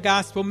spread your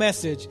gospel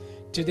message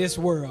to this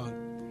world.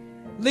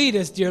 Lead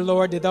us, dear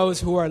Lord, to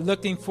those who are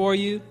looking for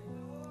you.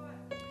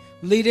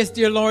 Lead us,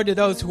 dear Lord, to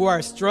those who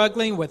are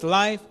struggling with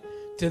life,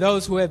 to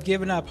those who have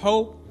given up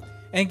hope.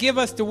 And give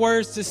us the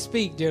words to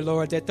speak, dear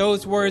Lord, that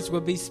those words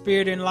will be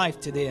spirit and life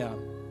to them.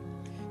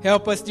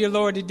 Help us, dear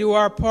Lord, to do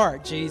our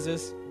part,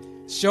 Jesus.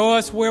 Show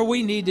us where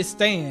we need to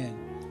stand.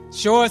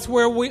 Show us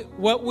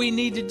what we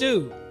need to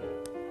do.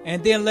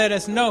 And then let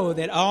us know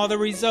that all the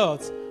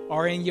results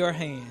are in your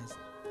hands.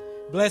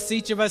 Bless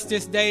each of us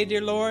this day,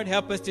 dear Lord.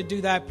 Help us to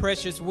do thy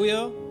precious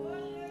will.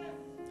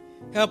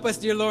 Help us,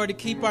 dear Lord, to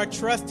keep our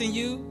trust in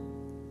you.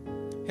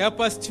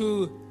 Help us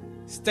to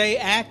stay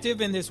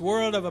active in this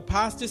world of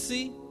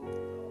apostasy.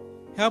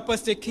 Help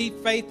us to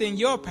keep faith in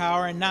your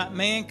power and not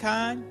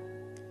mankind.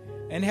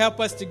 And help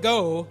us to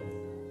go,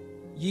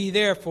 ye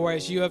therefore,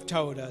 as you have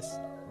told us.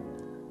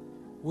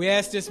 We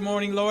ask this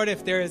morning, Lord,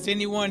 if there is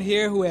anyone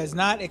here who has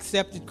not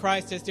accepted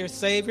Christ as their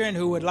Savior and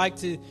who would like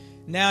to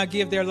now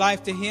give their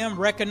life to him,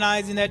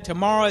 recognizing that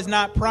tomorrow is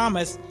not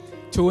promised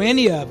to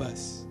any of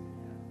us.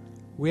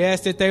 We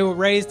ask that they will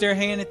raise their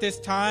hand at this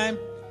time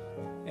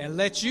and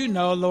let you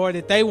know, Lord,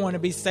 that they want to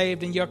be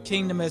saved in your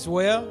kingdom as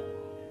well.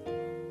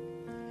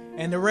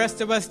 And the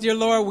rest of us, dear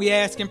Lord, we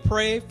ask and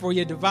pray for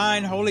your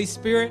divine Holy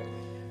Spirit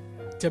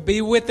to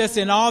be with us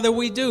in all that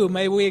we do.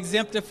 May we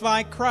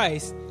exemplify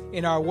Christ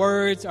in our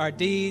words, our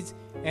deeds,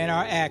 and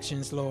our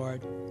actions,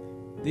 Lord.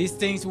 These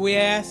things we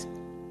ask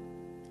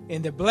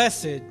in the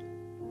blessed,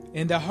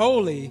 in the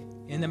holy,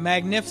 in the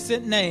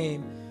magnificent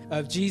name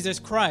of Jesus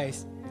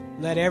Christ.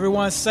 Let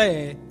everyone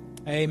say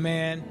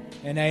amen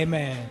and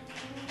amen.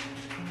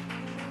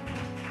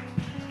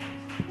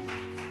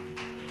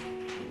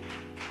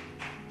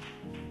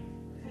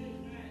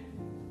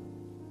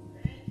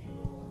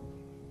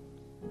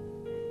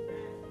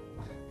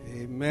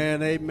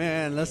 Amen,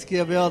 amen. Let's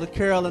give Elder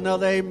Carroll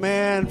another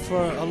amen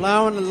for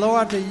allowing the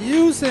Lord to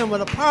use him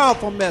with a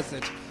powerful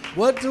message.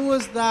 What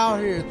doest thou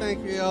here?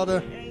 Thank you,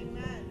 Elder.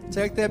 Amen.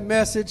 Take that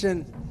message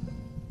and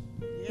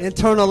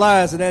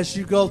internalize it as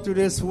you go through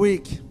this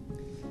week.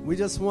 We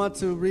just want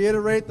to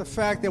reiterate the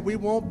fact that we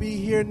won't be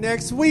here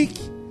next week.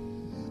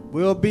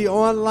 We'll be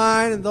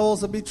online, and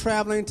those will be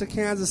traveling to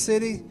Kansas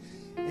City.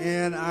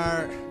 And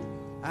our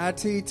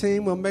IT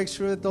team will make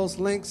sure that those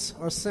links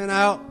are sent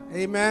out.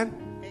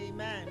 Amen.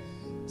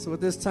 So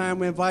at this time,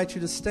 we invite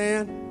you to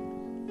stand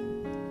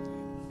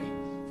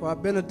for our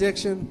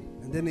benediction,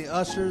 and then the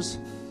ushers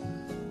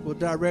will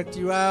direct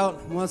you out.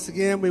 Once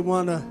again, we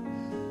want to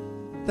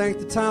thank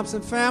the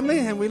Thompson family,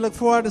 and we look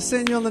forward to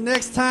seeing you on the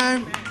next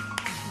time.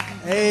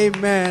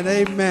 Amen,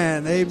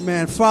 amen,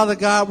 amen. Father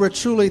God, we're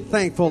truly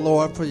thankful,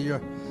 Lord, for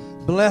your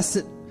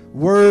blessed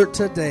word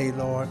today,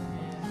 Lord.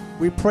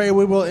 We pray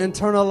we will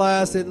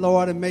internalize it,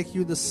 Lord, and make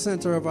you the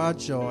center of our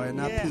joy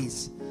and our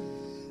peace.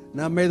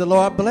 Now may the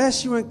Lord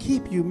bless you and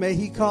keep you. May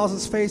he cause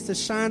his face to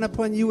shine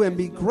upon you and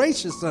be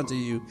gracious unto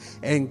you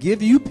and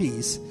give you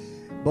peace,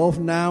 both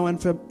now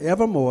and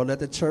forevermore. Let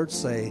the church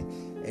say,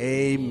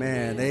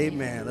 amen,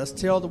 amen. Let's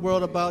tell the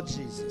world about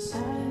Jesus.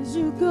 As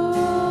you go,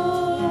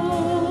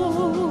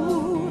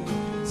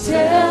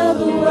 tell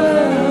the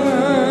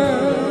world.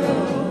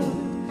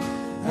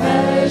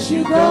 As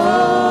you go,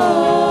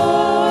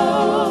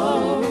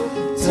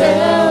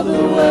 tell the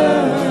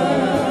world.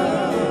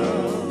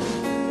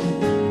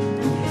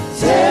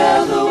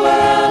 Tell the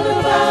world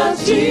about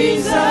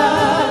Jesus.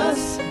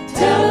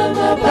 Tell them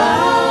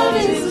about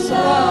his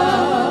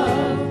love.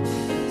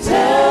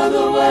 Tell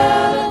the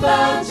world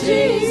about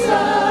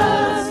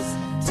Jesus.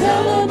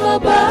 Tell them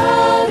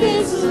about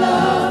his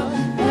love.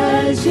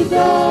 As you go,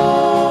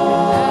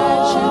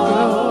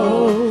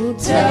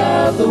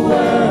 tell the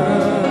world.